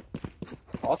 scorecards here.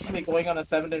 Possibly going on a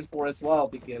 7-4 as well,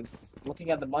 because looking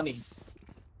at the money,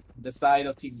 the side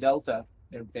of Team Delta,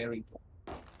 they're very poor.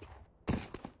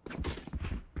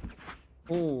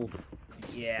 Ooh,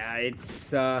 yeah,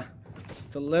 it's a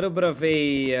little bit of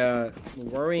a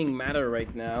worrying matter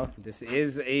right now. This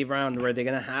is a round where they're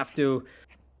gonna have to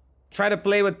try to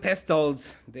play with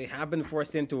pistols. They have been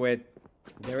forced into it.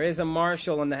 There is a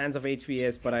Marshall in the hands of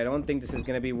HVS, but I don't think this is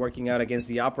gonna be working out against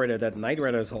the operator that Knight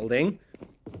Rider is holding.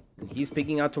 And he's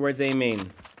peeking out towards A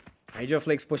main.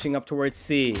 Hydroflick's pushing up towards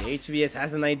C. HVS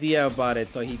has an idea about it,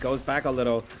 so he goes back a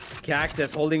little.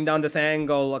 Cactus holding down this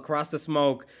angle across the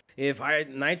smoke. If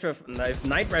Knight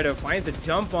Rider finds a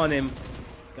jump on him,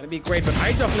 it's gonna be great, but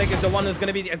Hydroflick is the one who's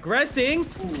gonna be aggressing.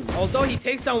 Although he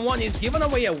takes down one, he's giving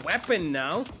away a weapon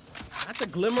now. That's a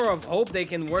glimmer of hope they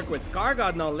can work with.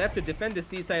 Scargod now left to defend the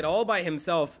C side all by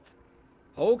himself.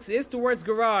 Hoax is towards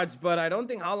Garage, but I don't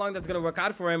think how long that's gonna work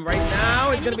out for him. Right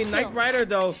now, it's gonna be Knight Rider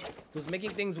though, who's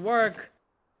making things work.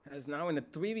 As now in a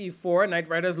 3v4, Knight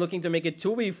Rider's looking to make it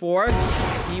 2v4.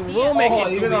 He will make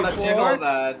it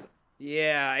 2v4.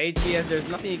 Yeah, HVS, there's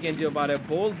nothing you can do about it.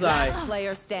 Bullseye.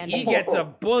 Player standing. He gets a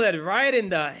bullet right in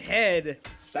the head.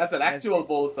 That's an actual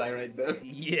bullseye right there.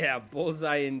 Yeah,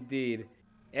 bullseye indeed.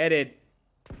 Edit.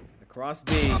 Across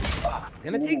B.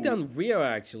 Gonna take down Rio,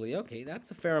 actually. Okay, that's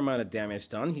a fair amount of damage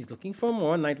done. He's looking for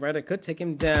more. Knight Rider could take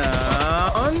him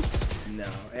down. No,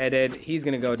 Edit. He's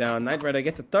gonna go down. Knight Rider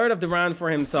gets a third of the round for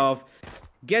himself.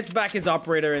 Gets back his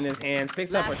operator in his hands.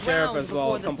 Picks up a Sheriff as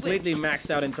well. Completely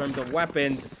maxed out in terms of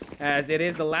weapons. As it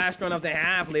is the last run of the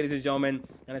half, ladies and gentlemen.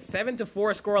 And a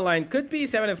 7-4 scoreline. Could be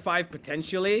 7-5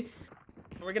 potentially.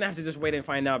 We're gonna have to just wait and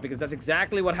find out, because that's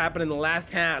exactly what happened in the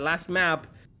last map.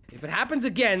 If it happens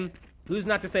again, who's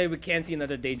not to say we can't see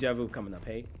another deja vu coming up,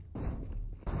 hey?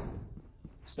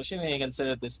 Especially when you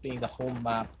consider this being the home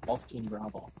map of Team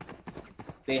Bravo.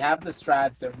 They have the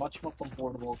strats, they're much more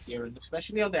comfortable here, and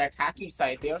especially on their attacking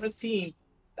side, they are a team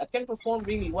that can perform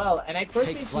really well. And I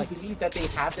personally believe that they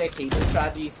have their cable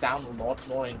strategies down a lot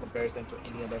more in comparison to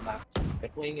any other map. They're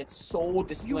playing it so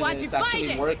disciplined and it's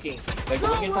actually working. They're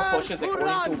going in for pushes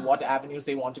according to what avenues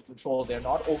they want to control. They're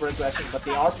not over-aggressing, but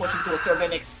they are pushing to a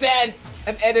certain extent.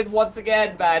 And Edit once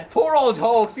again, man. Poor old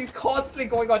Hoax. He's constantly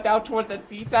going on down towards that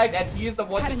seaside, and he is the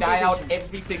one to die out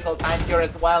every single time here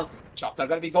as well. Shots are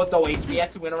going to be good though.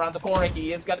 HBS to win around the corner.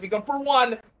 He is going to be good for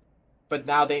one. But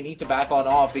now they need to back on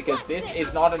off because this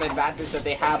is not an advantage that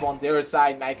they have on their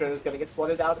side. Nitro is going to get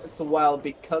spotted out as well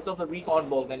because of the recon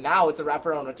bolt. And now it's a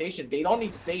wraparound rotation. They don't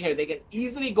need to stay here. They can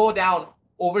easily go down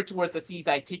over towards the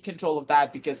seaside, take control of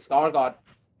that because Scargot,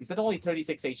 he's at only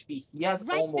 36 HP. He has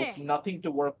almost nothing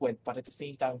to work with. But at the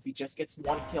same time, if he just gets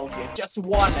one kill here, just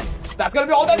one, that's going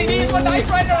to be all that he needs for Knight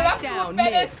Rider. An absolute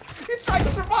menace. He's trying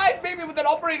to survive. Maybe with an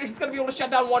operator, he's going to be able to shut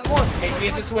down one more.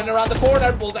 HBS is swinging around the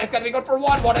corner. Bullseye's going to be good for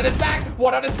one. One on his back,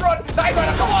 one on his front. Knight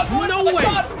Rider, come on. No way.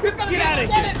 He's going to get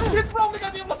it. It's probably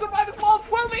going to be able to survive as well.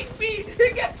 12 HP.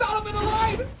 He gets out of it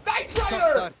alive. Knight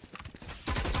Rider.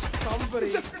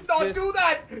 Somebody just did not do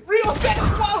that. Rio dead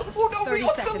as well. Oh no, 30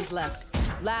 Rio seconds still... left.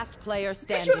 Last player They should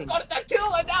have standing. gotten that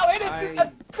kill, and now Edit's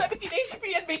at 17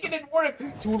 HP and making it work.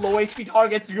 2 low HP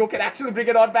targets. Rio can actually bring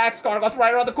it on back. Scargot's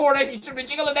right around the corner. He should be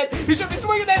jiggling it. He should be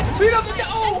swinging it. He doesn't get.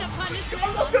 Oh!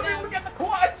 Scargot's gonna be able to get the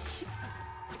clutch.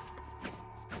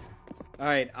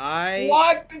 Alright,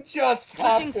 What just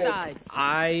Switching happened? sides.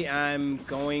 I am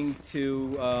going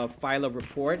to file a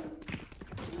report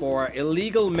for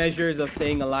illegal measures of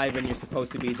staying alive when you're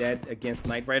supposed to be dead against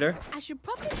Knight Rider. I should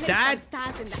probably play That some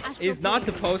stars in the Astro is not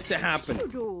game. supposed to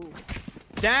happen.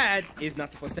 That is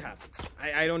not supposed to happen.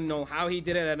 I don't know how he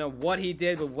did it. I don't know what he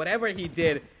did, but whatever he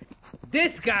did,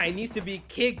 this guy needs to be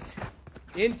kicked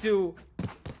into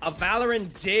a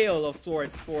Valorant jail of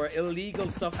sorts for illegal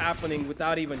stuff happening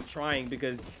without even trying,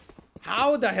 because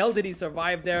how the hell did he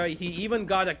survive there? He even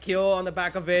got a kill on the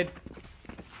back of it.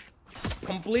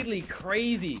 Completely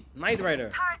crazy. Knight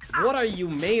Rider, what are you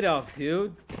made of,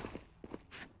 dude?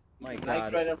 My Knight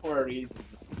god. Rider for a reason.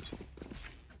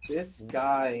 This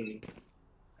guy...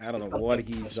 I don't know what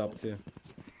he's up to.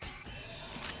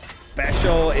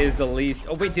 Special is the least.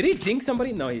 Oh wait, did he dink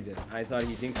somebody? No, he didn't. I thought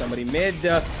he dinked somebody mid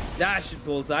dash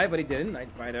Bullseye, but he didn't. Knight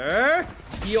Rider.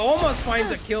 He almost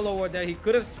finds a kill over there. He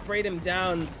could have sprayed him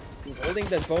down. He was holding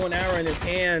that bow and arrow in his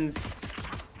hands.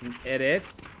 Edit.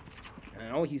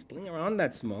 Now he's playing around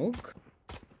that smoke.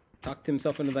 Tucked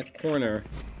himself into that corner.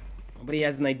 Nobody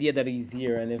has an idea that he's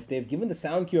here. And if they've given the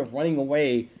sound cue of running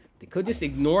away, they could just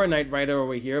ignore Knight Rider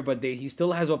over here. But he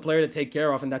still has a player to take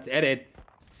care of, and that's Edit.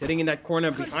 Sitting in that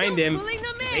corner behind him.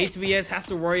 HVS has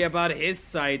to worry about his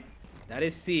side. That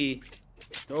is C.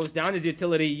 Throws down his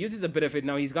utility. Uses a bit of it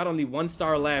now. He's got only 1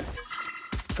 star left.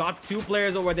 Got 2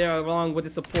 players over there along with the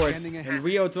support. And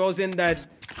Rio throws in that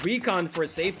recon for a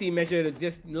safety measure to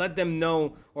just let them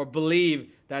know or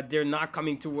believe that they're not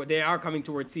coming toward. They are coming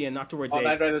towards C and not towards A.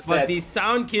 But dead. these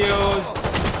sound cues.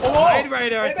 Knight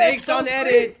Rider takes down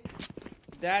Edit.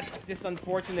 That's just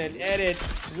unfortunate. Edit.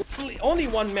 Only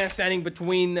one man standing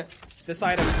between the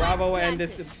side of Bravo and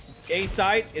this A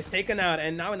side is taken out.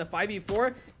 And now in the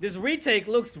 5v4, this retake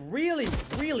looks really,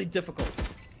 really difficult.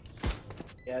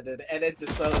 Yeah, dude, Edit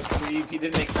just fell asleep. He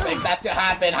didn't expect that to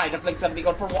happen. Hydroflix suddenly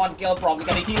got for 1 kill. Probably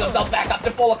gonna heal himself back up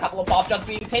to full. A couple of pop shots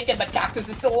being taken, but Cactus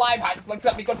is still alive. Hydroflix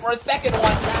suddenly got for a second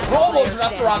one. Romo's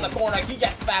just around the corner. He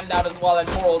gets spammed out as well. And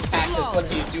poor old Cactus, what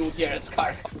do you do here? It's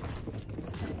Scargo.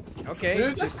 Okay.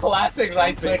 Dude, just classic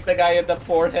right click the guy in the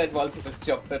forehead while he was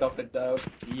jumping up and down.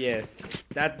 Yes.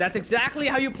 That's exactly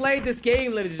how you play this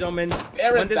game, ladies and gentlemen.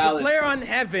 Fair when and there's balanced. a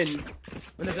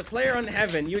player on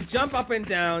heaven, you jump up and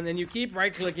down and you keep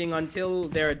right clicking until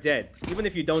they're dead. Even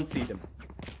if you don't see them.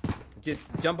 Just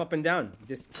jump up and down.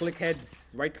 Just click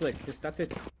heads, right click. Just that's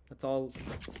it. That's all.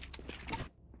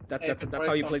 That's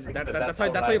how you play. That's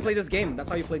how you play this game. That's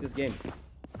how you play this game.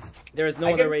 There is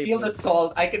no other way.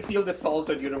 I can feel the salt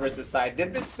on Universe's side.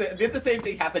 Did the same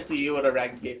thing happen to you in a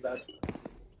ranked game, man?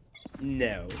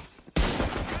 No.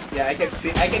 Yeah, I can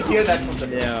hear that from the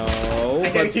No,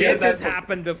 but this has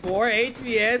happened before.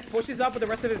 HVS pushes up with the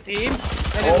rest of his team,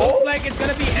 and it looks like it's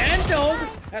gonna be handled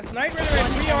as Knight Rider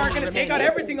and Rio are gonna take out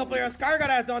every single player. Scargot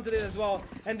adds onto this as well,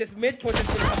 and this mid push has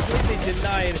been completely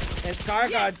denied. And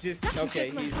Scargot just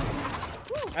okay.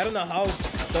 I don't know how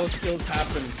those kills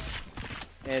happen,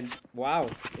 and wow,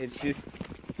 it's just.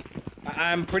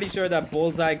 I'm pretty sure that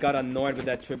Bullseye got annoyed with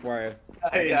that tripwire.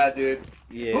 Yeah, dude.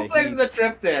 Yeah, who plays the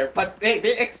trip there? But they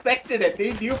expected it.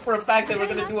 They knew for a fact that we're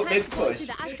gonna do a mid push.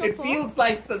 It feels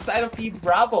like the side of Team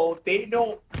Bravo, they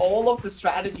know all of the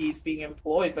strategies being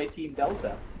employed by Team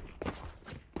Delta.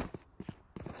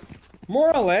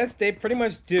 More or less, they pretty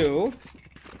much do.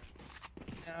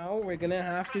 Now we're gonna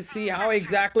have to see how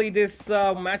exactly this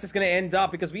match is gonna end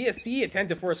up, because we see a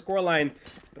 10-4 scoreline,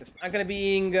 but it's not gonna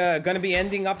be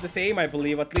ending up the same, I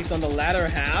believe, at least on the latter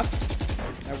half.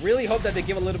 I really hope that they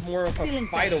give a little more of a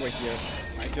fight over here.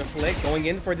 Hydra Flick going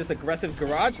in for this aggressive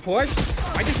garage push.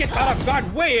 I just get caught off guard.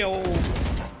 Whoa!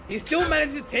 He still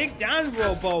managed to take down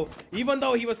Robo, even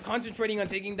though he was concentrating on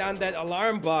taking down that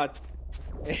alarm bot.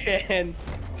 And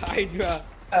Hydra,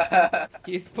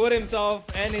 he's put himself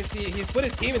and he's put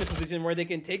his team in a position where they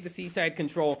can take the seaside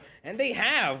control, and they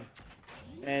have.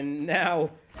 And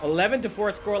now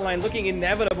 11-4 scoreline looking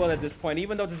inevitable at this point,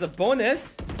 even though there's a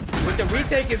bonus, which a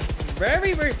retake is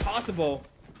very, very possible.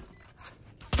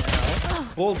 Now,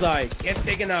 Bullseye gets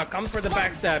taken out, comes for the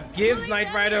backstab, gives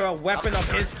Knight Rider a weapon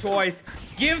of his choice,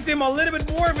 gives him a little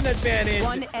bit more of an advantage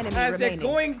as they're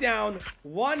going down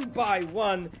one by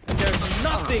one. And there's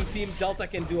nothing Team Delta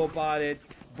can do about it.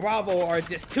 Bravo are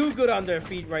just too good on their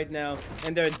feet right now,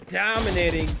 and they're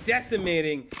dominating,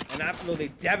 decimating, and absolutely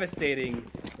devastating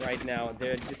right now.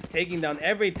 They're just taking down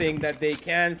everything that they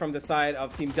can from the side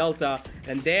of Team Delta,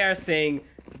 and they are saying,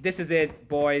 this is it,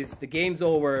 boys. The game's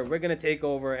over. We're going to take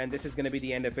over, and this is going to be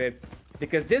the end of it.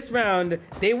 Because this round,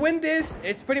 they win this,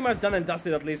 it's pretty much done and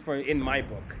dusted, at least in my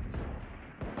book.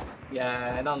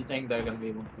 Yeah, I don't think they're going to be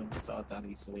able to win this out that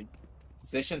easily.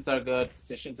 Positions are good.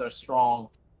 Positions are strong.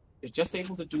 They're just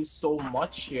able to do so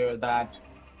much here that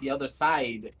the other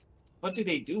side, what do?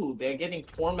 They're getting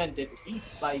tormented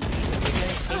beats by beats, and they're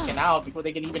getting taken out before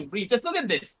they can even breathe. Just look at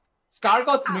this. Scar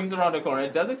God swings around the corner,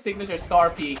 does his signature Scar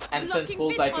peek, and sends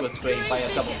Bullseye to a straight by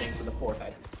a double thing to the fourth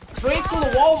head. Straight through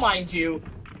the wall, mind you.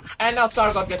 And now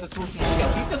Scar God gets a true small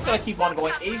kill. He's just gonna keep on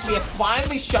going. HVS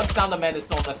finally shuts down the menace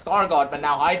known as Scar God, but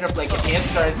now Hydra Flick, it's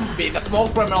his turn. Being the small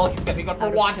criminal, he's gonna be good for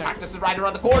one. Cactus is right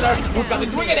around the corner. Who's gonna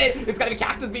be swinging it? It's gonna be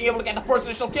Cactus being able to get the first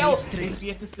initial kill.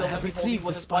 HVS is still holding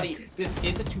with his buddy. This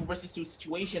is a 2 versus 2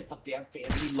 situation, but they're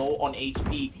very low on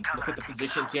HP. Look at the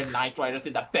positions here. Knight Rider's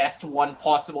in the best one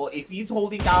possible. If he's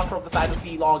holding down from the side of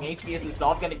C-Long, HVS is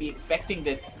not gonna be expecting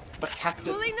this. But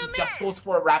Cactus, he just goes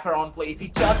for a wraparound play. If he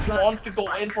just wants to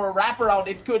go in for a wraparound,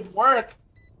 it could work.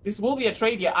 This will be a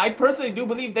trade here. I personally do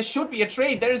believe this should be a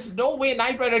trade. There's no way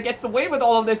Knight Rider gets away with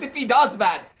all of this. If he does,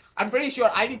 man, I'm pretty sure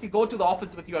I need to go to the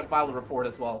office with you and file a report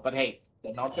as well. But hey,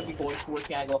 they're not going to be going towards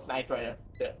the angle of Knight Rider.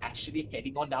 They're actually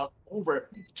heading on down over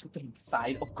to the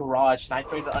side of Garage.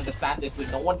 Knight Rider understand this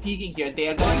with no one peeking here. They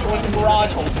are going to go into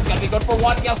Garage. Hooks is going to be good for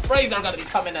one. Yes, Sprays are going to be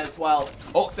coming as well.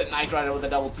 Hooks and Knight Rider with a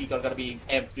double peek are going to be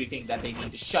everything that they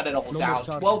need to shut it all down.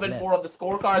 12-4 on the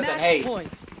scorecards. And hey,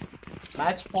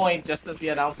 match point, just as the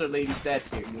announcer lady said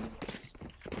here, universe.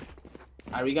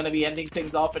 Are we going to be ending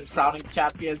things off and crowning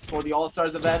champions for the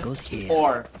All-Stars event?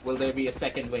 Or will there be a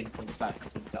second win from the side of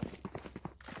Team Delta?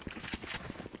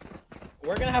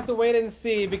 We're gonna have to wait and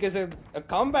see, because a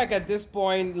comeback at this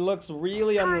point looks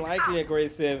really unlikely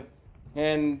aggressive.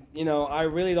 And, you know, I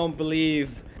really don't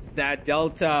believe that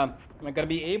Delta are gonna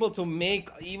be able to make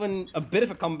even a bit of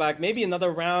a comeback. Maybe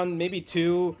another round, maybe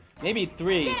 2, maybe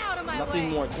 3. Nothing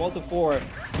more. 12-4.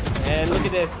 And look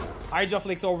at this. Hydra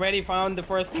Flick's already found the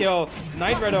first kill.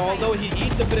 Knight Rider, although he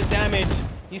eats a bit of damage,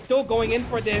 he's still going in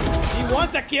for this. He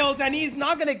wants the kills, and he's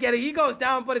not gonna get it. He goes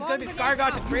down, but it's gonna be Scar God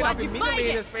to trade off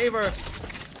immediately in his favor.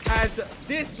 As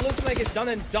this looks like it's done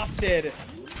and dusted.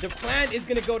 The plan is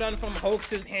gonna go down from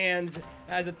Hoax's hands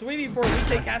as a 3v4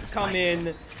 retake has come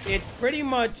in. It's pretty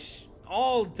much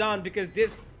all done, because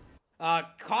this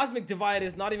Cosmic Divide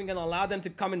is not even gonna allow them to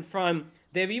come in front.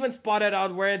 They've even spotted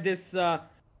out where this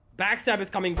backstab is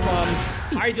coming from.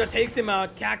 Hydra takes him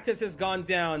out. Cactus has gone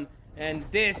down. And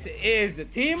this is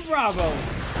Team Bravo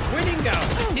winning out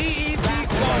TEC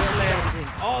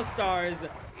Gauntlet All-Stars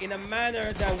in a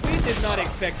manner that we did not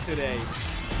expect today.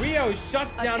 Rio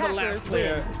shuts down the last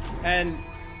player, and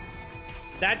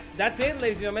that's it,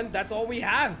 ladies and gentlemen. That's all we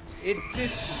have. It's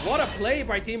just, what a play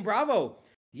by Team Bravo.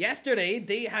 Yesterday,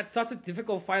 they had such a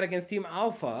difficult fight against Team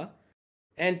Alpha,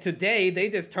 and today they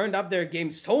just turned up their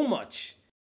game so much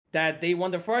that they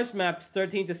won the first map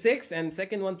 13-6 and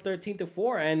second one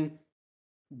 13-4, and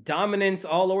dominance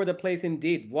all over the place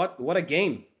indeed. What a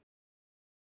game.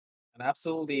 An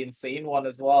absolutely insane one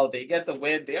as well. They get the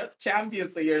win. They're the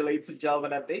champions here, ladies and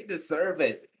gentlemen, and they deserve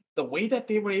it. The way that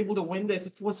they were able to win this,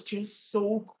 it was just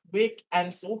so quick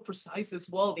and so precise as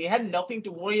well. They had nothing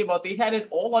to worry about. They had it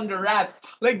all under wraps.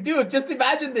 Like, dude, just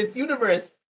imagine this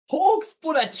universe. Hawks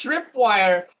put a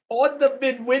tripwire on the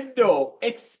mid window,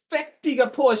 expecting a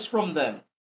push from them.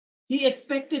 He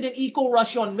expected an eco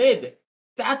rush on mid.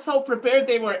 That's how prepared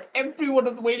they were. Everyone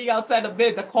was waiting outside of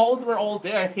mid. The calls were all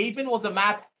there. Haven was a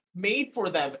map made for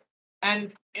them.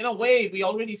 And in a way, we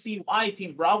already see why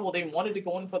Team Bravo, they wanted to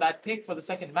go in for that pick for the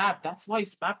second map. That's why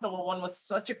map number 1 was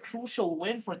such a crucial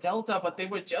win for Delta, but they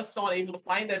were just not able to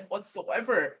find that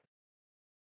whatsoever.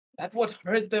 That's what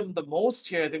hurt them the most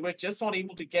here. They were just not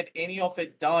able to get any of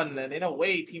it done. And in a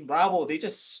way, Team Bravo, they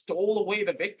just stole away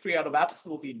the victory out of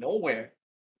absolutely nowhere.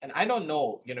 And I don't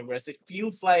know, Universe, it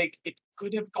feels like it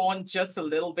could have gone just a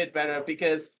little bit better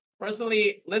because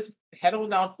personally, let's head on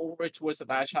down over towards the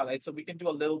match highlights so we can do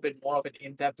a little bit more of an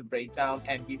in-depth breakdown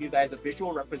and give you guys a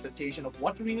visual representation of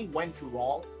what really went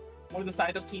wrong for the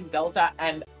side of Team Delta.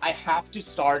 And I have to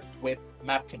start with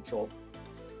map control.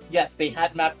 Yes, they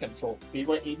had map control. They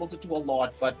were able to do a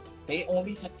lot, but they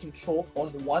only had control on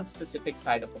one specific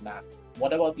side of the map.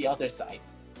 What about the other side?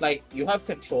 Like, you have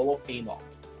control of A long.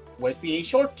 Where's the A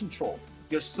short control?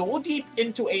 You're so deep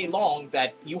into A long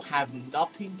that you have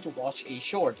nothing to watch A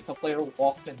short. If a player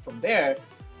walks in from there,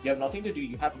 you have nothing to do.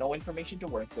 You have no information to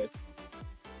work with.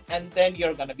 And then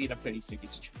you're going to be in a pretty sticky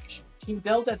situation. Team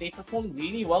Delta, they perform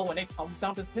really well when it comes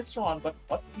down to this round, but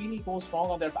what really goes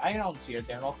wrong on their buy rounds here?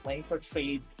 They're not playing for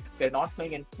trades. They're not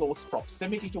playing in close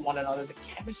proximity to one another. The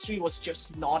chemistry was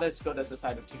just not as good as the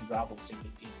side of Team Bravo,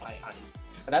 simply in my eyes.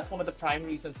 And that's one of the prime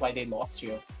reasons why they lost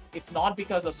here. It's not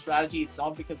because of strategy, it's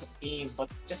not because of aim,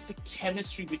 but just the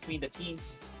chemistry between the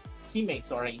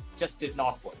teammates, just did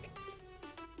not work.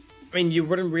 I mean, you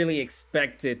wouldn't really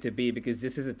expect it to be because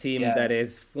this is a team that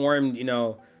is formed,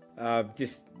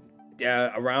 just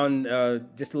around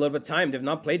just a little bit of time. They've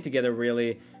not played together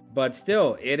really, but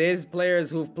still, it is players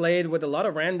who've played with a lot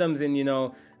of randoms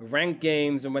in, ranked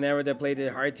games and whenever they play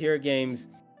the hard tier games.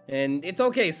 And it's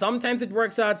okay. Sometimes it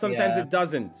works out, sometimes it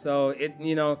doesn't. So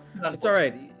it's all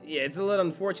right. Yeah, it's a little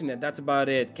unfortunate. That's about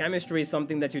it. Chemistry is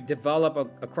something that you develop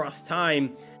across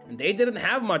time, and they didn't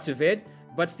have much of it.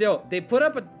 But still, they put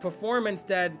up a performance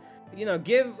that,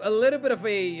 give a little bit of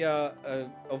a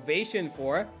ovation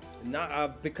for.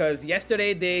 Not because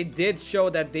yesterday they did show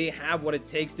that they have what it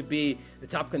takes to be the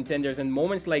top contenders, and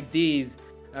moments like these,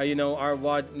 are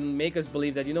what make us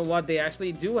believe that, they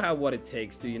actually do have what it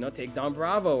takes to, take down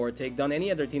Bravo or take down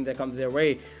any other team that comes their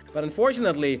way. But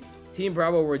unfortunately, Team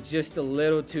Bravo were just a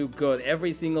little too good.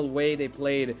 Every single way they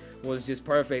played was just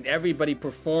perfect. Everybody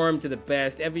performed to the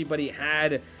best. Everybody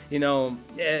had,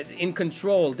 in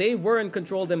control. They were in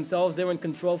control themselves. They were in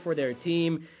control for their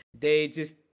team. They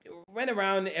just went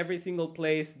around every single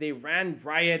place. They ran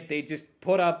riot. They just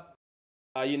put up,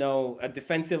 a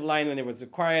defensive line when it was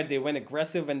required. They went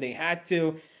aggressive when they had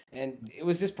to. And it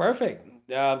was just perfect.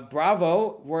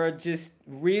 Bravo were just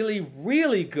really,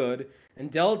 really good. And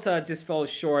Delta just fell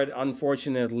short,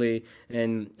 unfortunately.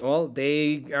 And, well,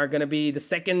 they are going to be the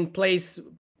second place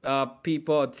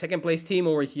team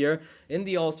over here in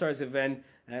the All-Stars event,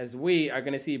 as we are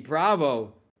going to see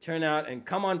Bravo turn out and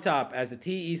come on top as the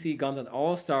Tec Gauntlet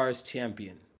All-Stars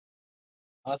champion.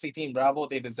 Honestly, Team Bravo,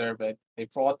 they deserve it. They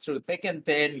fought through thick and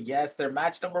thin. Yes, their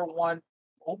match number 1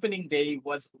 opening day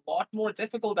was a lot more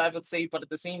difficult, I would say, but at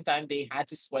the same time, they had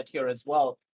to sweat here as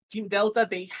well. Team Delta,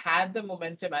 they had the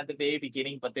momentum at the very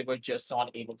beginning, but they were just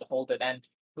not able to hold it. And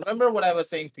remember what I was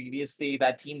saying previously,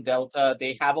 that Team Delta,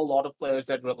 they have a lot of players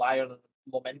that rely on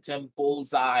momentum,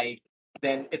 bullseye,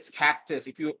 then it's Cactus.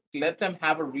 If you let them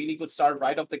have a really good start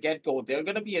right off the get-go, they're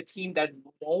going to be a team that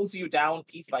mows you down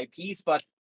piece by piece, but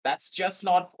that's just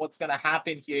not what's going to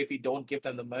happen here if you don't give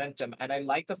them the momentum. And I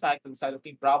like the fact that inside of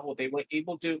Team Bravo, they were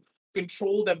able to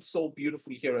control them so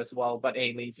beautifully here as well. But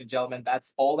hey, ladies and gentlemen,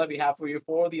 that's all that we have for you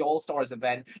for the All-Stars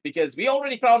event, because we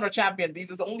already crowned our champion. This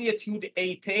is only a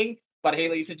 2-day thing. But hey,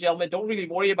 ladies and gentlemen, don't really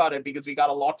worry about it because we got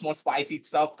a lot more spicy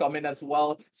stuff coming as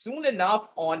well soon enough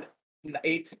on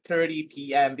 8:30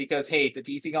 p.m. because hey, the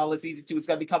Tec Gauntlet Season 2 is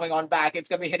going to be coming on back. It's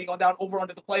going to be heading on down over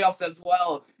onto the playoffs as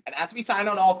well. And as we sign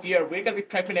on off here, we're going to be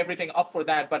prepping everything up for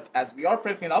that. But as we are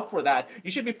prepping up for that, you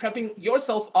should be prepping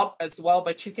yourself up as well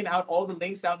by checking out all the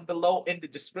links down below in the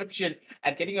description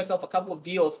and getting yourself a couple of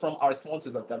deals from our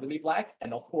sponsors of WB Black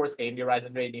and of course AMD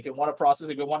Ryzen Rating. If you want a processor,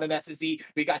 if you want an SSD,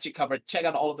 we got you covered. Check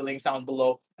out all of the links down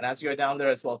below. And as you're down there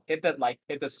as well, hit that like,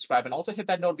 hit the subscribe, and also hit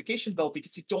that notification bell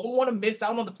because you don't want to miss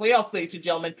out on the playoffs, ladies and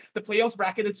gentlemen. The playoffs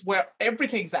bracket is where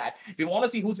everything's at. If you want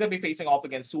to see who's going to be facing off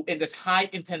against who in this high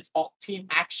intense octane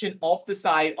action off the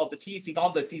side of the Tec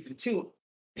Gauntlet Season 2,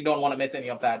 you don't want to miss any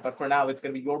of that. But for now, it's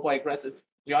going to be your boy Aggressive,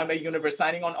 Join My Universe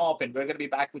signing on off, and we're going to be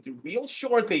back with you real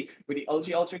shortly with the LG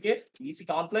Ultragear Tec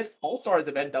Gauntlet All-Stars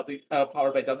event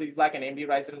powered by WB Black and AMD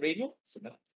Ryzen Radio.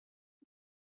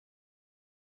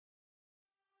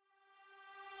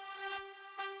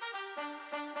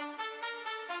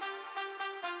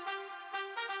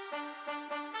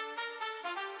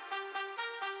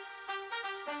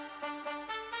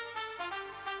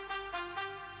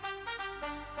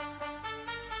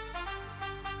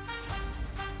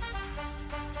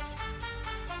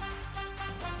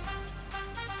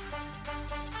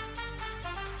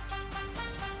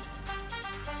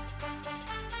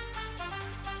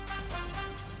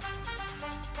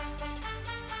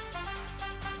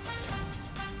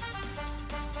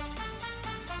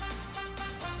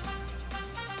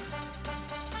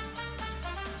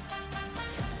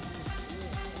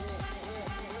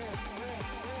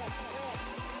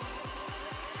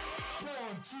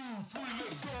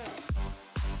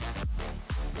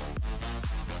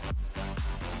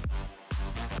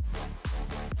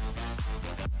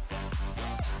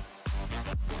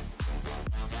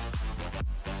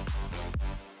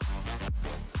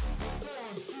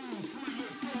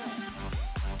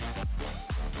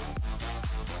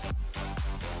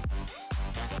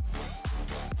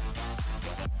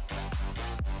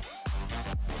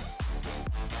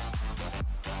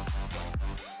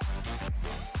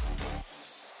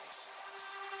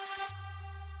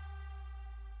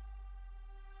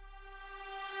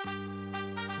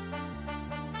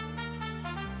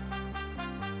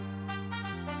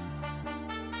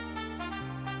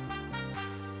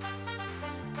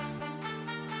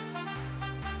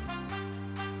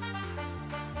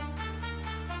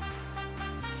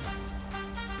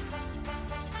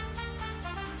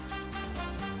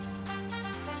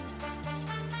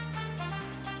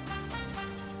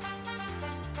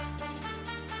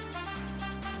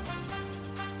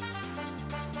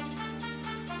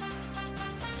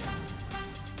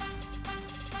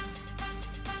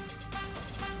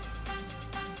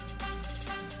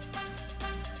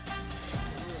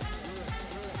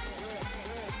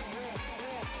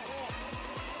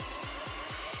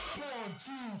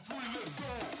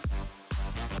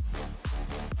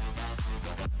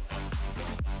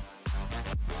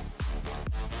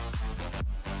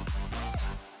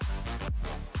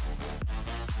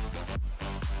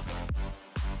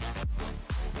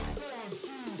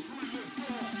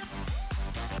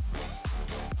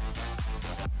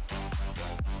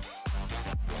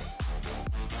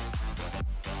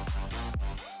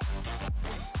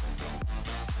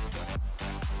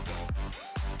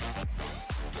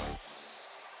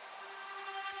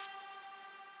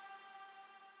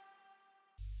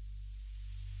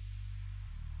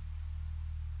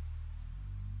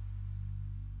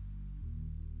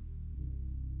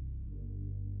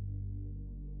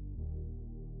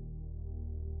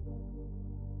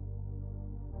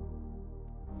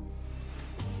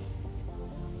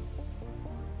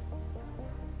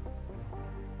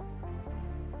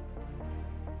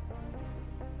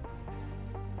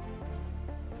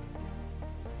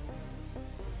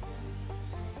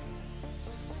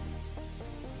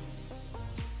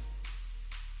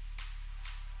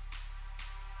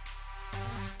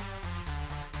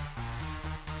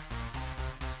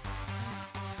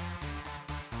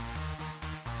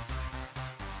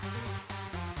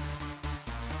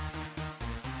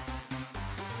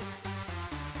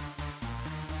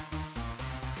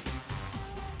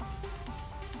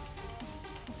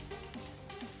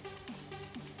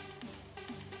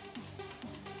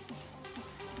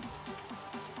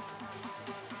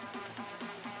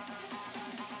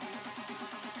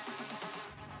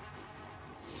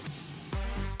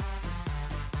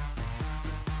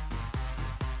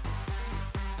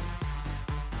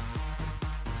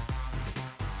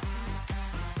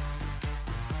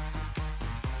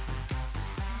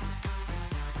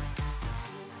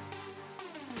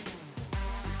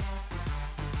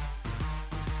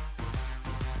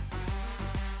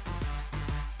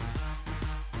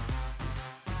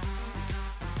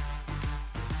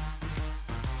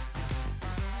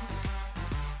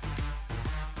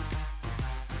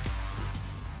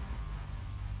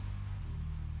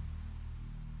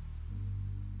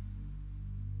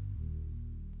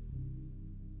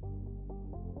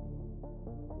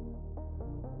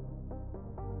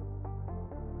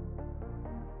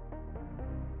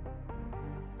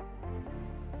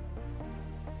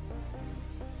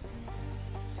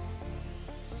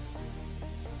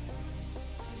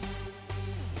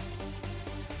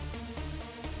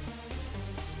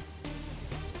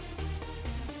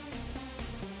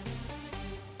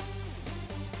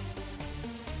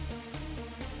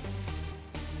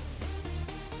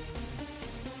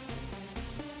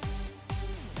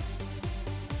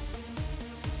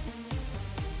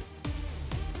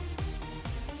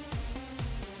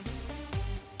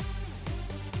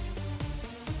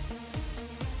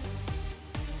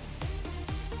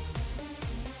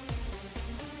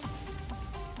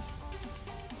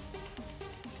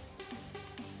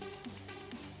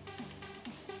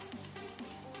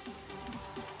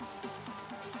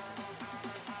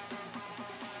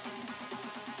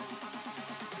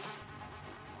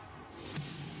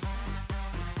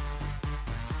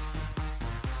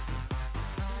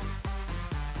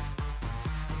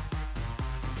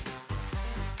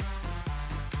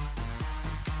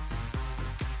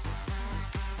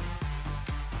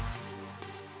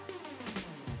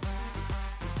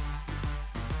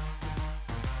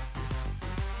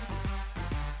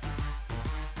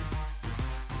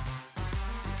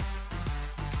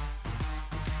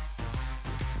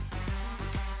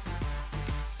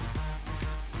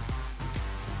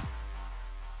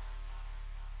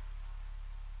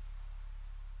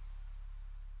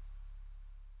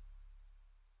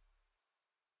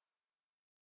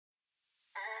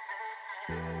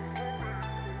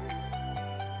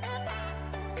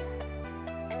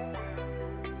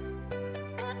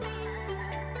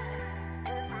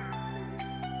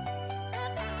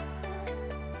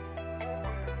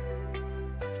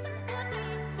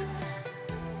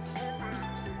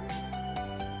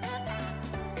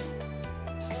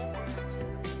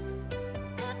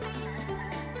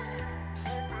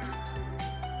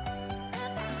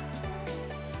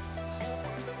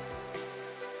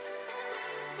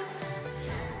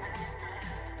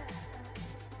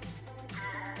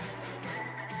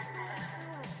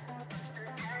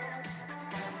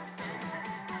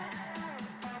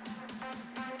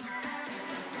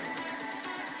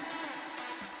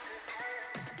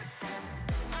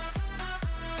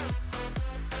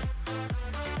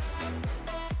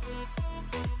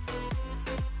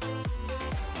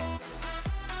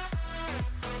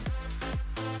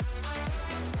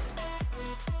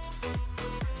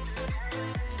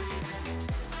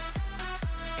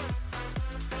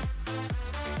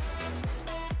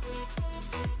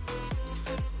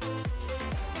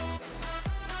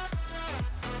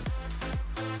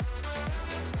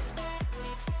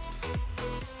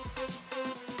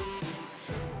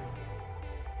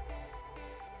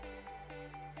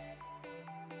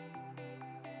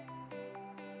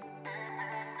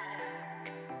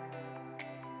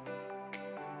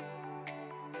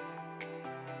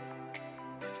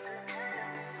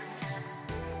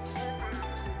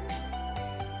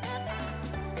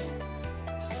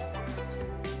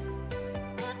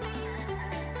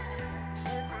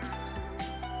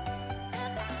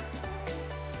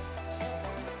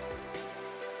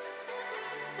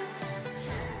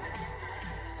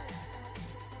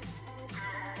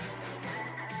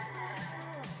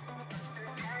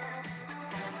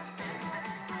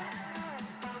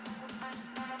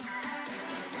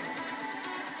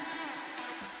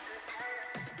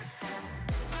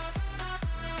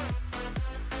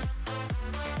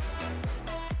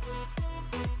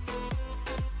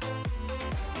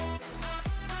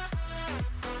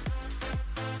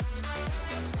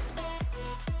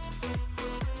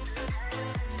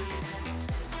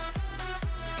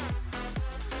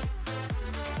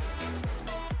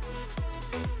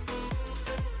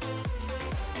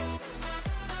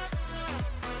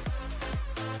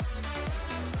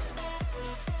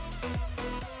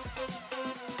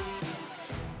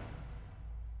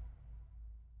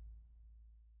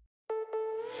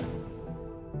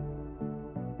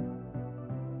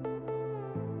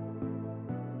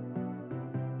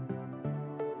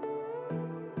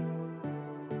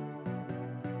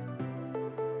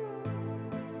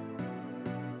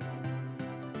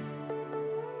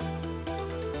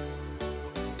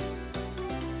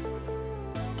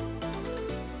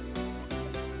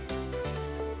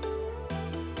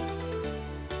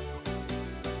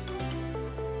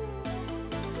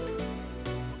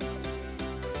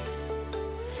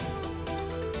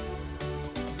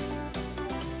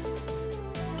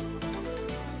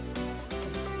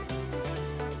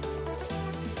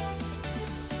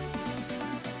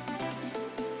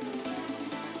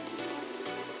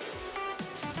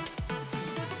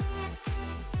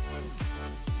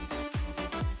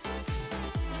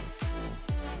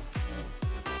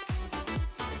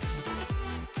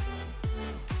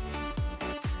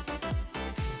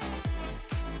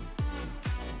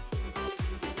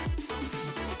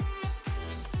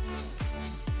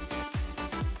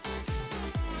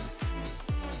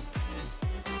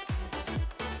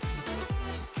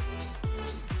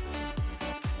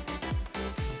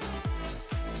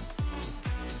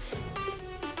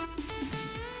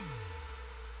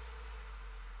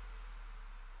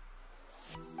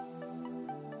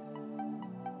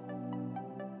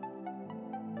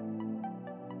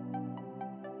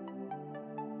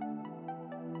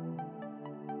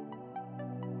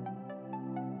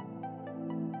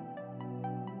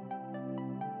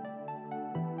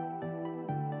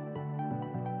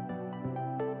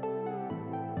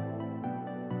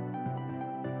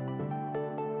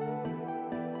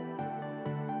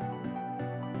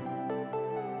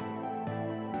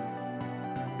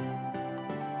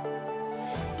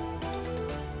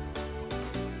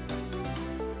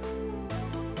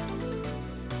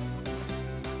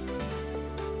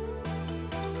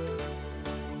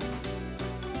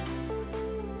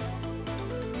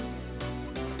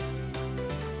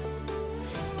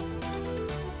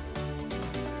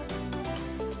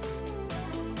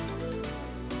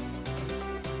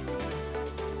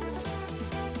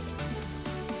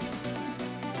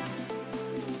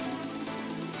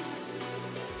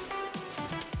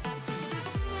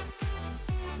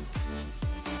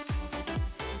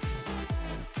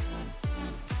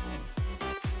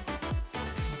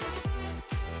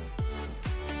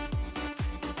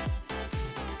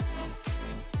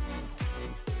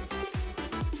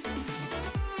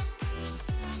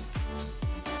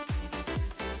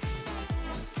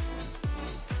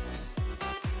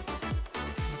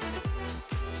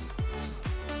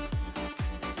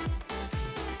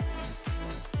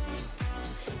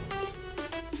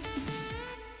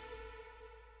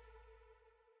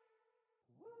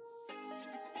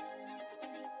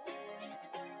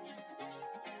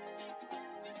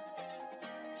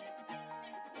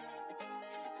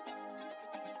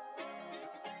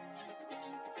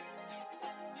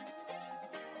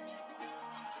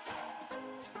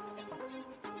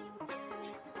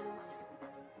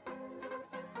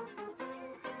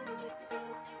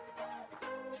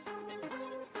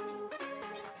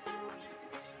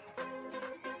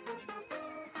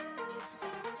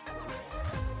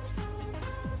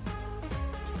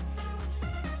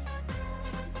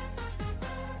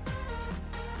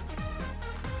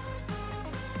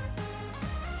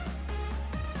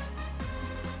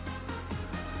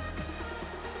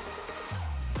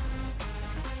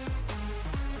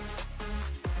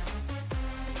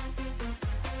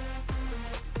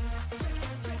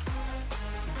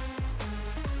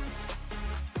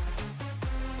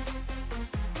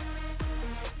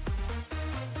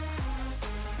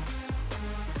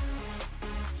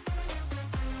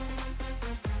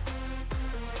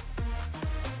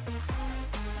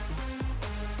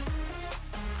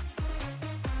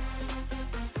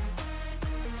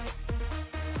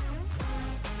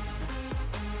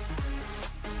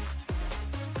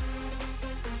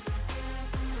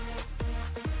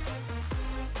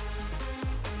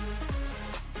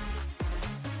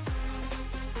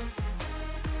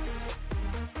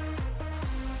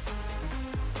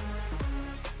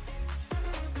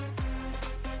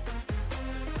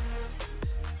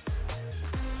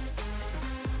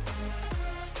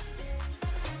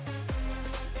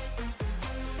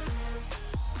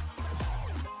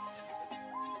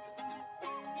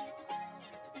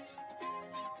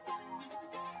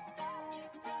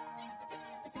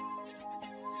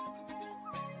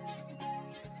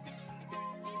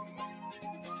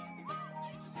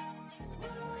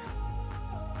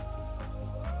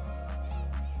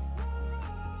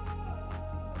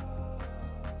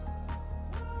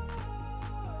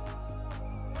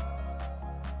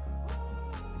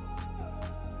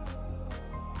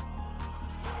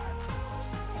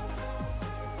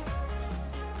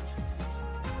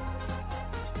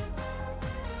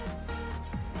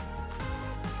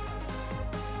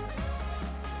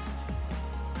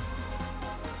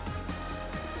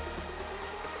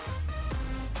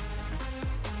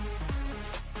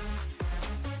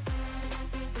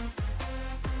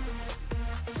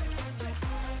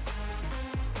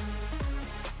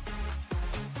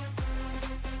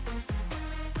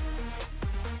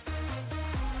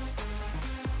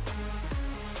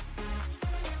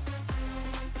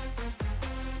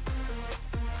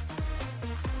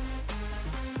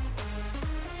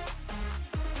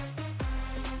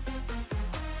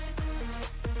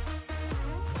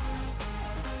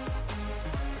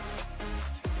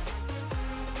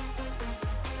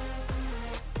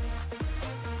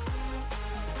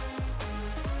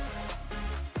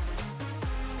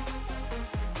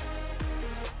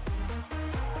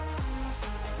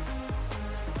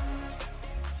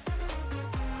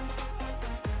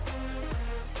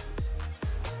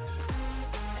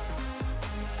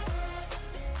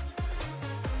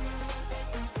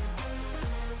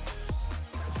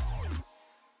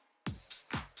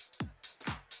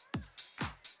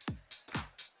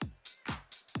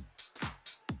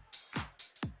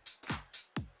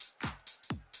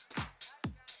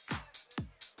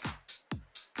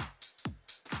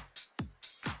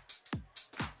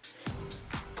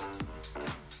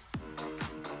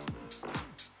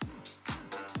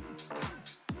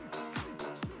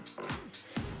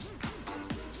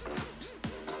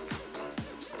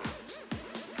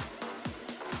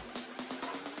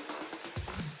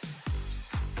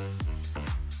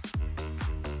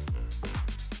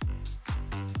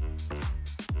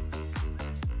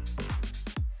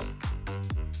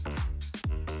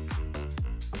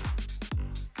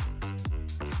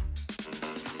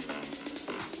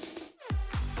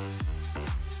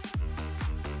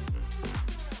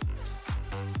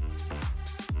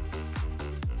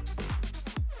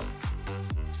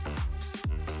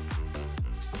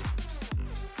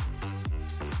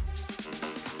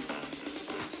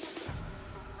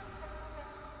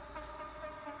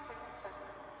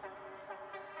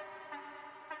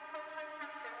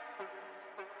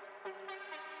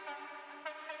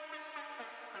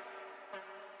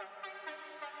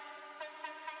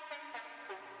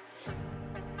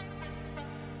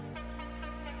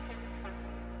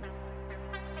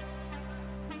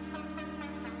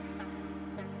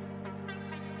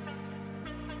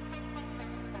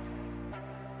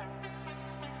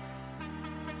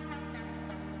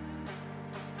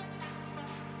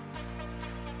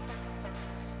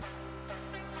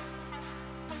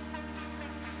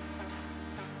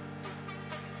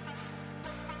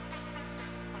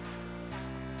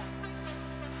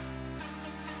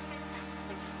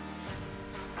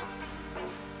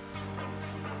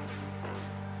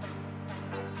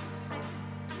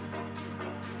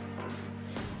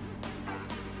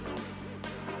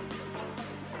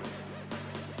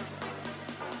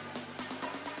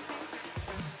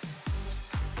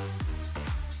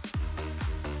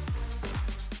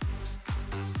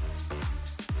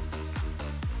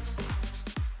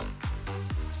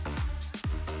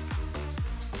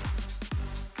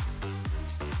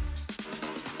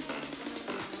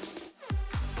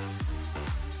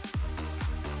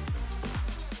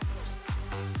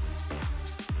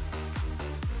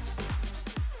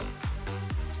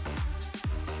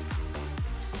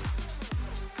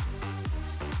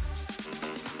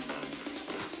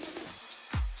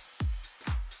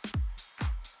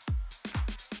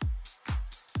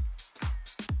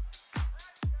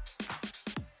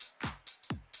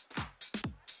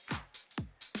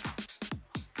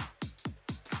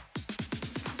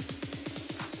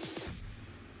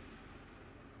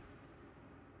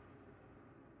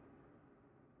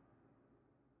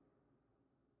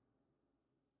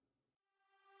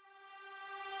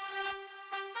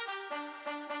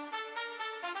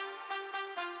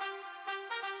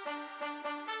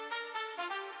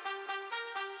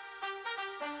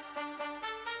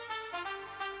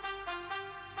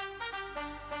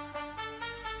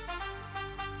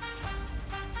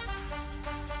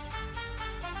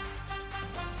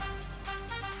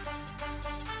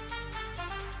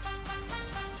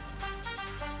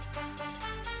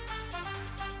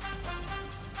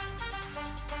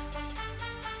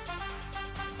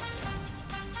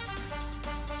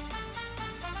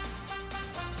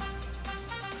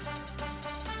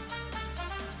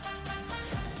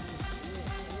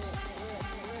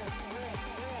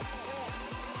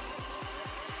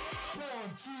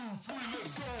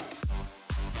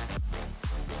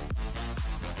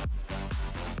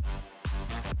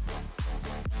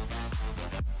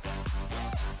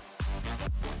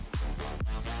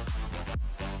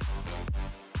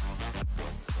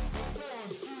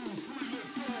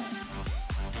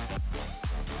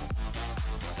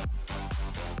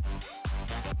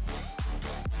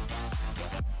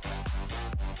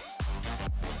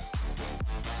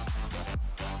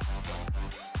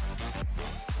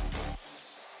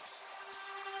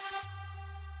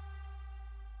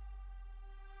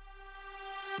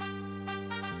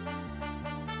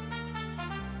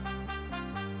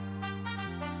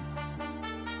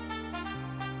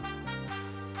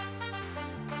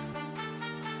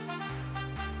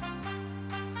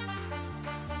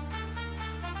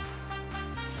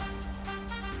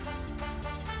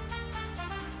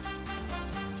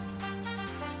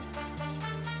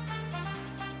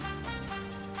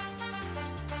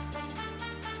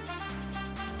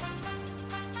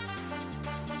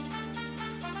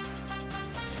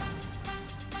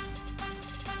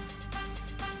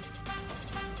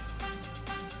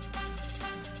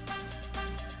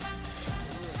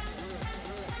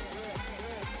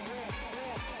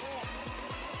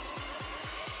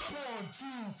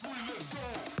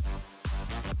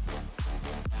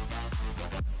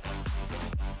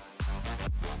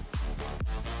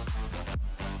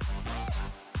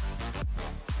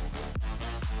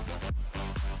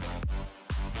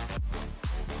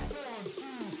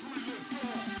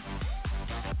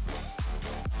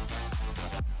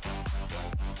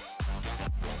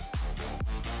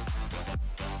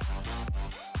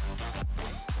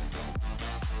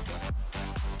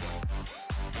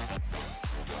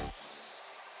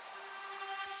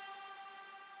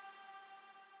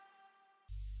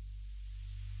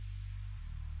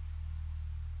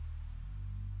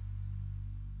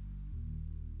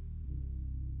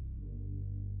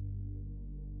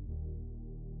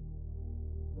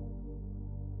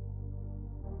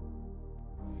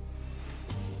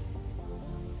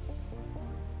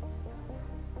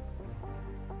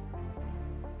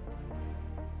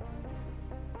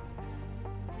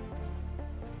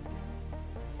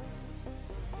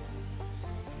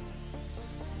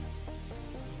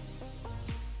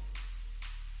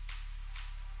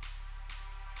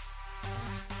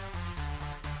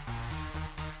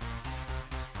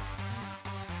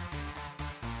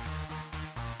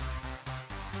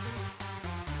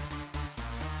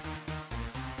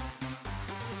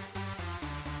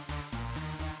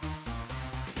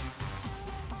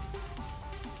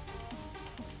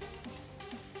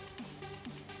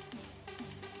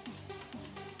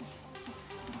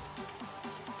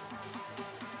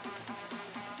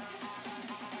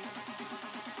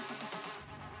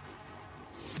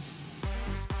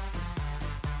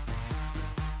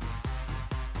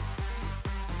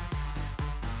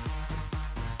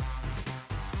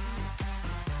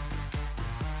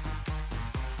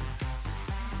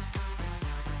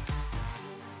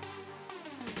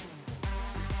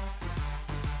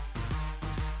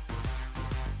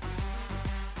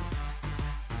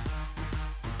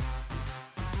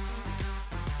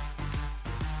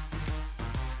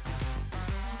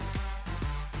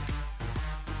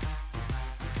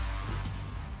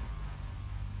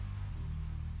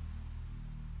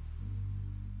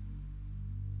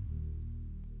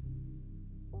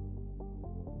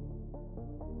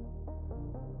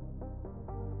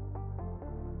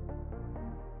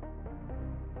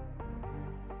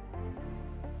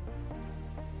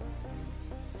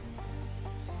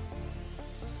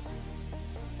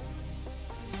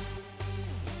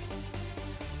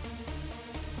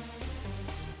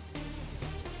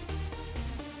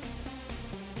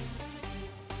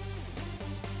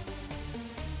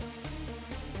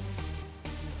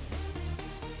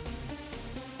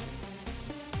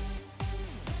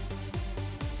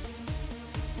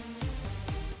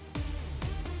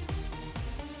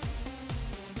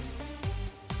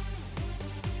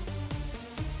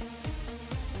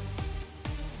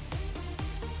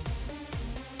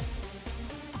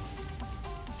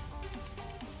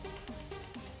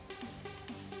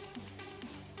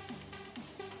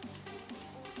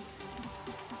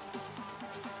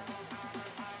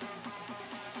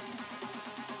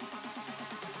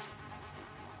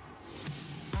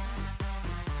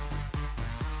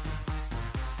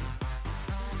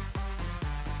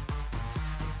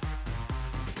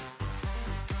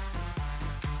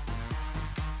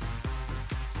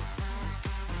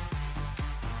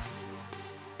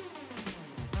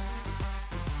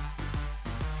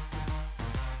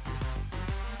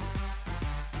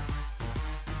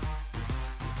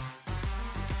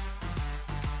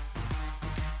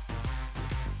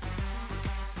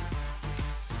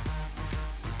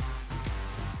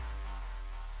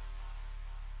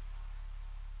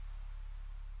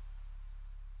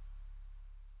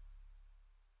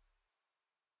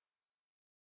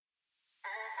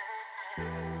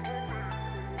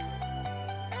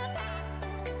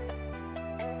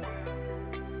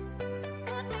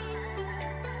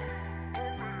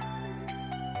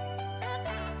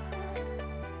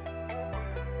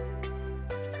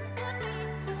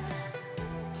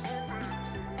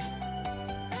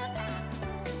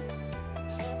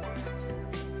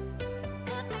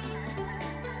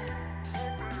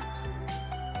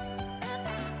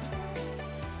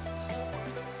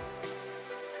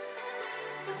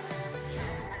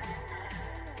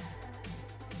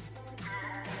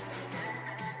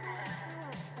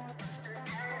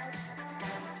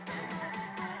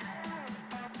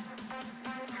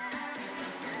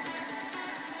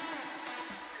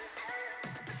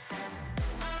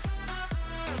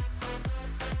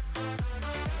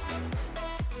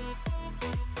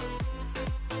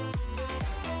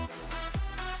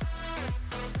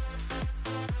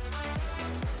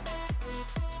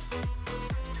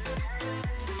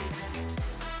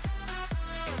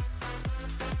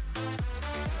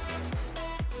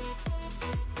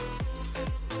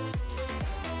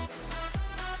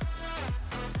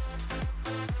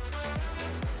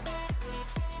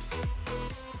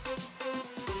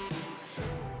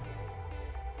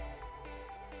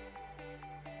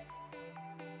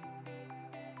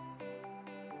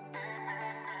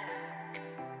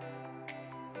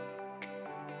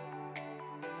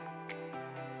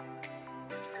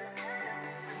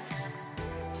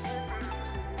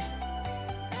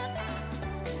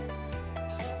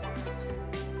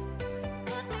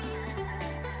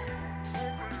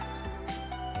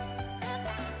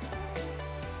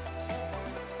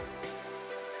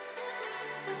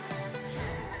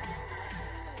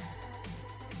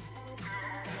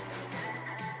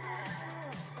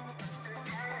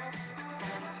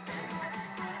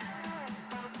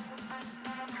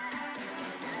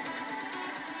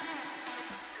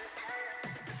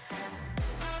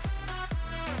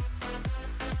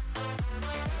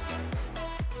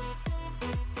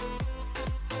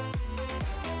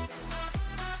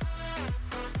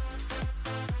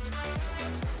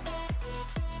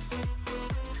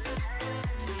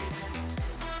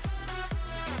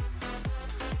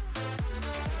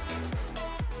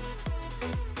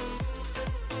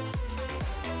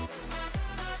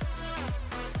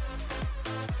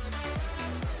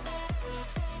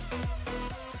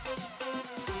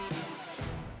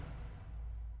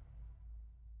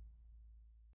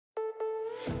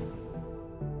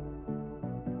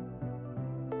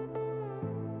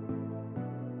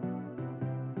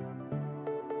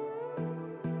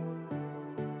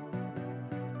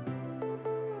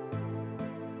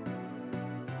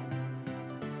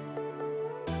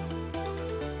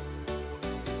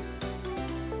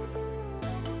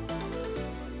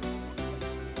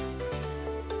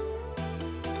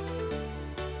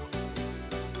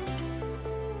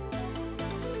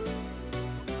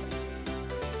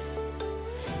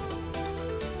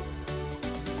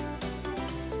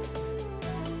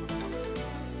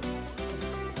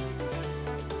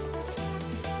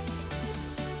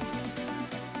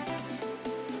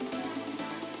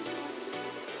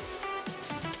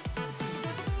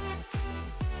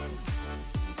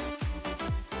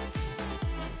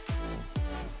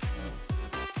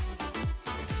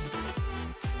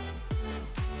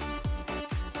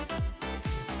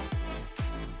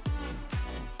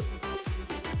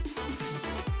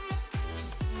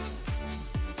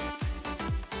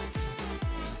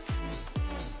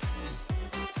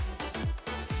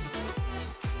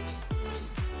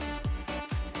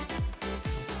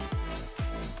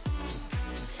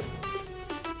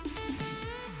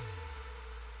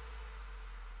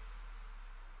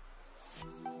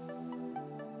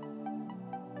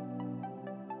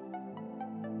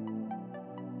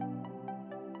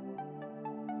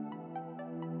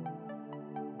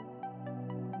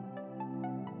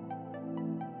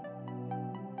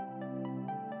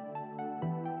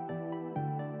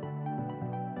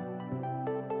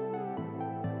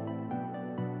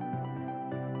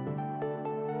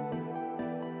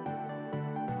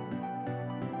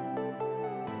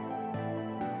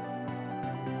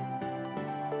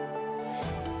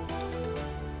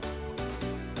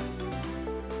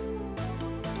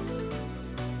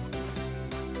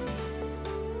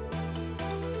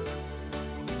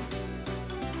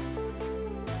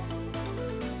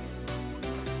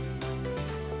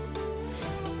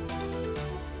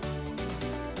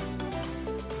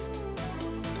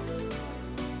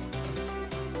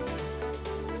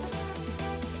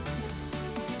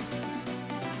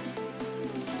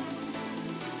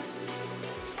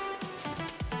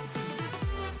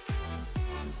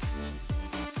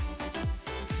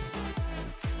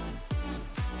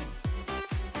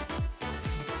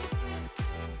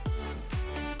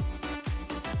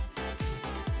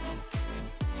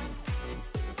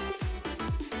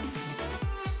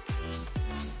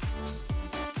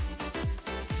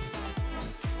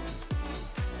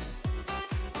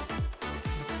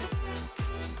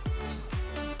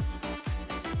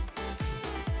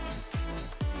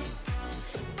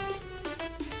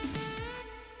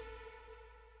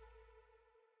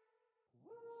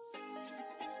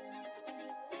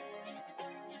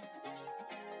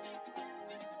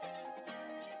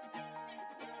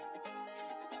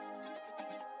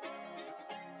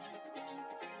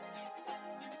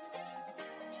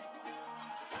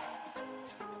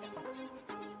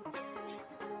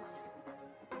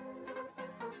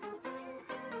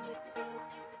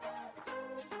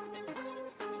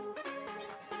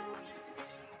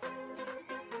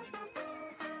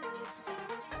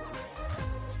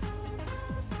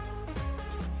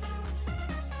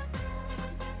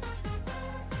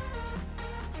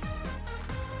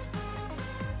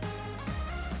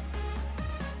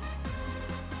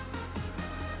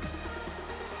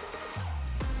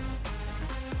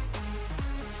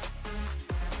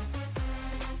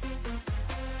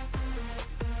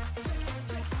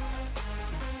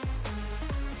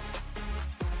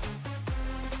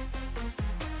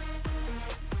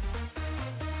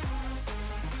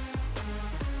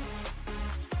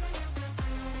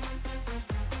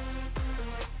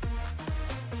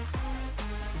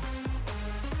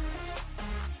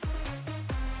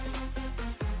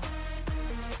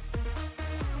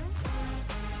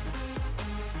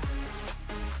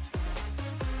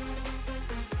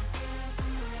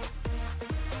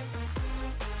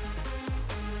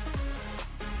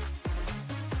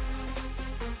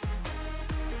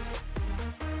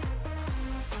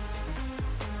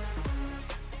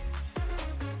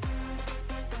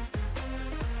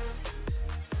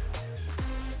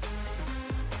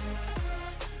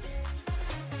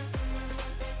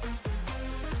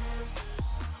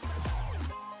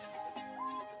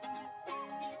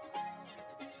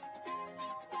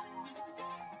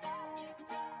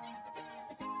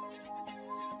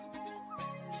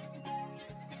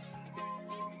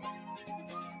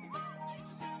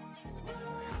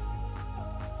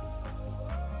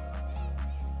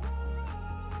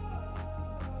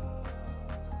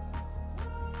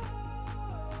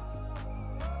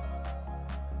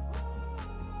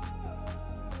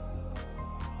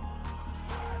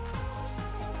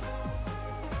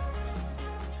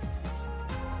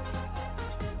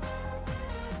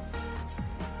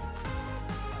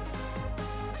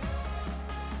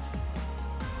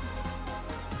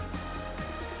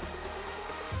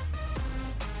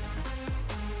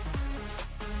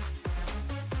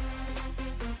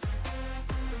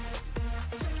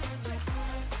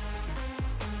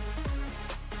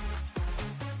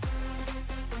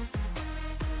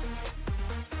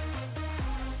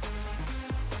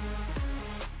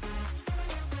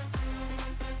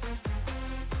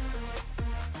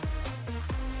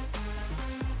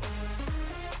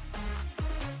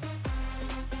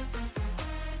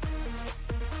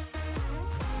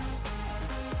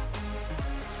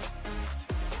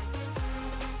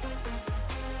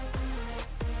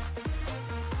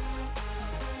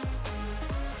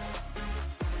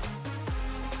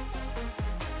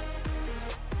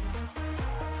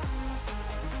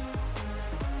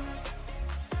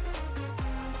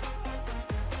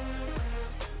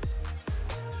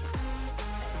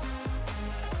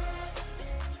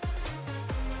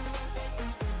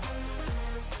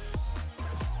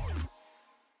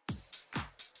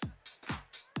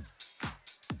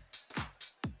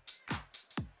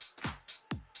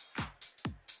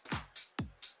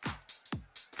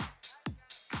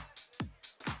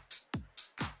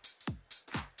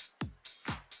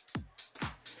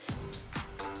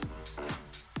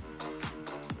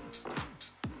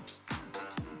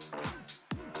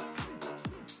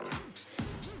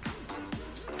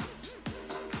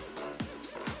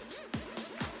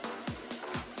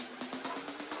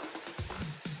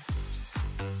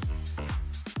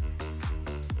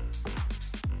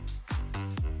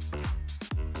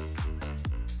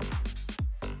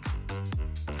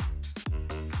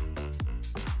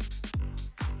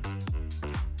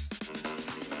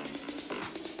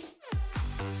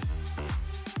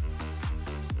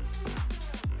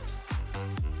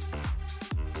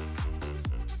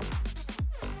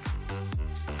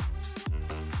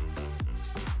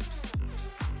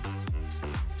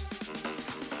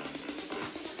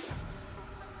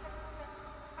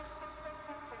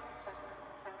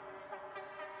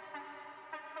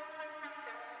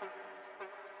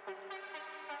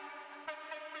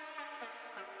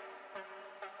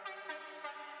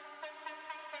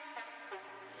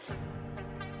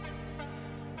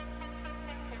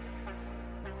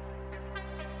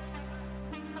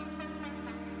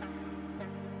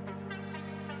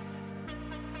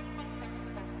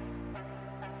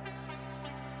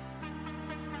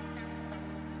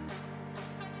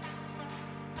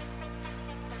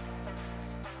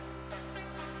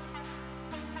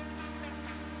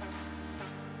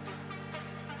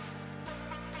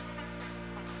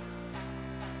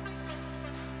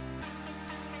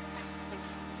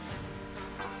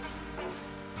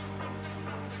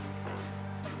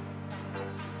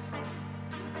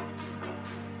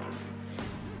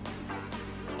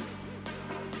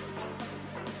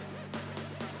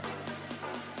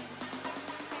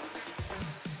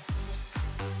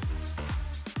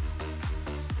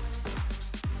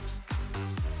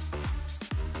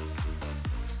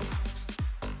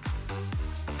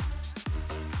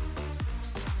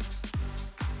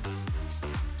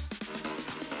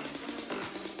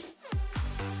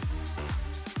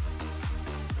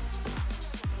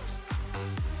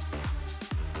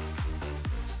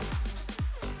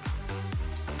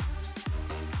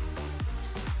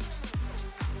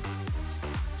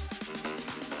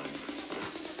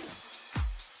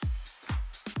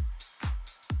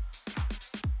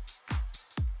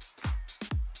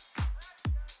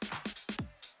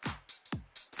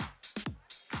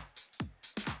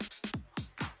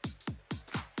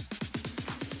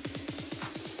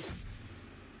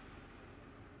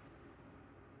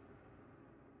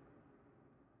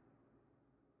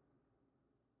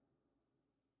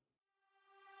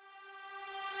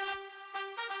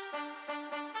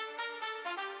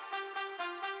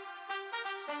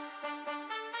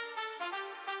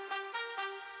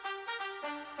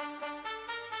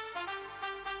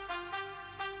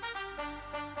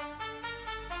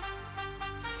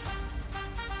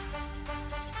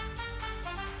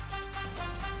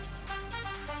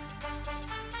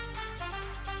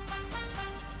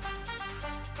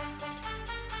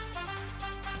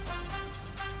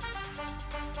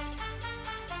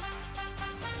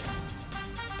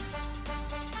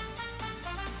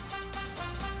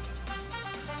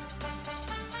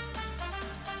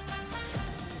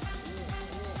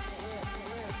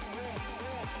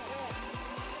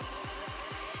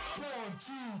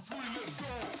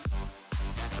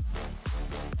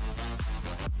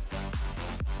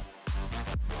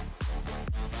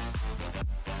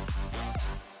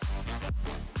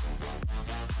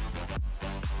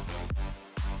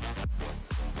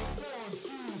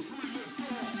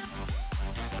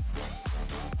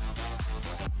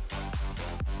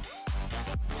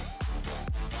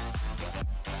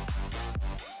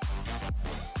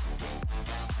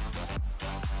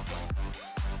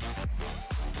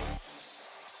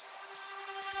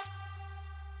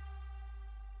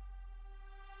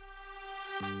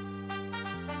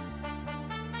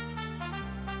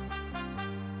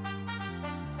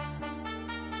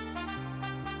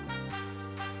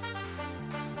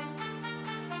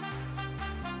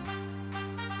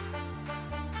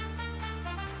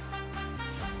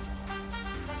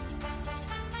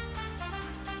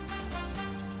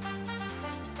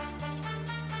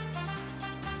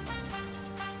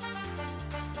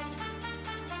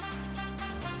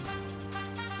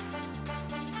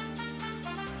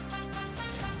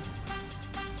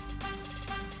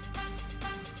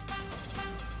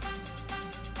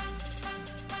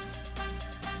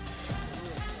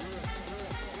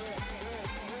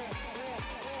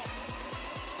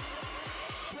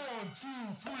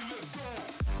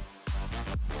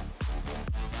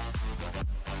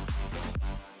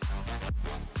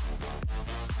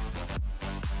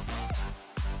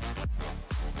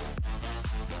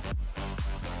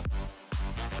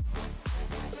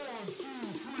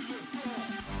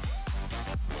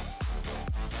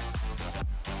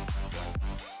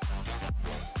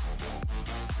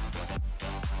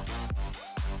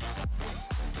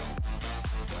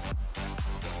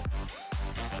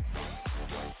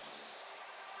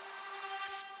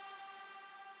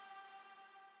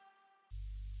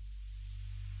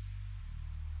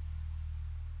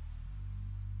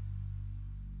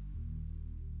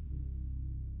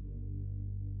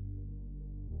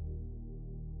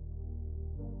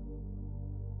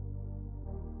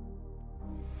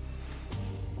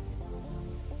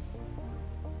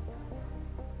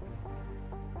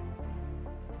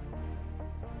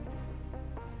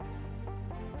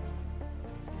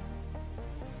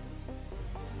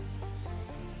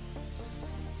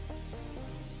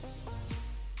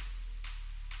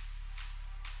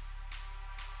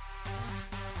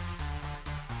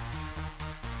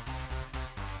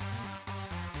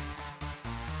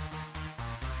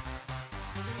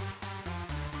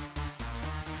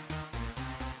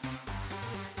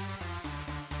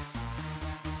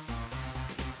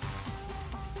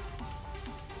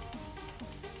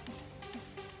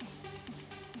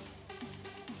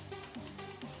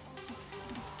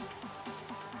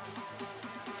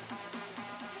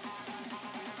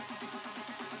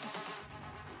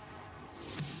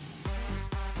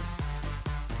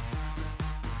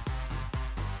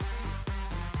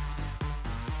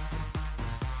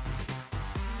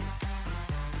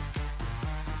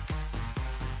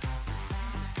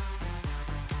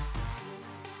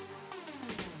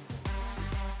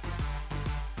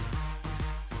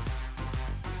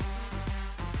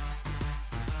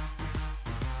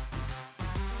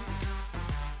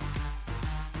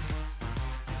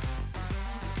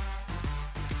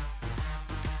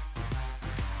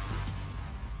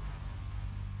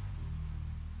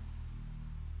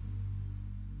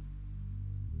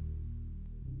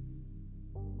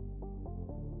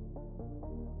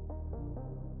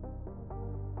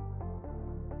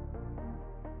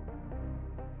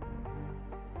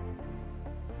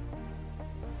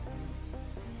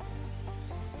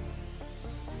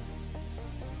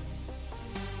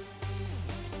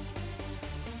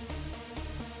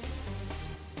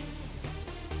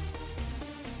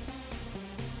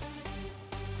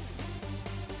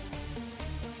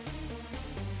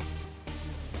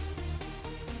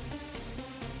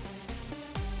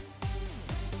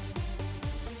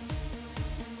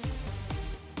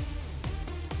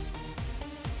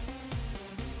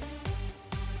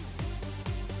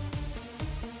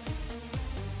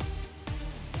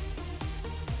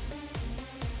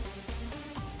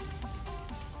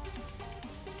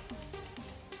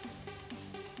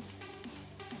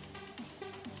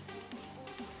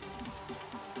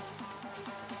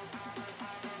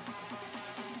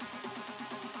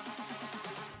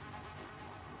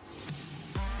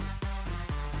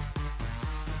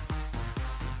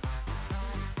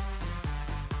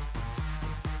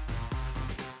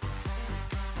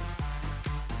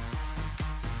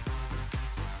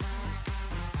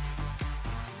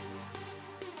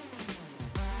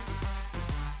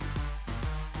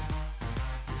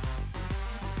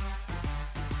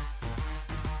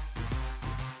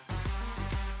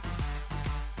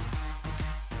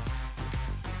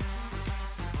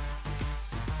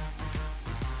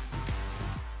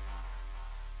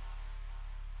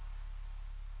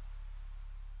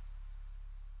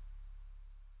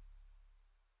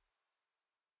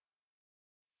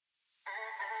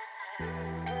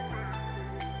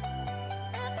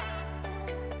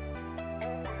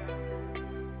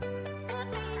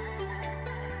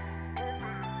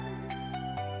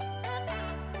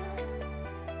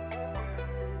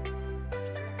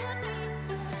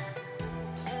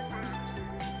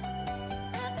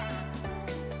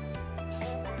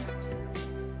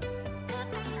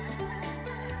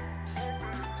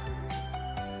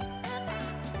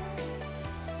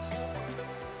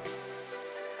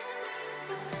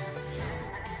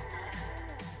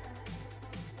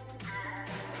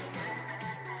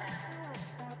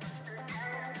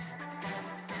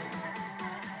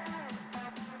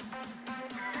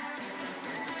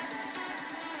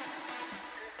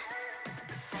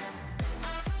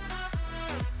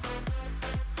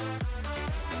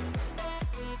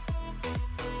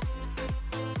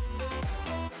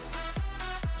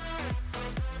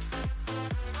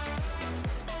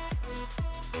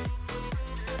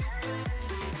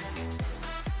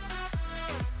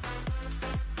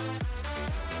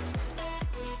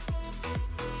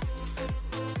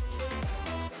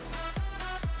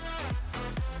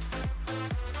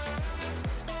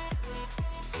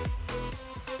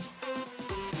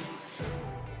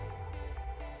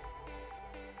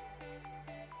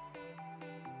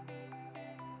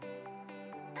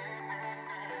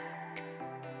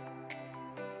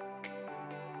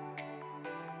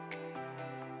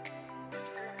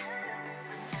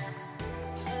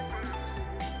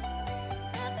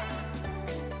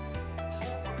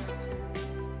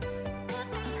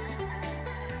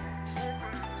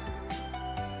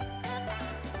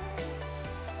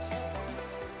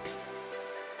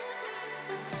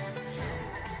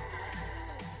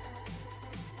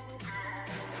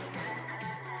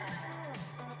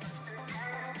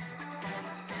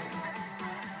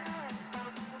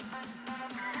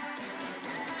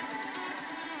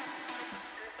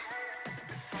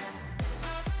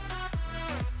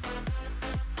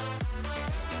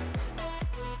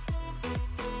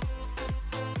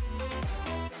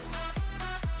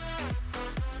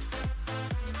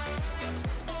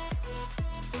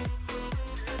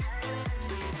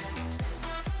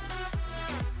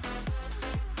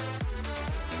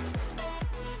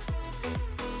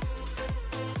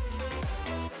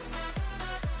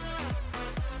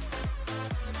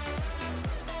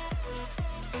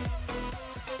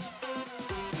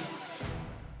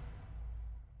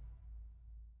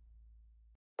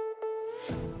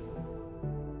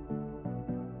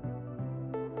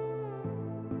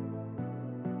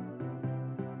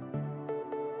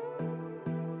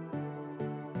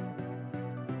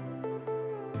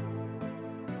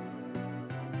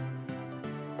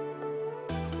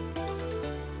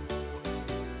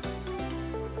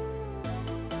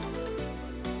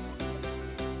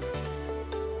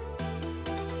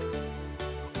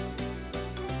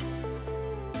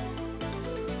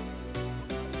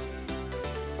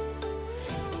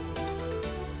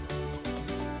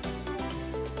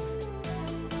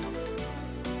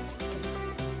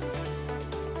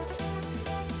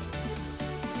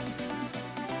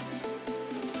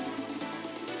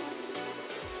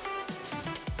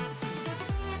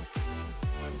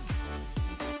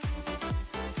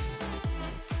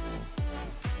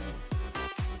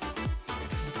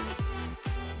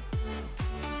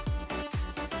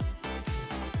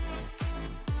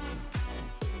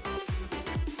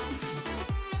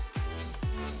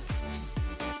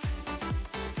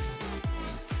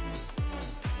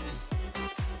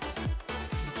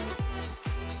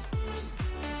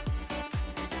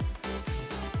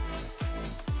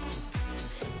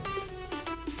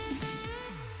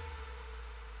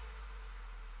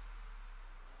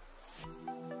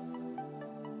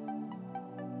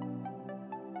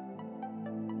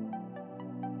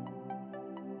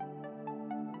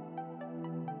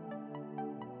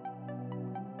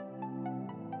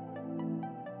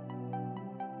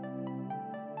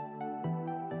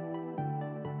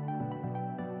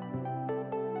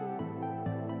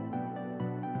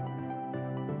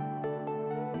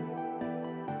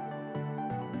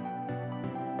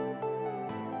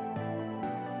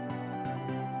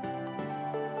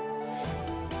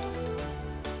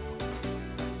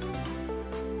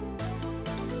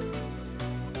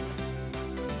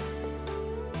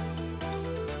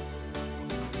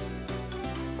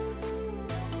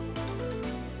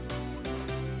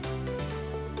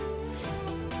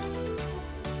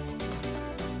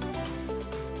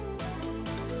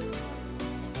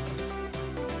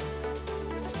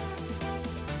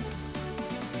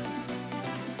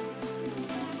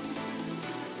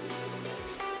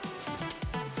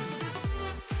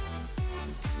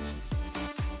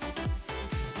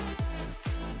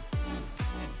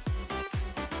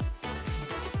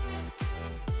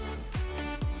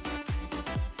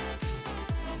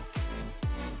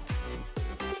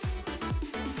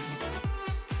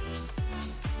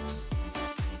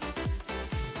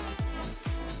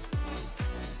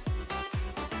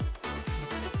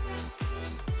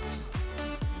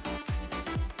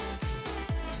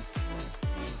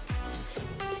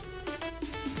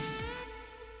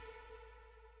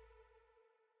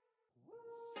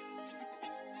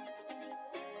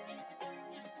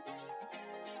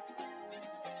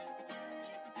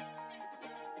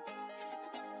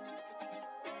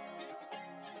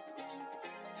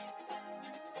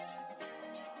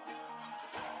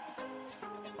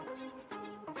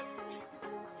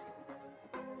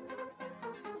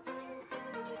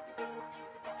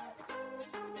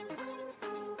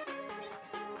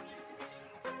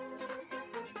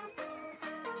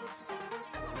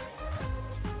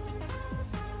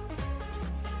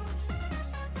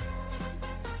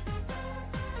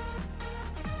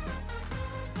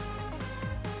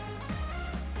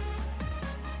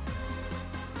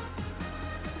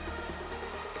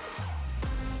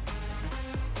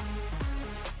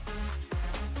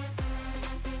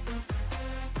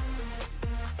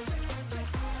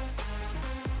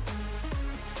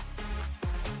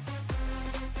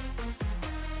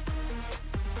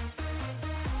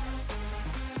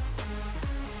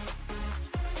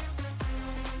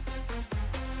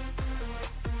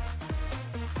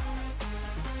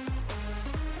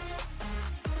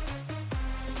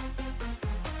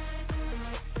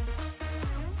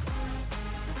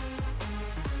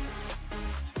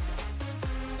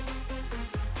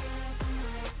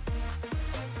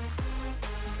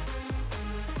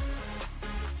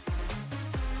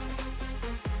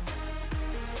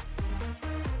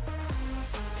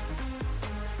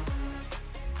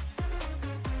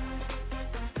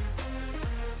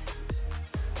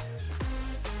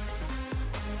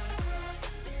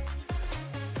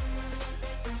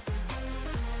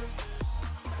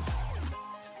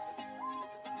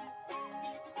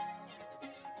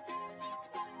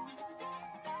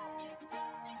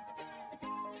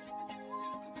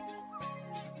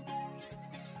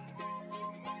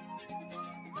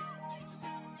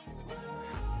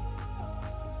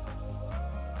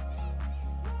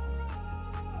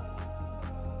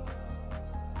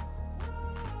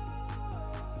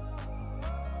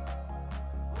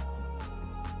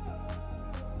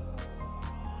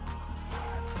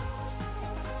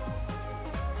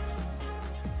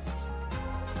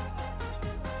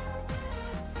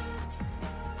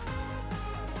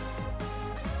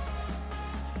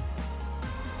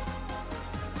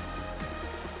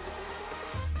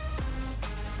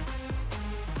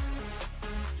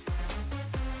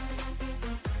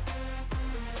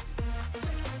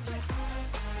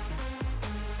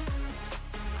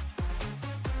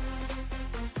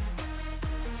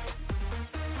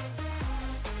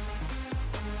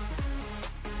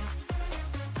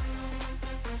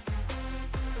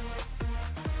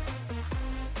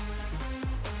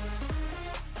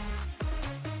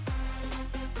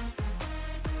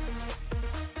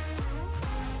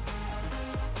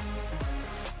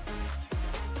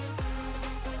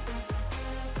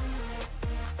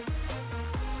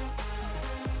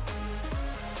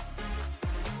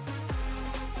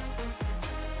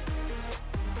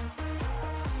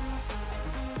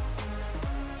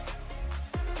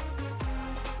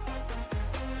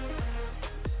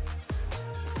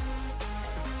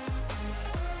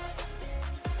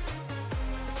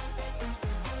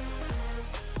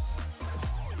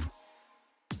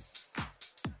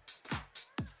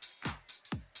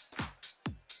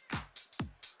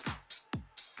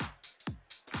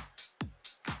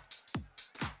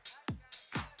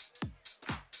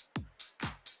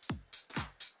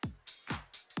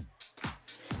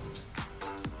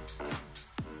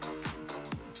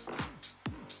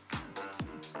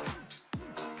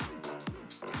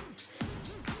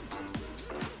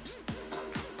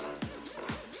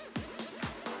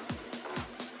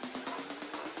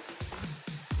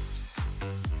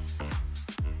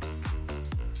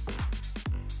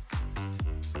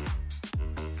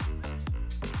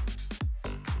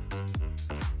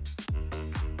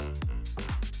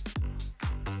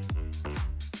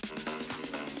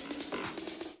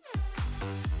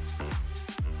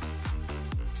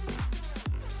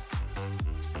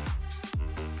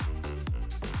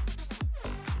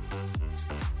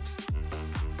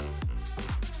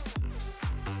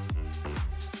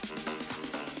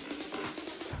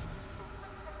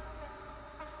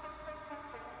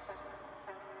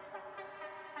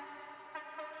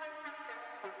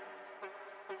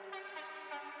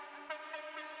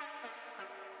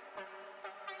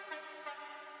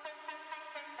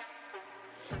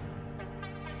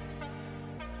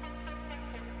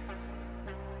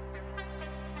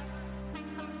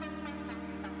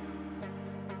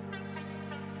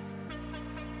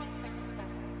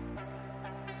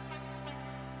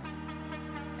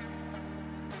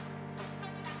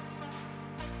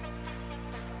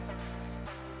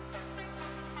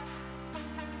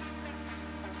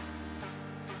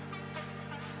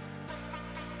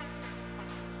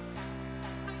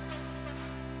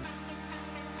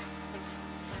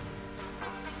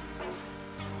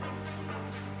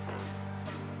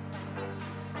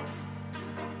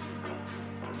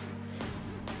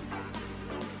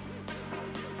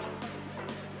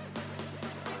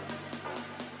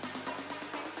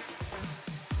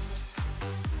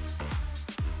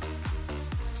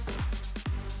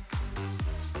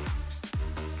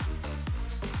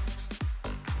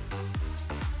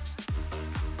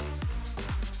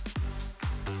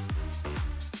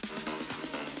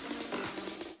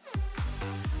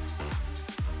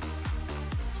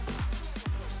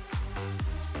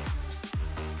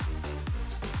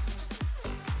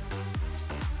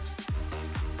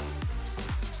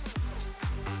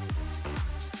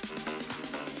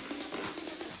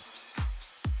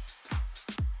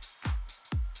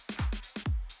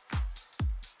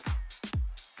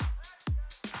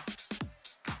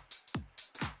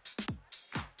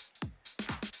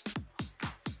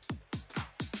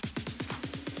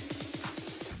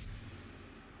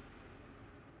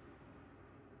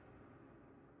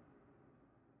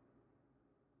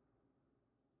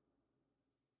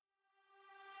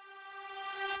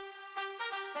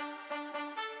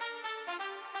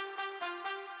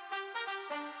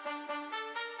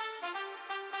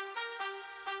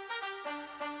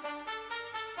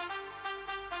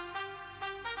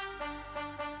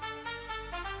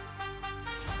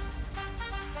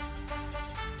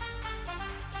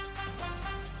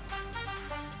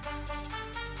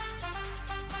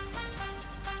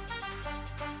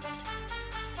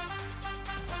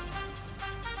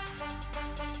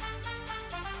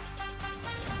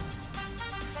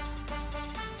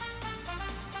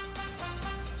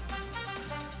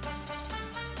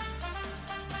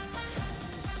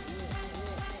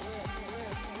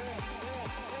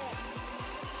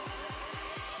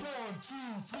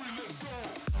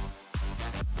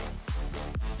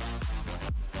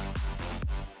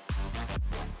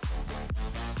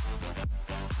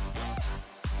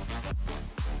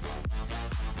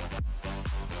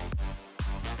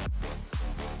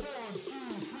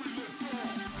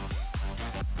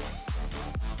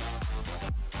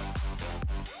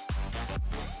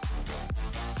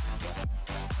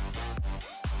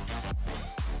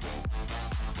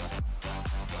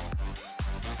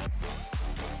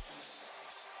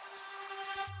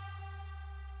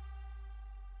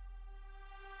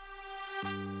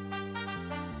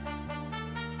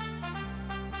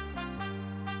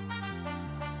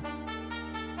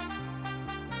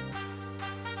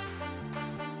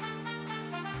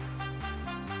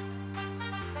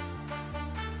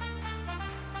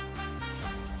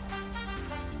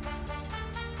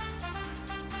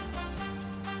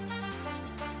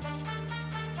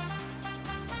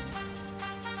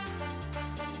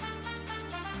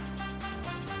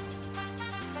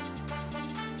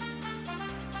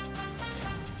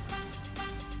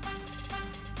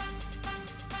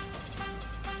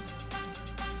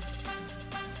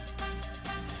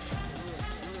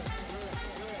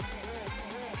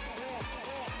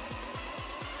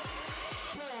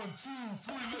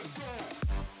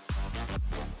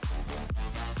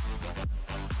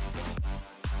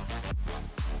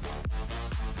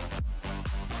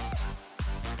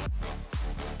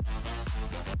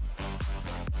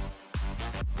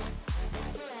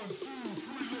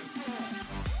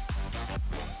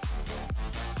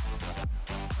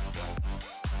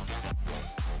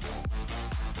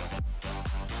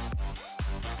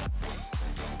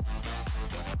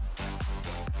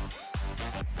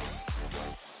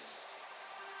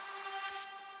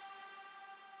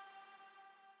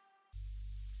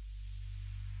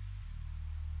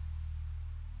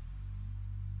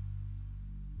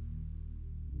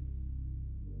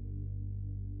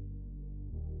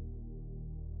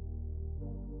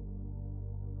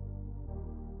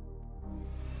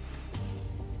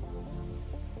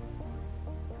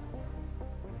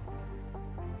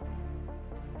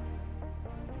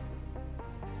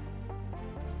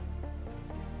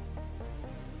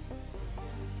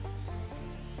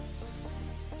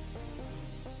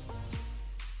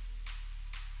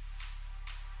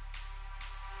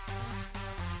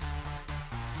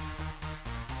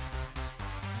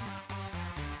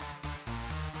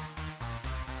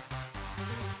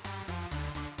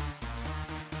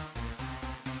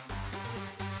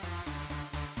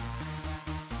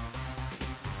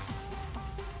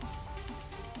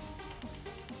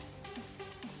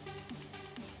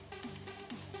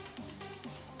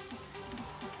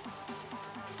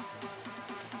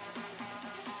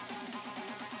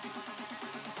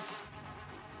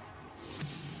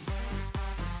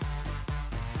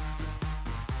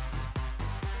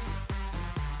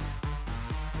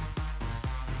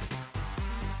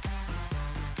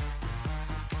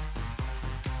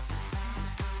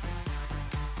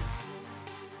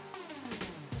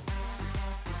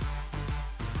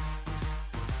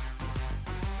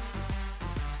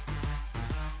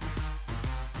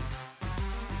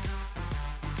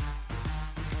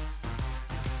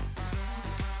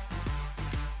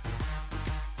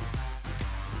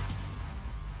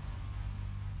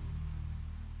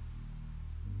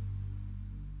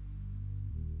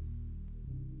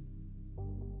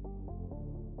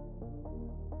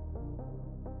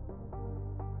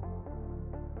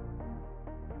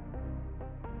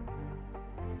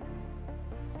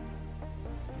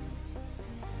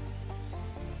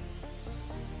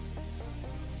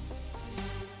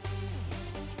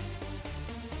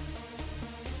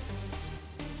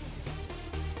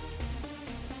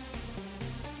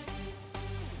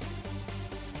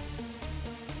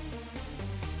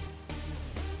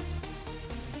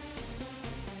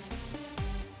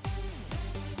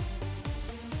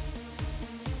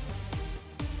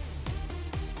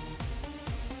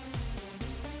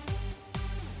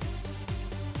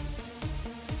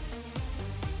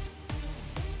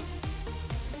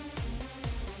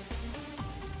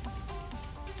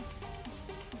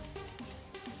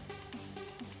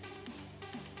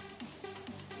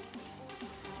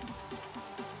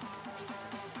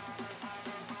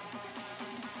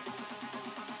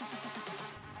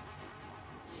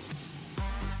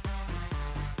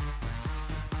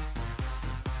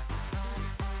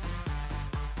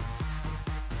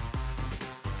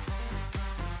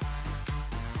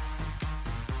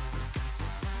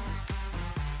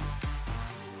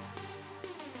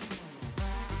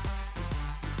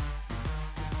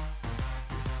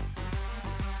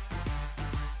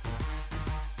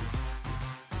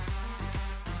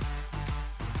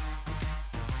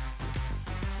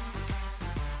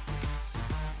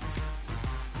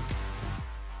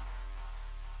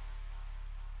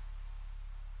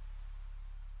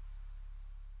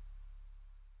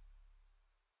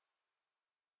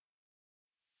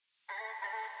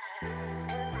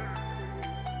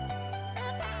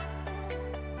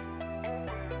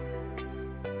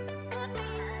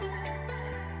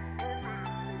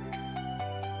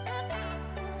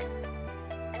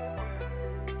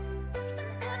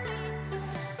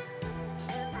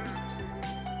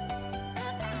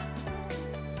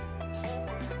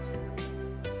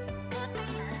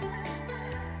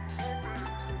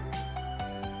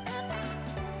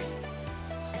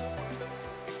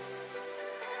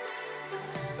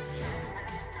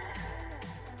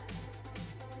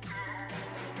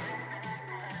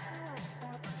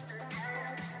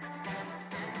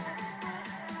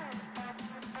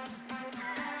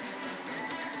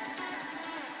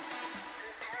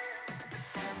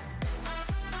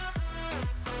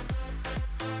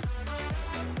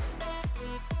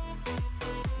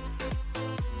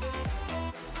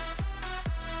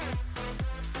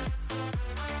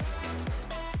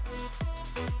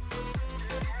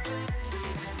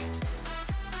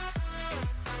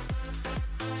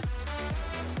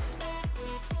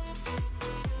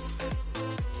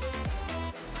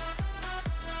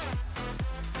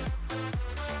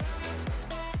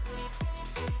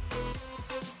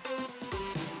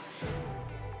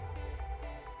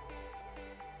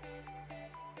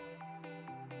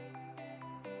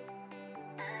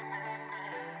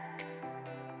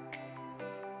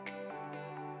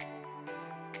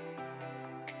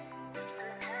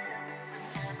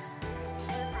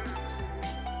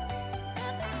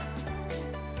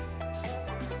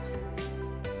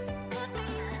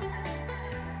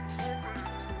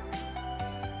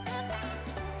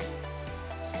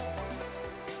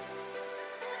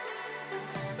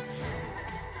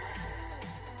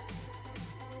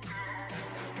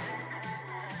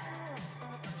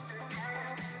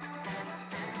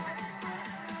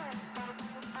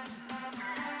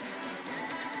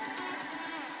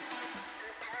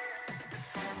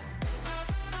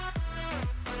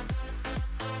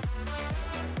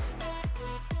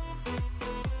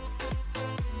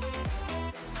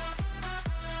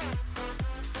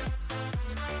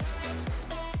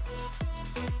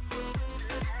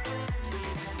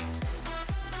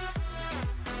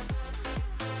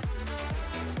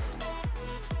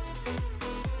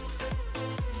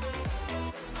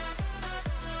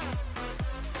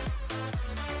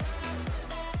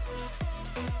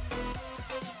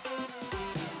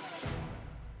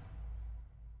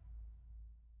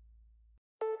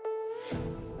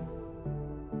 Bye.